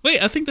this.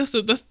 Wait, I think that's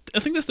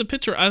the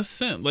picture I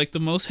sent. Like the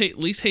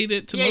least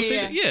hated to most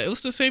hated. Yeah, it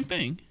was the same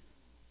thing.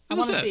 I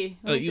want to see.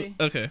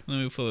 Okay, let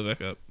me pull it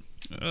back up.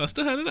 I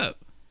still had it up.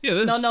 Yeah.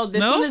 This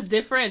one is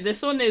different.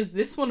 This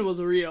one was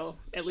real.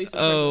 At least.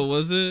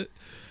 Was it?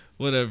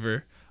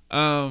 Whatever.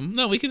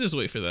 No, we can just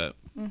wait for that.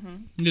 Mm-hmm.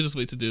 You can just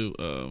wait to do.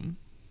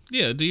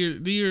 Do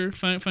your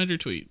find your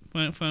tweet.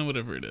 Find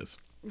whatever it is.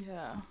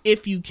 Yeah.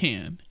 If you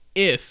can,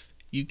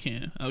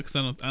 Alex,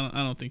 I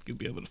don't think you'll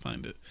be able to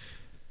find it.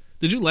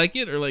 Did you like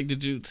it, or like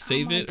did you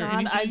save it or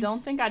anything? I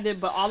don't think I did,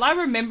 but all I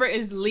remember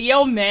is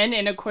Leo men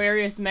and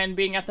Aquarius men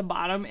being at the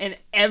bottom, and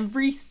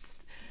every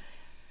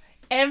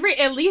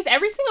at least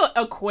every single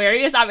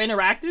Aquarius I've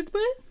interacted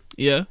with,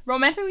 yeah,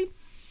 romantically,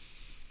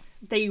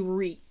 they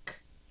reek.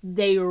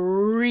 They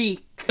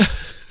reek.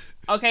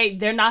 Okay,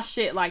 they're not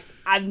shit. Like,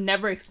 I've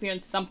never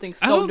experienced something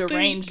so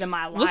deranged in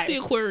my life. What's the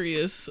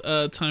Aquarius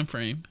time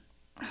frame?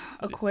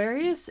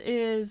 Aquarius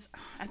is,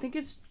 I think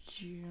it's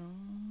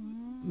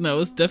June. No,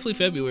 it's definitely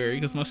February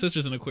because my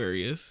sister's an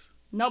Aquarius.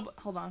 No, but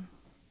hold on.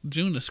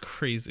 June is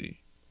crazy.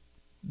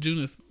 June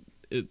is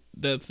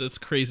that's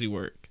crazy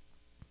work.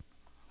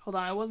 Hold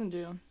on, it wasn't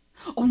June.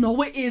 Oh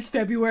no, it is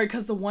February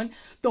because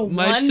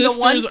my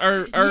sisters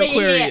are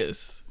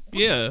Aquarius.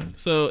 Yeah,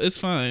 so it's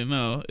fine.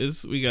 No,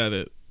 we got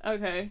it.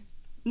 Okay.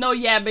 No,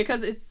 yeah,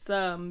 because it's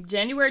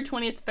January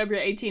 20th to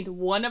February 18th.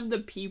 One of the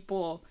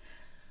people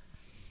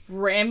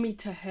ran me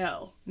to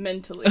hell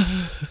mentally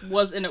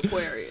was an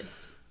Aquarius.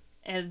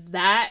 And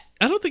that...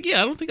 I don't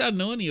think I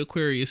know any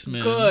Aquarius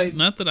men. Good.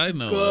 Not that I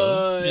know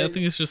of. Yeah, I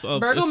think it's just all...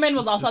 Virgo men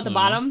was also at the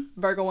bottom.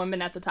 Virgo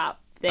women at the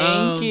top.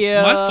 Thank you.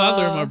 My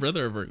father and my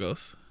brother are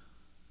Virgos.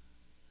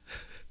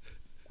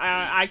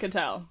 I could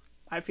tell.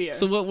 I fear.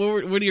 So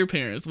what are your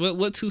parents?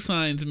 What two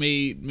signs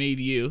made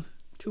you?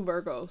 2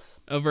 Virgos.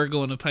 A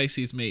Virgo and a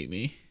Pisces made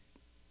me.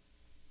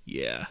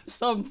 Yeah.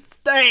 Some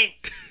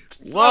stink.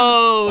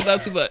 Whoa,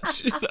 not too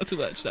much. Not too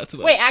much.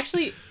 Wait,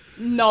 actually,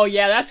 no,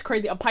 yeah, that's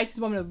crazy. A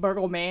Pisces woman and a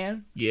Virgo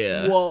man?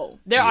 Yeah. Whoa.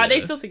 Are they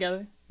still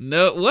together?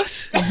 No,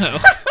 what? No.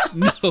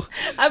 No.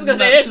 I was gonna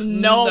say there's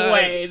no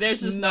way.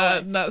 There's just no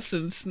way. Not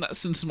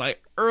since my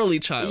early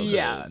childhood.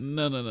 Yeah.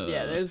 No.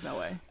 Yeah, there's no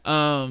way.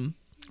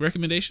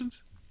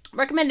 Recommendations?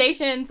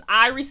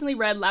 I recently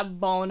read La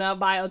Bona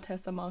by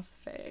Otessa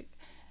Mosfeg.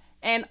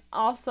 And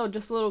also,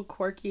 just a little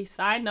quirky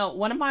side note,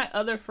 one of my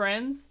other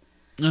friends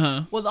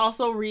was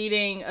also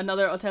reading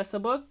another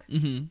Otessa book.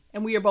 Mm-hmm.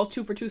 And we are both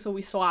 2 for 2, so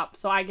we swapped.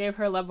 So I gave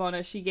her La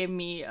Bona. She gave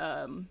me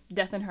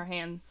Death in Her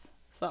Hands.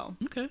 So,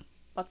 okay.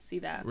 About to see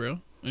that. Real?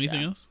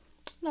 Anything else?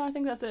 No, I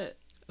think that's it.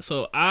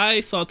 So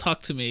I saw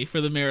Talk to Me for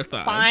the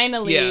marathon.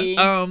 Finally.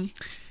 Yeah.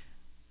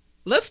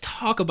 Let's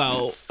talk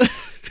about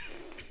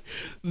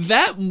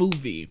that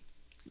movie.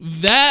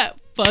 That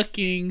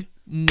fucking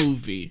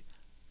movie.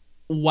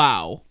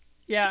 Wow.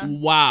 Yeah.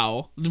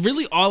 Wow.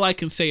 Really, all I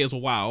can say is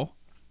wow.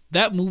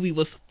 That movie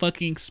was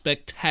fucking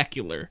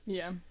spectacular.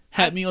 Yeah.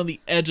 Had me on the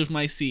edge of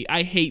my seat.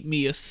 I hate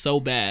Mia so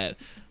bad.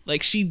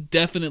 Like, she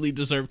definitely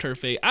deserved her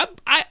fate. I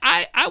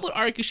would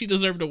argue she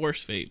deserved a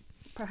worse fate.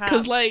 Perhaps.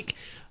 Because, like,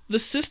 the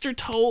sister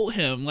told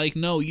him, like,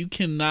 no, you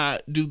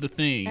cannot do the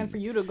thing. And for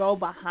you to go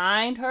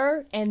behind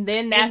her, and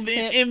then and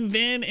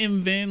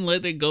then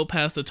let it go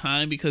past the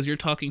time because you're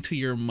talking to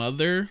your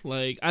mother.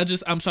 Like,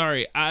 I'm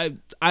sorry. I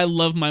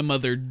love my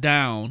mother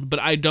down, but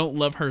I don't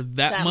love her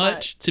that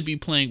much to be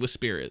playing with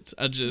spirits.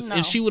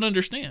 And she would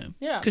understand.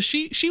 Yeah. Because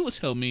she would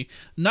tell me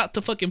not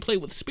to fucking play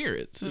with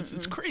spirits.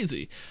 It's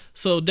crazy.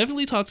 So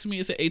definitely Talk to Me.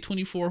 It's an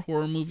A24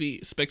 horror movie.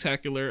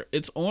 Spectacular.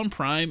 It's on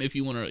Prime if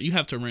you want to. You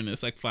have to rent it.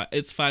 It's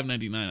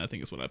 $5.99. I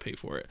think is what I paid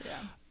for it.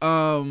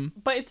 Yeah.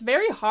 But it's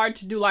very hard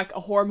to do like a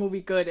horror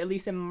movie good, at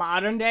least in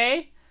modern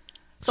day.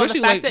 So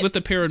especially with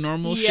the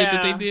paranormal shit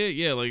that they did.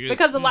 Yeah, like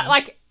because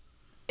like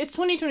it's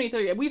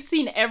 2023. We've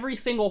seen every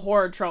single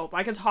horror trope.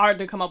 Like, it's hard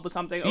to come up with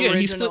something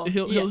original.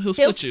 He'll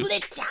split you.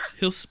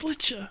 He'll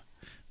split you.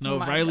 No,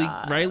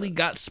 Riley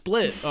got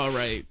split. All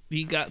right,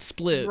 he got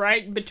split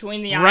right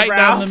between the eyebrows. Right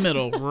down the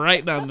middle.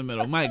 Right down the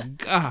middle. My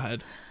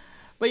God.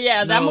 But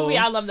yeah, that movie.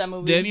 I love that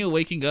movie. Daniel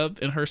waking up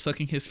and her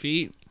sucking his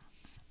feet.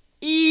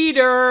 Eater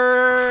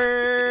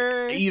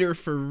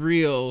for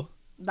real.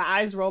 The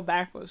eyes roll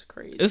back was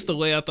crazy. It's the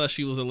way I thought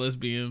she was a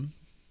lesbian.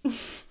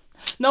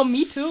 No,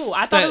 me too.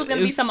 I thought it was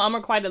gonna be some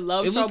unrequited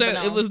love trope.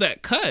 It was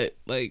that cut.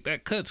 Like,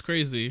 that cut's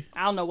crazy.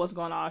 I don't know what's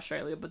going on in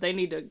Australia, but they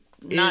need to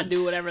not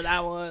do whatever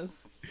that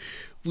was.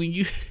 When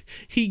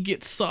he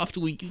gets soft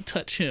when you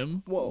touch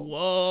him.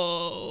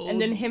 Whoa.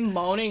 And then him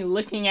moaning,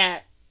 looking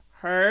at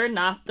her,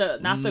 not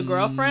the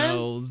girlfriend.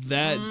 No,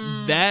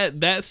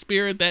 that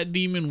spirit, that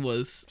demon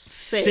was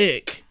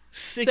sick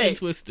and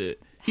twisted.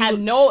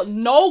 Had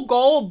no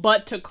goal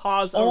but to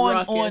cause a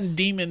ruckus. On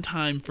demon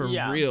time for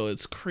real.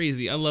 It's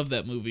crazy. I love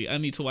that movie. I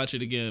need to watch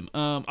it again.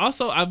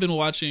 Also, I've been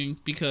watching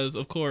because,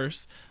 of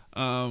course,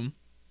 I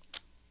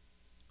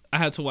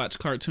had to watch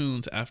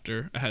cartoons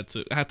after. I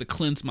had to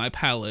cleanse my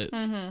palate,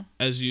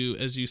 as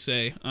you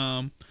say.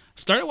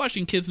 Started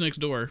watching Kids Next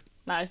Door.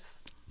 Nice.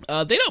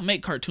 They don't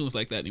make cartoons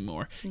like that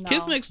anymore. No.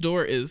 Kids Next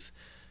Door it's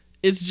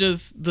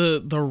just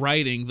the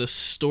writing, the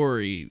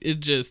story.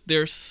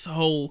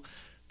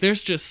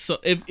 There's just so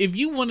if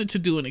you wanted to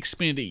do an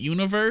expanded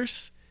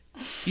universe,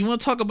 you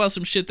want to talk about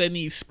some shit that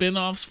needs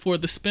spinoffs for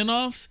the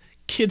spinoffs,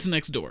 Kids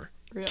Next Door.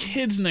 Real.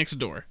 Kids Next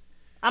Door.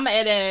 I'm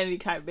an any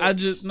kind of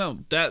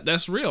bitch.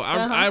 That's real.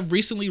 I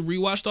recently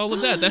rewatched all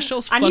of that. That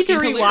show's fucking hilarious.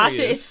 I need to rewatch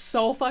it. It's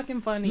so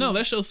fucking funny. No,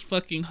 that show's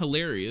fucking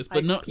hilarious.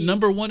 But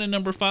number 1 and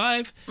number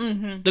 5,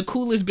 the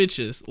coolest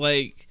bitches.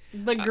 Like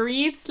the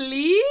green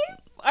sleeve?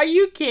 Are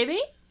you kidding?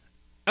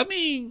 I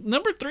mean,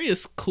 number 3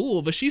 is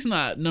cool, but she's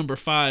not number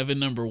 5 and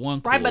number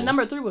 1 cool. Right, but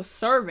number 3 was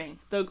serving.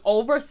 The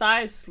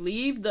oversized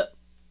sleeve,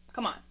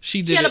 Come on.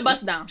 She had a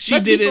bust down.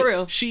 Let's be for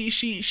real.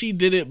 She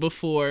did it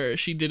before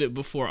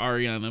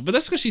Ariana. But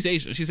that's because she's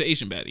Asian. She's an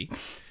Asian baddie.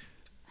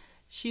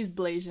 She's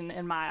Blasian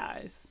in my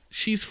eyes.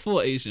 She's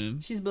full Asian.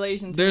 She's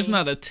Blasian. There's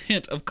not a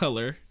tint of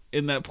color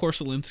in that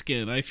porcelain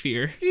skin, I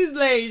fear. She's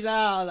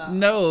Blasian.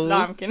 No,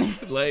 I'm kidding.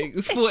 Like,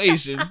 it's full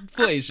Asian.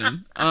 Full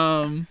Asian.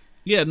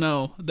 Yeah,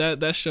 no,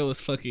 that show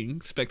is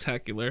fucking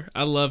spectacular.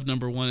 I love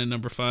number 1 and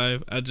number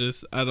 5. I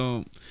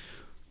don't.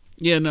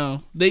 Yeah,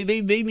 no, they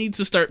need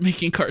to start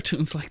making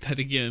cartoons like that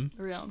again.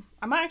 Real.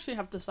 I might actually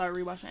have to start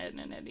rewatching Ed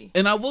and Eddie.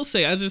 And I will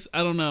say, I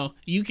don't know.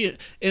 You can,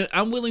 and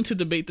I'm willing to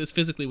debate this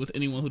physically with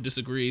anyone who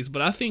disagrees,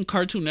 but I think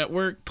Cartoon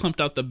Network pumped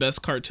out the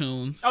best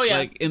cartoons. Oh yeah.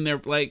 Like in their,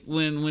 like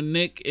when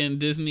Nick and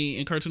Disney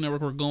and Cartoon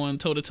Network were going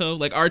toe to toe,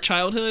 like our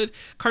childhood,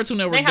 Cartoon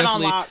Network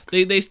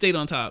they stayed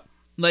on top.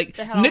 Like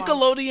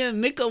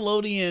Nickelodeon,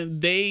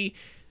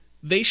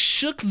 they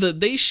shook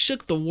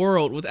the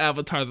world with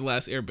Avatar: The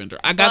Last Airbender.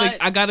 I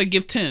gotta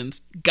give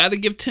tens. Gotta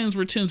give tens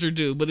where tens are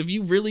due. But if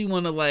you really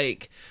want to,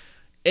 like,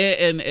 Ed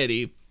and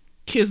Eddie,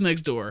 Kids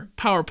Next Door,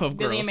 Powerpuff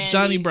Girls,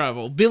 Johnny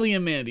Bravo, Billy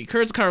and Mandy,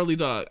 Kurt's Cowardly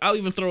Dog. I'll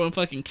even throw in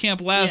fucking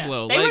Camp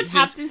Lazlo. Yeah. They were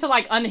tapped into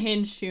like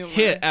unhinged humor.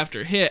 Hit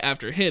after hit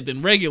after hit.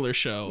 Then regular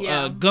show,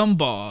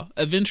 Gumball,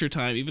 Adventure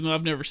Time. Even though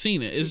I've never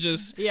seen it, it's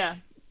just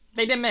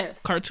they didn't miss.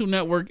 Cartoon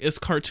Network is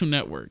Cartoon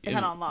Network. They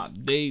had on lock.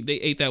 They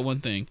ate that one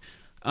thing.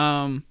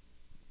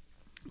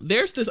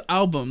 There's this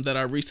album that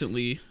I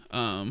recently,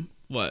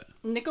 what?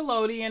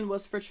 Nickelodeon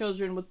was for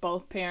children with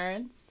both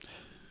parents.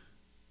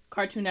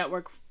 Cartoon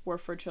Network were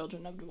for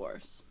children of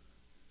divorce.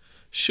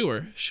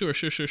 Sure.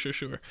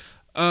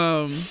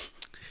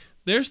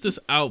 There's this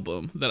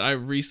album that I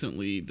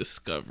recently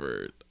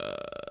discovered,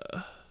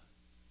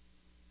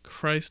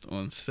 Christ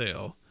on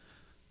Sale.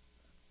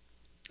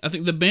 I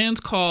think the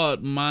band's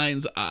called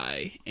Mind's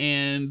Eye,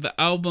 and the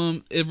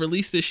album, it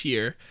released this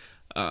year,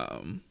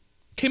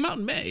 came out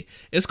in May.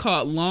 It's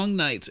called Long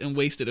Nights and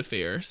Wasted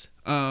Affairs.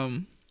 That's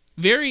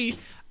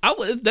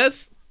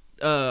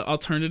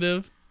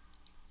alternative.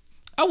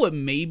 I would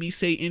maybe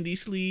say indie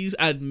sleaze.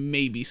 I'd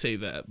maybe say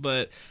that,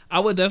 but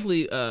I would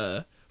definitely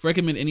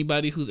recommend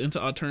anybody who's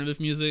into alternative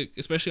music,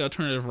 especially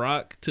alternative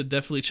rock, to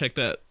definitely check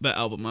that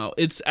album out.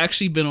 It's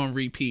actually been on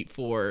repeat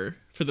for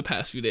the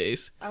past few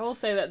days. I will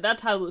say that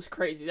title is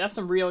crazy. That's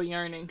some real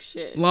yearning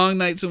shit. Long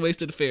Nights and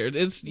Wasted Affairs.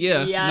 That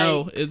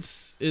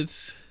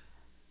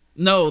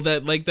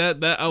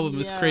album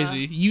is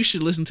crazy. You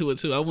should listen to it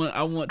too. I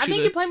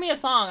think you played me a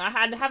song. I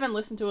haven't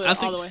listened to it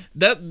all the way.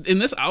 That in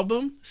this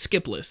album,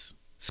 skipless.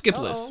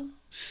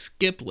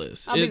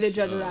 I'll be the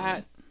judge of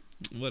that.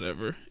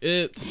 Whatever.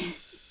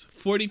 It's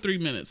 43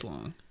 minutes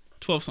long.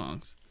 12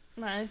 songs.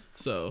 Nice.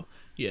 So,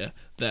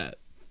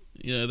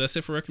 that's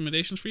it for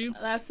recommendations for you?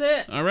 That's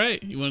it. All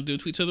right. You want to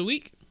do tweets of the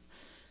week?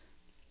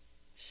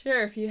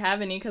 Sure, if you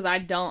have any, because I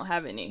don't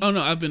have any. Oh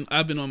no, I've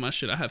been on my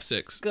shit. I have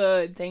 6.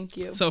 Good, thank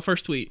you. So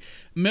first tweet: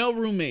 male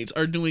roommates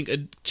are doing a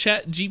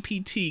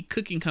ChatGPT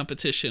cooking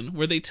competition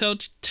where they tell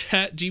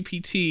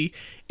ChatGPT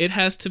it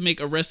has to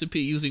make a recipe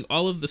using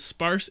all of the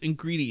sparse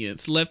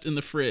ingredients left in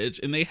the fridge,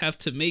 and they have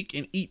to make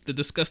and eat the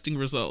disgusting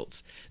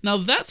results. Now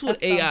that's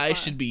what AI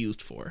should be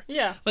used for.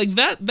 Yeah, like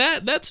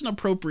that's an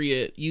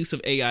appropriate use of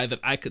AI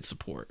that I could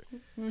support,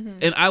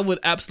 and I would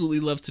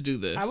absolutely love to do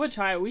this. I would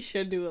try it. We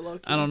should do it,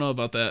 low-key. I don't know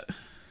about that.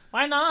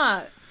 Why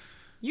not?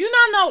 You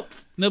not know.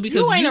 No,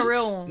 because you ain't a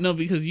real one. No,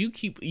 because you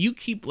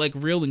keep like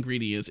real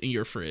ingredients in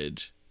your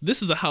fridge.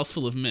 This is a house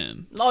full of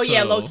men. Oh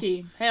yeah, low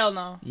key. Hell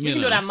no. You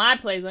can do it at my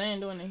place. I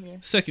ain't doing it here.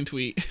 Second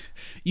tweet: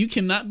 you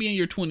cannot be in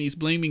your 20s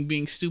blaming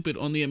being stupid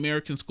on the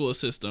American school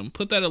system.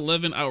 Put that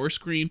 11-hour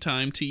screen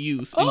time to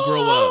use and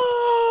grow up.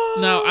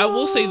 Now, I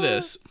will say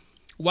this: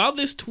 while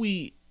this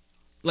tweet,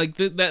 like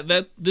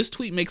this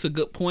tweet makes a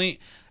good point.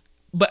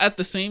 But at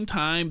the same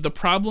time, the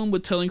problem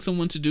with telling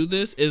someone to do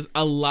this is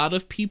a lot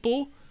of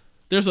people,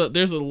 there's a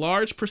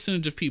large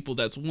percentage of people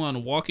that's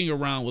walking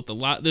around with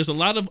there's a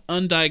lot of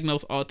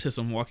undiagnosed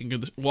autism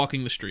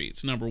walking the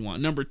streets, number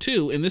one. Number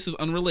two, and this is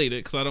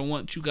unrelated because I don't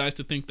want you guys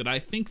to think that I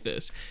think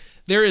this,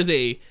 there is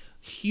a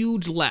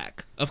huge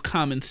lack of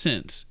common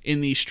sense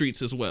in these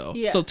streets as well.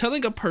 Yes. So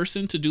telling a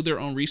person to do their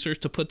own research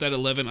to put that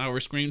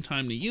 11-hour screen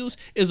time to use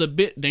is a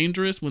bit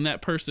dangerous when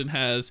that person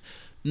has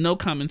no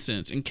common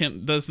sense and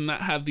does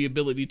not have the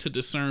ability to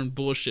discern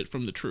bullshit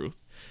from the truth.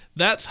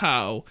 That's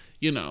how,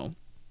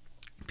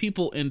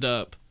 people end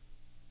up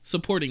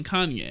supporting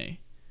Kanye.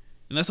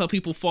 And that's how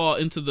people fall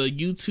into the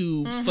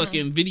YouTube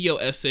fucking video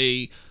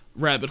essay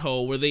rabbit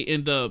hole where they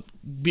end up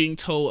being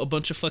told a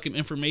bunch of fucking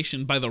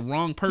information by the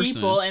wrong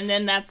person. And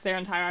then that's their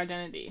entire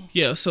identity.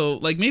 Yeah, so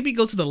like maybe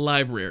go to the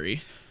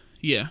library.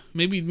 Yeah,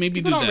 maybe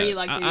people do that. Read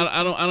like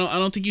I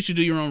don't think you should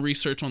do your own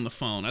research on the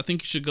phone. I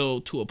think you should go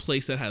to a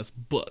place that has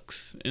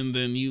books, and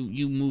then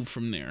you move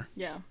from there.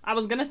 Yeah, I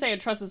was gonna say a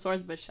trusted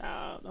source, but shout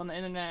out on the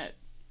internet.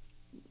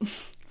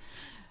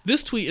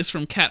 This tweet is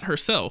from Kat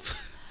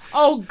herself.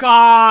 Oh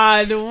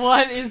God,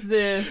 what is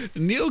this?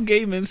 Neil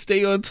Gaiman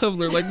stay on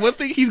Tumblr. Like one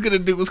thing he's gonna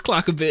do is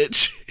clock a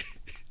bitch.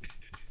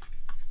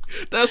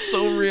 That's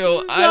so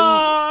real.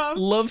 I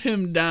love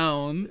him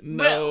down.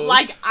 No. But,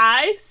 like,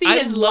 I see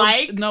his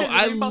likes. No,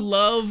 I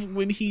love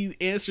when he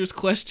answers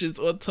questions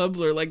on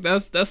Tumblr. Like,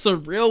 that's a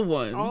real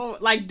one. Oh,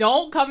 like,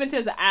 don't come into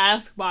his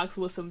ask box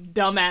with some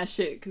dumbass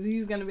shit, because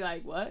he's gonna be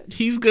like, what?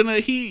 He's gonna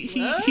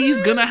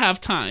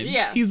have time.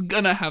 Yeah. He's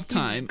gonna have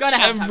time.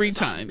 Every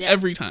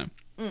time.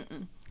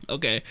 Mm-mm.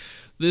 Okay.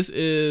 This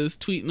is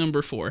tweet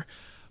number 4.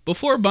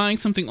 Before buying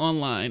something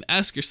online,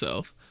 ask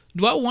yourself,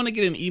 do I want to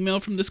get an email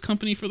from this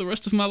company for the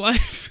rest of my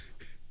life?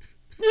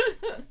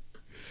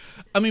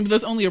 I mean, but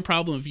that's only a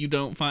problem if you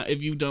don't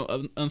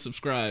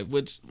unsubscribe.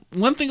 Which,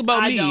 one thing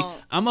about me,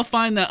 I'm gonna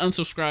find that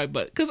unsubscribe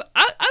button, because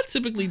I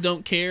typically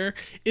don't care.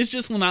 It's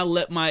just when I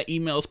let my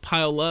emails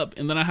pile up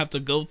and then I have to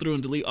go through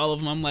and delete all of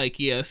them. I'm like,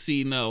 yeah,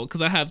 see, no,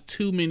 because I have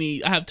too many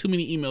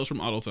emails from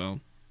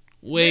AutoZone.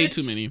 Way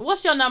too many.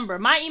 What's your number?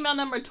 My email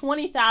number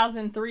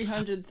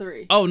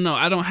 20,303. Oh no,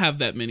 I don't have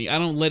that many. I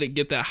don't let it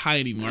get that high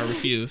anymore. I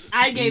refuse.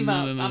 I gave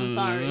up. I'm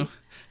sorry. No.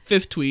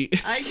 5th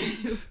tweet.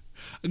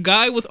 A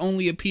guy with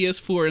only a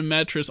PS4 and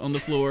mattress on the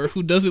floor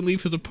who doesn't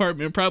leave his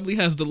apartment probably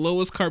has the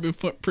lowest carbon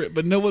footprint,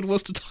 but no one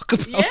wants to talk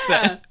about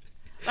that.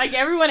 Like,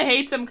 everyone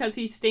hates him because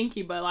he's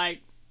stinky, but,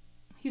 like,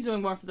 he's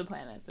doing more for the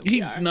planet than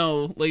we are.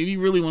 No, like, if you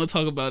really want to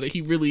talk about it,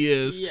 he really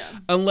is. Yeah.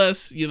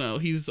 Unless,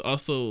 he's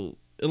also...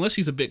 Unless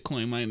he's a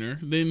Bitcoin miner,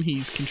 then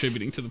he's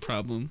contributing to the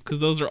problem. Because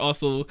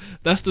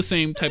that's the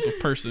same type of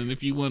person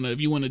if you wanna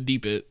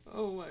deep it.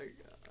 Oh my god.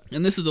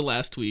 And this is the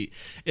last tweet.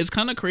 It's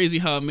kind of crazy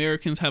how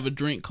Americans have a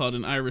drink called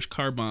an Irish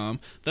car bomb.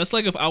 That's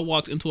like if I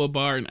walked into a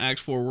bar and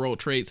asked for a World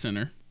Trade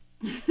Center.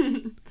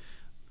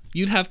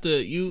 You'd have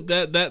to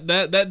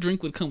that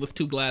drink would come with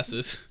 2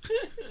 glasses.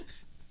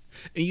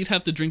 And you'd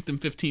have to drink them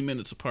 15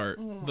 minutes apart.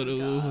 Oh but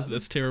God.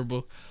 That's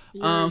terrible.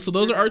 So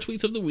those are our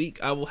tweets of the week.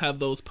 I will have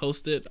those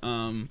posted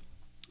on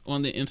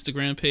the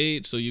Instagram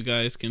page, so you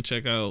guys can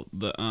check out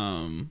the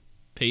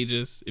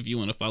pages if you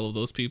want to follow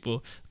those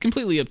people.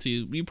 Completely up to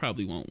you. You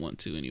probably won't want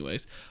to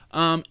anyways.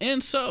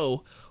 And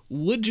so,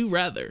 would you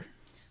rather?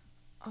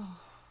 Oh.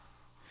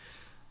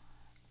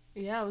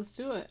 Yeah, let's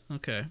do it.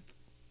 Okay.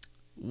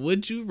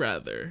 Would you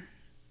rather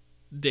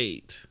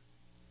date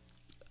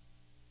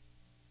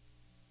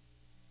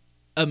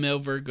a male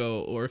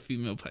Virgo or a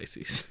female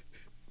Pisces?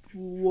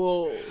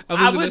 Whoa.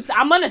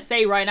 I'm gonna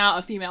say right now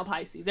a female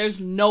Pisces. There's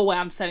no way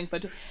I'm setting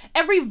foot to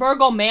every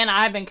Virgo man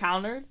I've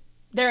encountered.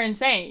 They're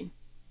insane.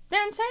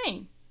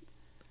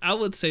 I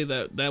would say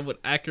that would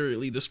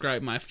accurately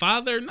describe my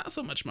father, not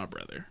so much my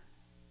brother.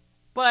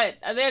 But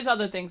there's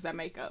other things that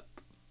make up,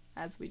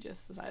 as we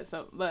just decided.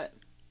 So, but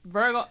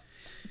Virgo,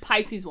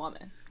 Pisces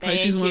woman.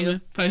 Pisces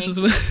woman.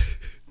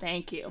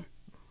 Thank you.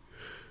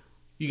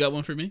 You got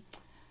one for me?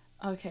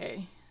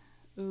 Okay.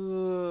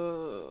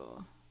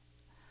 Ooh.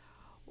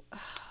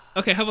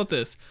 Okay, how about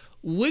this?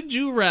 Would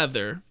you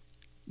rather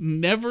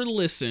never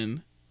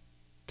listen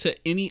to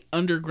any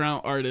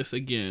underground artist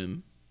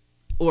again,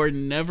 or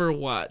never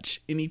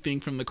watch anything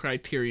from the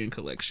Criterion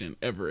Collection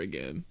ever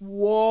again?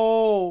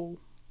 Whoa.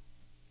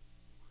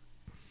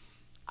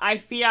 I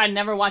fear I'd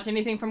never watch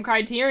anything from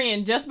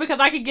Criterion just because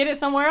I could get it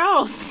somewhere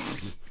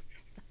else.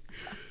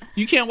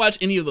 You can't watch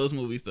any of those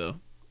movies, though.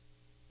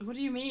 What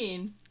do you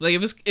mean? Like,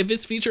 if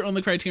it's featured on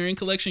the Criterion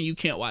Collection, you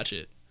can't watch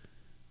it.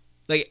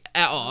 Like,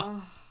 at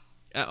all.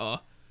 At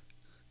all.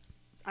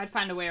 I'd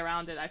find a way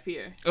around it, I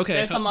fear. Okay.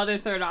 There's some other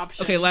third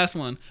option. Okay, last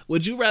one.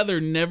 Would you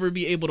rather never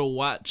be able to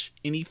watch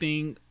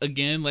anything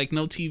again? Like,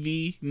 no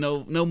TV,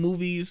 no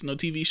movies, no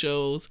TV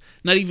shows,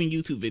 not even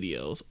YouTube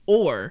videos,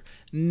 or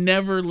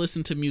never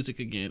listen to music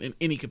again in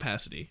any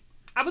capacity?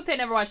 I would say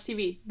never watch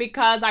TV,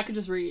 because I could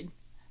just read.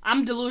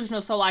 I'm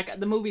delusional, so, like,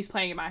 the movie's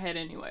playing in my head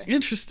anyway.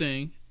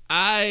 Interesting.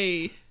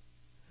 I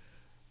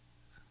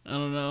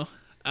don't know.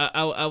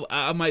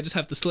 I might just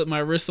have to slip my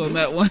wrist on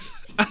that one.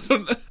 I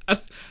don't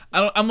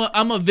know.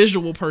 I'm a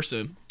visual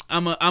person.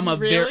 I'm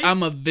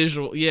a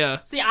visual. Yeah.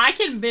 See, I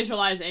can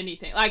visualize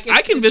anything. Like,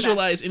 I can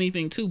visualize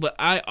anything too, but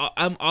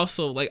I'm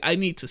also like, I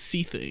need to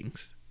see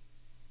things.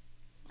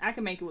 I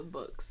can make it with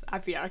books. I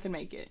feel I can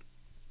make it.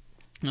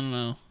 I don't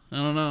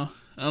know.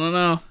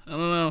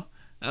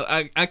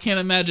 I can't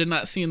imagine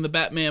not seeing the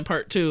Batman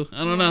Part 2. I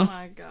don't know. Oh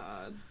my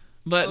god.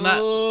 But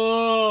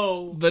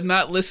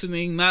not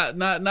listening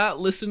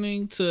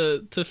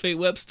to Faye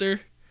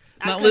Webster.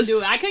 I couldn't do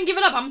it. I couldn't give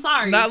it up. I'm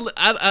sorry.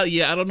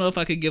 I don't know if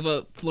I could give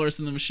up Florence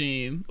and the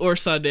Machine or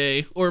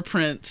Sade or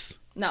Prince.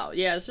 No,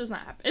 yeah, it's just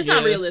not happening. It's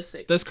not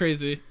realistic. That's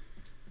crazy.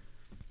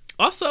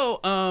 Also,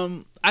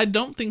 I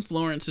don't think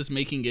Florence is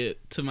making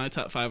it to my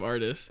top 5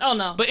 artists. Oh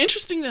no. But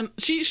interesting that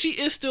she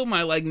is still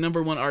my like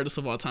number 1 artist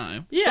of all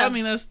time. Yeah. So I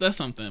mean that's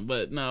something.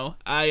 But no,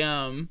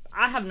 I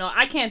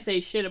can't say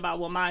shit about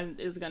what mine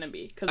is gonna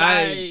be because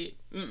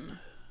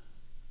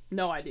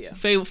no idea.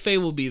 Faye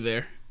will be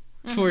there.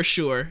 Mm-hmm. For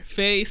sure.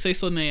 Faye,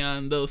 Cecil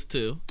Neon, those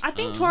two. I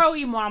think Toro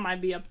y Moi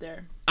might be up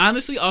there.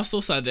 Honestly,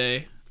 also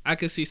Sade. I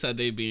could see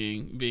Sade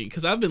being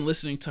because I've been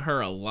listening to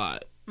her a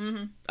lot.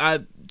 Mm-hmm.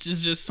 I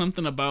just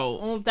something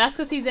about. Well, that's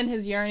because he's in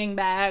his yearning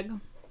bag.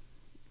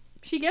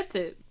 She gets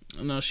it.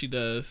 No, she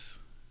does.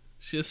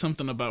 She has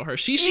something about her.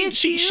 She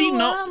knows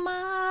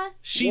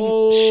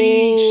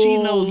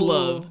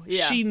love.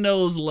 Yeah. She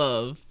knows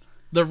love.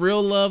 The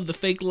real love, the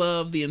fake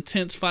love, the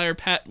intense fire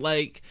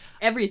like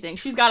everything.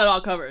 She's got it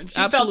all covered.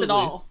 She's felt it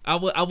all. I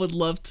would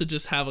love to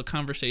just have a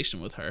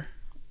conversation with her.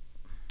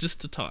 Just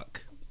to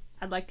talk.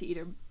 I'd like to eat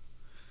her.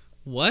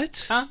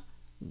 What? Huh?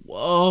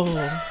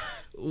 Whoa.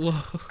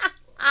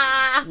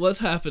 What's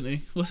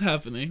happening? Wait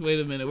a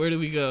minute. Where do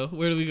we go?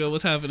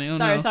 What's happening? Oh,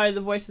 sorry.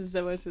 The voices.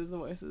 The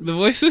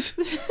voices?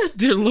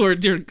 Dear Lord,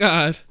 dear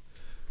God.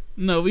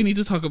 No, we need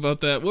to talk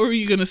about that. What were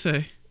you gonna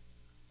say?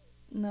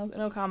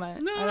 No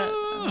comment. No, I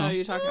don't know what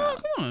you're talking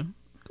about. Come on.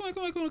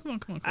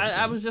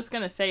 I was just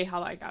gonna say how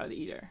like I would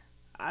eat her.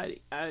 I'd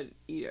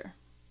eat her.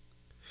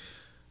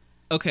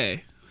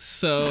 Okay,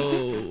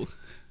 so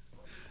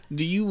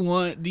I'm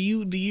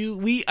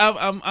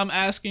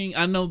asking.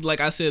 I know,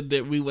 like I said,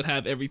 that we would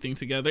have everything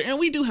together, and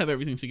we do have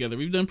everything together.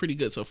 We've done pretty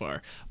good so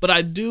far, but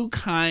I do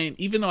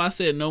even though I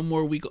said no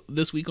more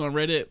this week on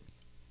Reddit.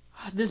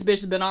 This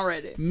bitch has been on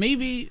Reddit.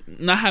 Maybe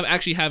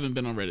haven't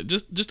been on Reddit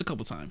just a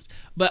couple times,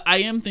 but I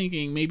am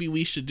thinking maybe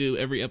we should do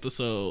every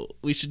episode.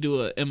 We should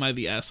do a "Am I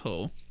the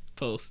Asshole"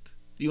 post.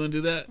 You want to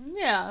do that?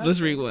 Yeah.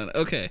 Let's read one.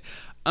 Okay.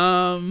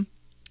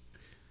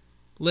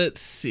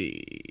 Let's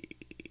see.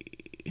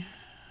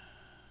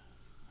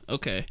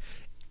 Okay,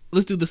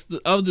 let's do this.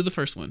 I'll do the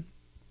first one.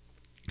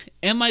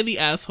 Am I the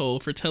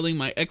asshole for telling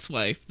my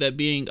ex-wife that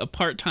being a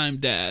part-time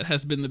dad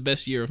has been the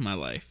best year of my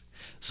life?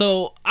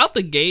 So, out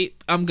the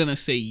gate, I'm going to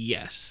say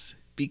yes.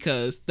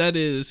 Because that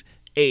is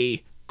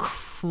a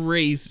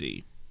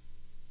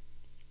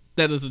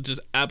just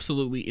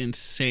absolutely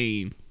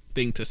insane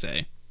thing to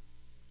say.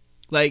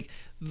 Like,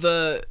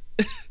 the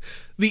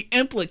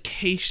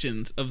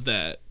implications of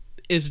that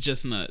is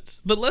just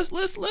nuts. But let's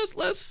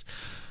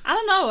I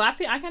don't know.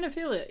 I kind of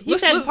feel it. He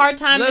said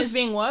part-time is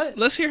being what?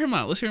 Let's hear him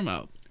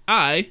out.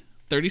 I,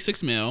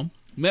 36 male,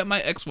 met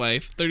my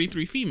ex-wife,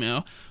 33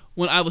 female,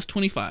 when I was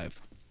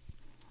 25.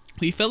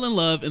 We fell in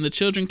love and the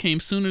children came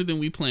sooner than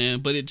we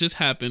planned, but it just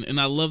happened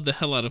and I love the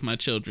hell out of my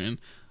children.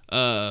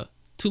 2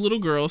 little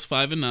girls,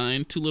 5 and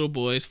 9, 2 little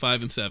boys,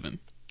 5 and 7.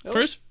 Oh.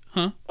 First,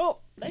 huh? Oh,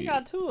 they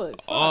got to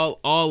it.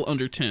 All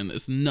under 10.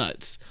 It's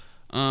nuts.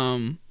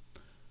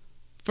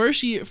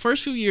 First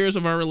few years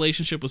of our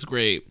relationship was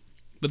great,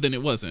 but then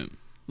it wasn't.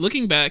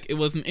 Looking back, it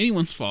wasn't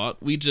anyone's fault.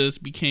 We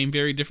just became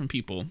very different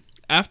people.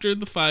 After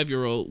the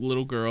 5-year-old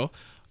little girl,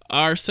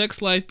 our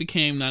sex life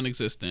became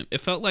non-existent. It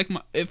felt like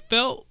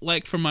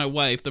for my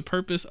wife, the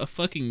purpose of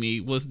fucking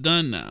me was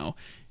done now.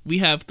 We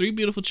have 3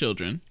 beautiful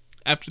children.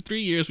 After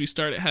 3 years, we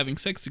started having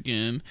sex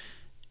again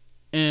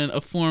in a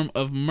form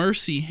of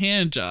mercy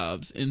hand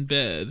jobs in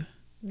bed.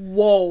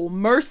 Whoa,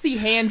 mercy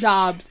hand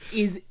jobs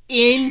is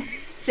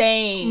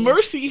insane.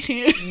 Mercy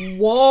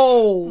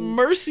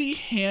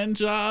hand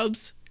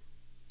jobs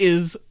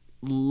is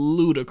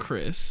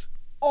ludicrous.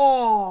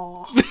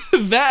 Oh.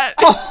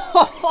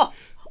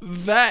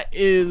 That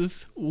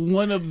is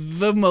one of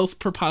the most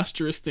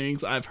preposterous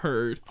things I've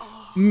heard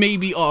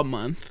maybe all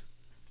month.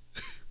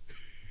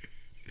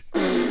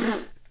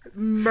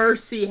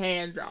 Mercy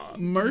hand job.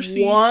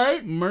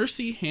 What?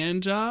 Mercy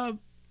hand job?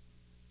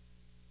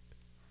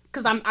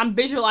 Because I'm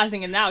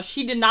visualizing it now.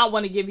 She did not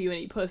want to give you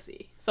any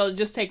pussy. So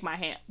just take my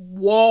hand.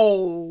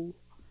 Whoa.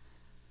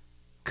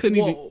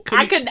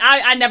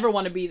 I never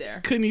want to be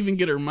there. Couldn't even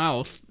get her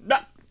mouth.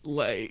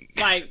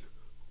 Like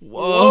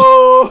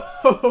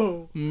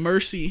whoa.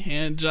 Mercy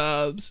hand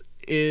jobs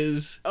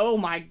is... Oh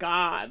my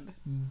God.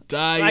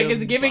 Diabolical. Like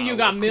it's giving you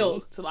got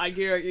milked. Like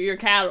your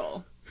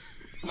cattle.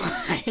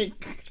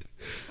 Like...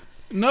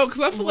 No,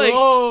 because I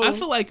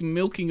feel like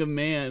milking a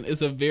man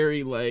is a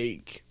very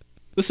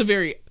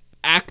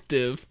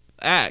active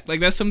act.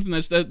 Like that's something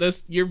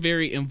that's you're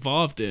very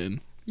involved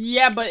in.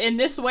 Yeah, but in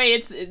this way,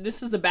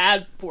 this is the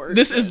bad word.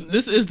 This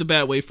is the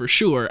bad way for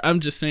sure. I'm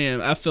just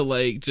saying. I feel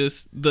like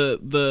just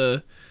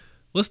the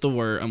what's the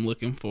word I'm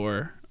looking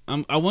for?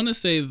 I want to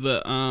say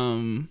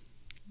the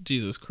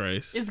Jesus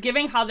Christ. It's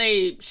giving how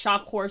they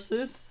shock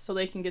horses so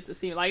they can get to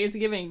see. Like it's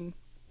giving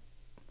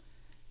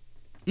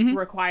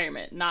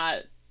requirement,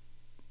 not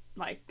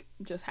like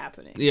just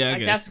happening. Yeah, I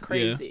guess that's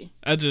crazy.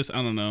 Yeah. I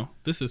don't know.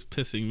 This is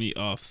pissing me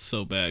off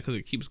so bad because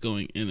it keeps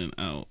going in and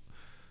out.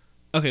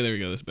 Okay, there we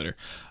go. That's better.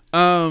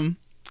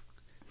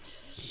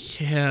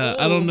 Yeah,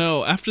 I don't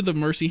know. After the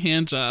mercy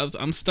hand jobs,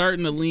 I'm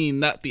starting to lean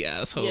not the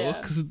asshole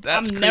because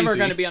that's crazy. Never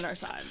gonna be on our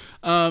side.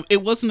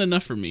 It wasn't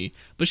enough for me,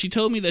 but she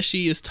told me that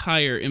she is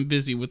tired and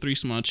busy with 3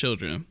 small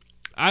children.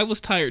 I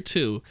was tired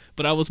too,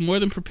 but I was more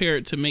than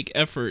prepared to make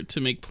effort to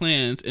make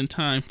plans and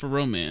time for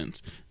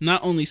romance.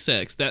 Not only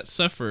sex, that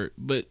suffered,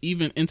 but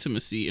even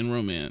intimacy and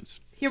romance.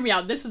 Hear me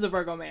out. This is a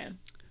Virgo man.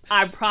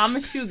 I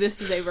promise you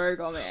this is a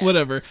Virgo man.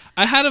 Whatever.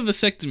 I had a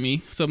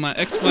vasectomy, so my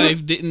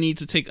ex-wife didn't need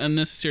to take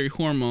unnecessary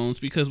hormones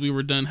because we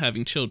were done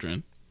having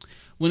children.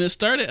 When it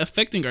started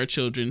affecting our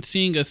children,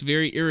 seeing us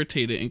very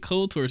irritated and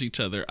cold towards each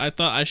other, I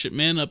thought I should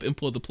man up and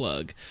pull the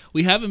plug.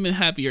 We haven't been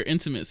happy or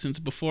intimate since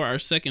before our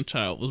second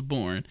child was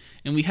born,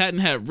 and we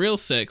hadn't had real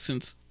sex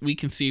since we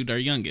conceived our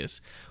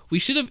youngest. We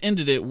should have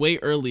ended it way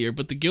earlier,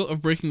 but the guilt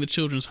of breaking the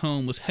children's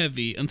home was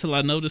heavy until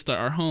I noticed that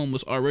our home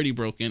was already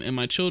broken, and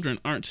my children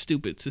aren't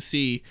stupid to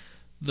see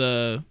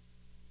the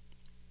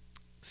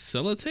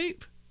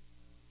sellotape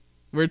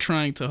we're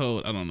trying to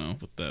hold. I don't know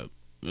what that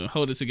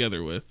hold it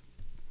together with.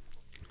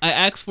 I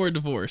asked for a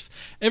divorce.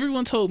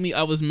 Everyone told me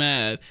I was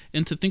mad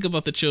and to think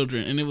about the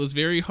children, and it was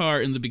very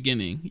hard in the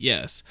beginning,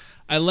 yes.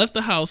 I left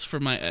the house for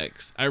my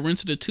ex. I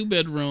rented a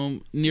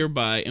 2-bedroom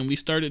nearby, and we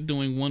started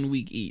doing 1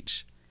 week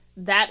each.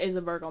 That is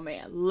a Virgo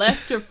man.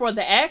 Left her for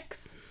the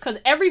ex? Because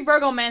every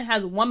Virgo man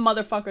has one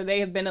motherfucker they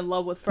have been in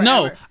love with forever.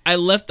 No, I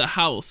left the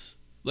house.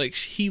 Like,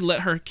 he let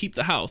her keep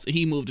the house, and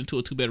he moved into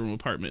a 2-bedroom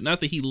apartment. Not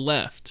that he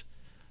left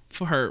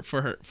for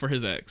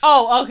his ex.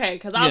 Oh, okay.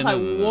 Because I was like,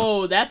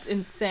 whoa, that's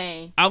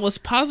insane. I was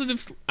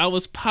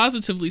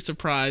positively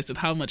surprised at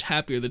how much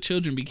happier the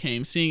children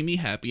became seeing me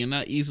happy and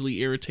not easily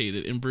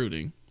irritated and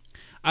brooding.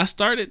 I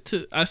started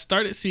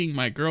seeing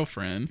my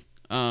girlfriend,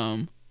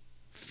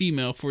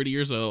 female, 40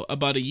 years old,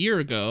 about a year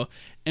ago,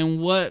 and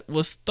what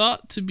was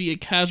thought to be a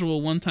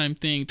casual one-time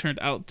thing turned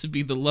out to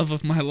be the love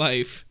of my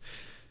life.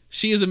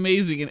 She is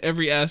amazing in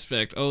every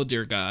aspect. Oh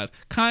dear God.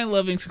 Kind,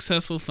 loving,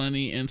 successful,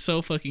 funny, and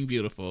so fucking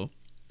beautiful.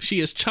 She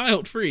is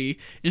child-free,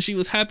 and she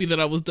was happy that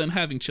I was done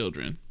having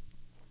children.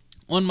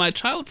 On my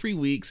child-free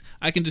weeks,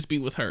 I can just be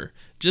with her,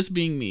 just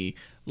being me.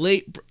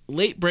 Late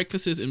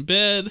breakfasts in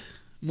bed,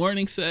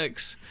 morning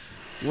sex,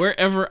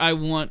 wherever I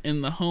want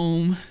in the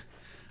home.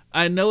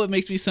 I know it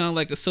makes me sound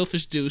like a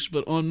selfish douche,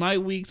 but on my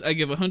weeks, I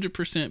give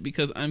 100%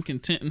 because I'm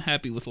content and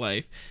happy with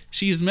life.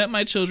 She has met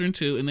my children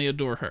too, and they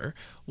adore her.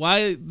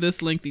 Why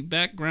this lengthy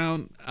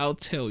background? I'll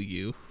tell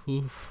you.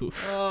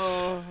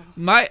 Oh.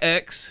 My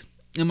ex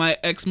and my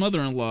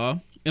ex-mother-in-law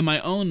and my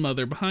own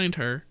mother behind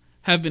her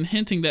have been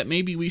hinting that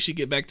maybe we should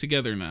get back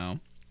together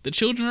now. The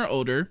children are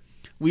older,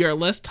 we are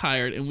less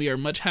tired, and we are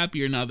much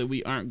happier now that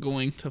we aren't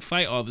going to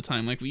fight all the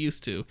time like we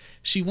used to.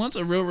 She wants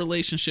a real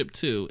relationship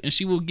too, and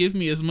she will give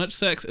me as much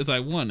sex as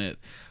I want it.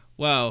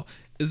 Wow,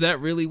 is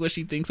that really what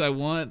she thinks I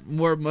want?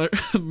 More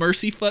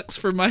mercy fucks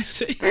for my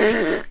sake?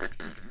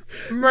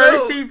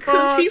 Mercy fucks.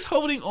 Because he's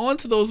holding on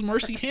to those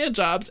mercy hand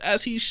jobs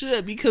as he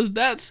should, because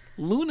that's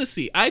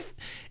lunacy.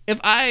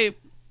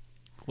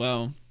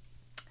 Well,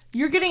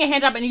 you're getting a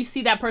hand job and you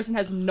see that person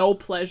has no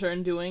pleasure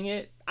in doing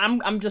it.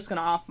 I'm just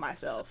gonna off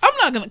myself. I'm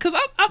not gonna, because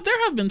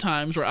there have been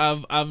times where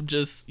I've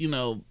just,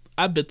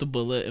 I bit the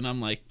bullet and I'm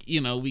like,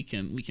 we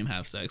can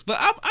have sex, but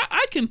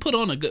I can put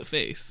on a good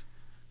face.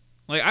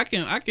 Like I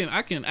can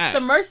act.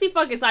 The mercy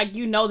fuck is like,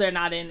 they're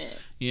not in it.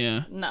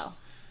 Yeah. No.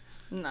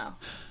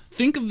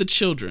 Think of the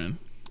children.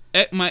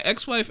 My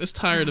ex-wife is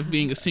tired of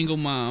being a single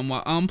mom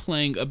while I'm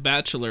playing a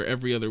bachelor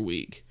every other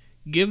week.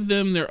 Give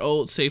them their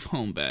old safe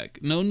home back.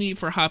 No need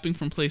for hopping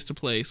from place to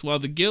place. While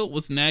the guilt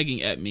was nagging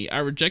at me, I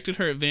rejected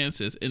her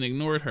advances and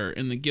ignored her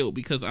in the guilt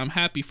because I'm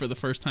happy for the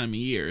first time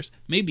in years.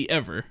 Maybe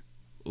ever.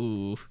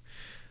 Ooh.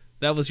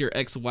 That was your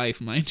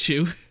ex-wife, mind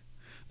you.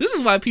 This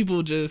is why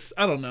people just,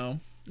 I don't know.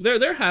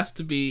 There has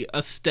to be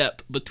a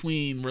step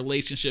between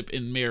relationship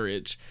and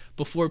marriage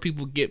before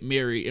people get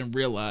married and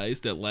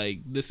realize that, like,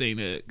 this ain't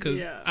it. Because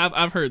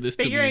I've heard this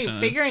too many times.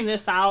 Figuring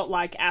this out,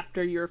 like,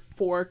 after you're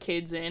 4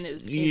 kids in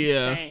is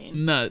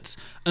insane. Nuts.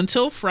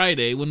 Until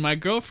Friday, when my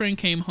girlfriend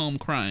came home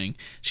crying,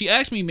 she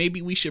asked me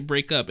maybe we should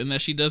break up and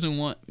that she doesn't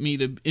want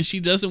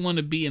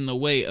to be in the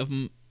way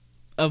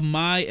of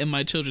my and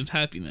my children's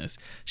happiness.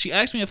 She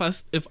asked me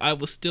if I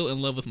was still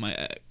in love with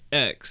my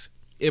ex.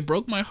 It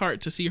broke my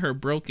heart to see her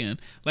broken,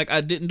 like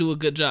I didn't do a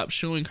good job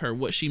showing her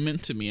what she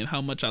meant to me and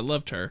how much I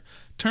loved her.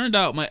 Turned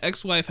out my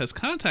ex-wife has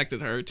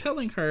contacted her,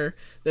 telling her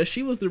that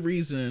she was the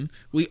reason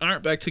we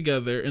aren't back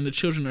together and the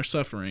children are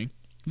suffering,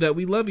 that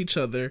we love each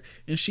other,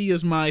 and she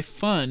is my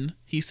fun,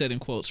 he said in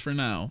quotes, for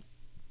now.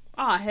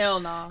 Oh,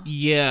 hell no.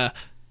 Yeah.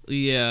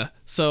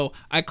 So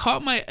I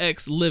caught my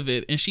ex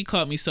livid and she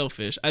caught me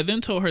selfish. I then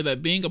told her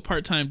that being a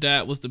part-time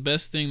dad was the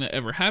best thing that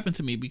ever happened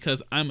to me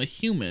because I'm a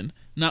human,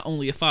 not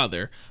only a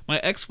father. My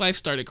ex-wife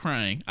started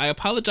crying. I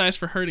apologized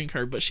for hurting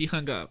her, but she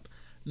hung up.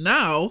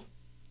 Now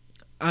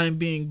I'm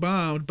being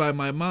bombed by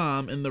my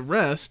mom and the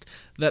rest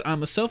that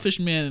I'm a selfish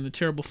man and a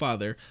terrible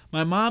father.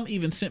 My mom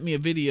even sent me a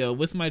video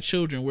with my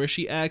children where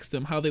she asked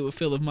them how they would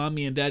feel if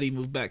mommy and daddy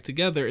moved back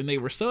together, and they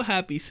were so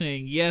happy,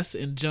 saying yes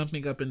and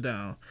jumping up and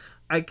down.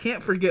 I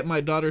can't forget my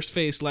daughter's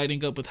face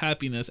lighting up with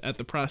happiness at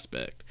the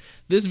prospect.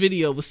 This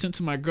video was sent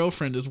to my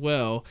girlfriend as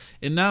well,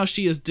 and now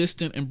she is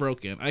distant and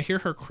broken. I hear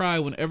her cry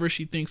whenever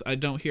she thinks I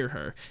don't hear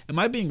her. Am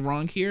I being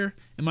wrong here?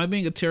 Am I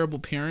being a terrible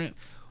parent?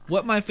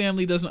 What my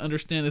family doesn't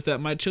understand is that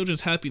my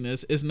children's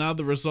happiness is now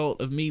the result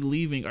of me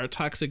leaving our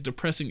toxic,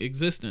 depressing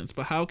existence,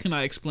 but how can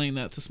I explain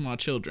that to small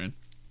children?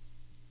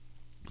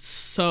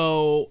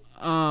 So,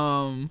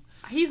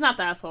 he's not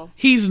the asshole.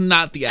 He's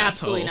not the asshole.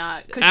 Absolutely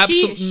not. Because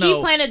she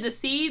planted the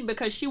seed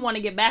because she wanted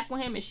to get back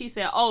with him, and she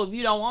said, "Oh, if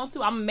you don't want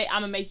to, I'm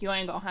gonna make you. I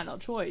ain't gonna have no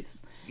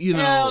choice." you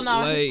know, no.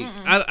 Like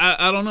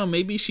I don't know.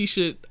 Maybe she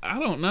should. I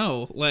don't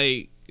know.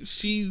 Like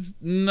she's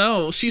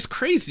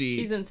crazy.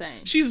 She's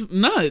insane. She's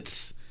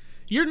nuts.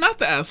 You're not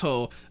the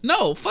asshole.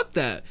 No, fuck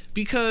that.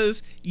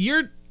 Because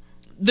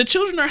the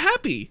children are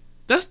happy.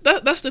 That's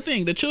the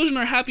thing. The children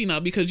are happy now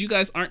because you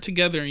guys aren't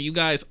together and you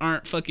guys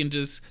aren't fucking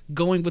just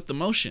going with the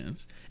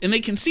motions. And they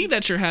can see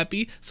that you're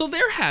happy, so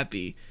they're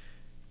happy.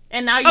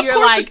 And now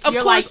you're like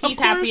he's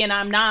happy and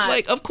I'm not.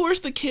 Like, of course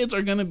the kids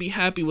are gonna be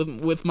happy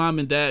with mom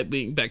and dad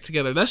being back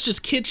together. That's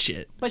just kid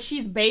shit. But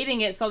she's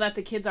baiting it so that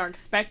the kids are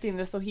expecting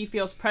this, so he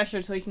feels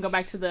pressured, so he can go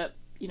back to the,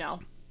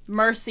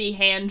 mercy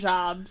hand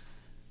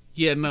jobs.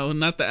 Yeah, no,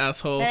 not the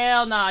asshole.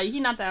 Hell nah,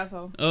 he's not the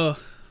asshole. Ugh.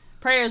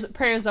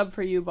 Prayers up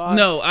for you, boss.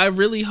 No, I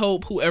really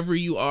hope whoever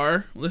you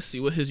are, let's see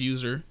what his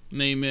user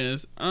name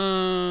is.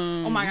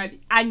 Oh my god,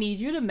 I need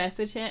you to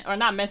message him, or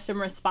not message him,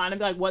 respond and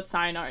be like, what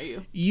sign are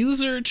you?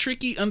 User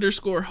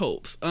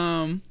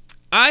tricky_hopes.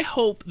 I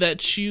hope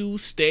that you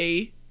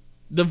stay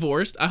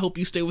divorced. I hope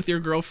you stay with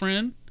your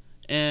girlfriend.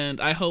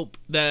 And I hope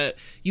that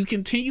you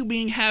continue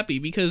being happy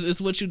because it's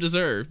what you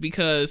deserve.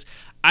 Because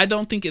I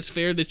don't think it's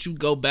fair that you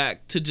go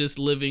back to just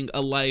living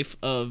a life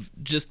of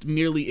just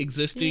merely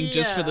existing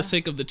just for the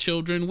sake of the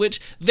children,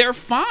 which they're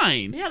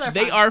fine. Yeah,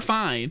 they are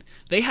fine.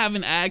 They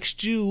haven't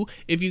asked you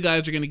if you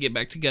guys are going to get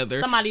back together.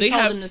 Somebody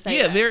told them to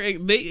say that. Yeah,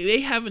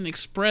 they haven't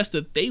expressed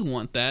that they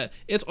want that.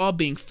 It's all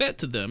being fed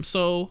to them.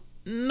 So,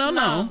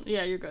 no.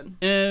 Yeah, you're good.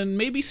 And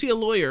maybe see a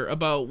lawyer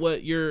about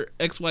what your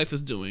ex-wife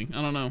is doing.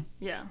 I don't know.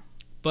 Yeah.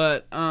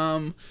 But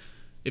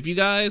if you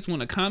guys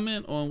want to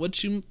comment on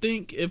what you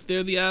think, if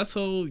they're the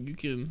asshole, you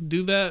can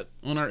do that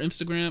on our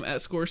Instagram at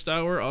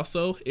 @ScoreStour.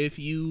 Also, if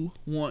you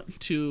want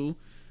to,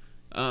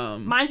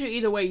 mind you,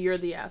 either way, you're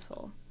the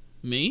asshole.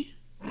 Me?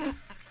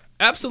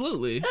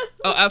 Absolutely.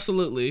 Oh,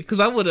 absolutely. Because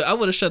I would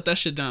have shut that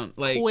shit down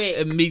like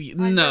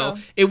immediately. No,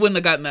 it wouldn't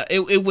have gotten that.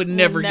 It would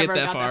never get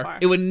that far.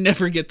 It would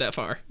never get that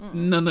far.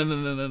 No.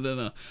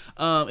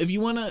 If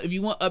you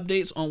want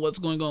updates on what's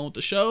going on with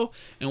the show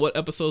and what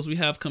episodes we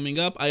have coming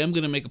up, I am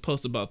gonna make a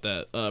post about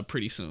that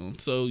pretty soon.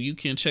 So you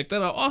can check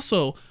that out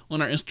also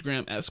on our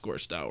Instagram at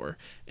 @ScoreStour.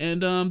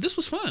 And this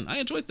was fun. I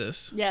enjoyed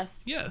this.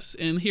 Yes.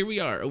 And here we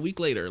are a week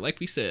later.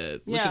 Like we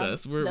said, look at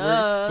us.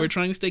 We're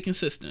trying to stay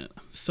consistent.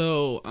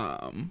 So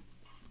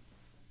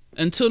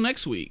until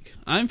next week,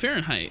 I'm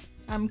Fahrenheit.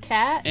 I'm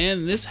Kat.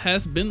 And this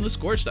has been the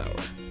Scorched Hour.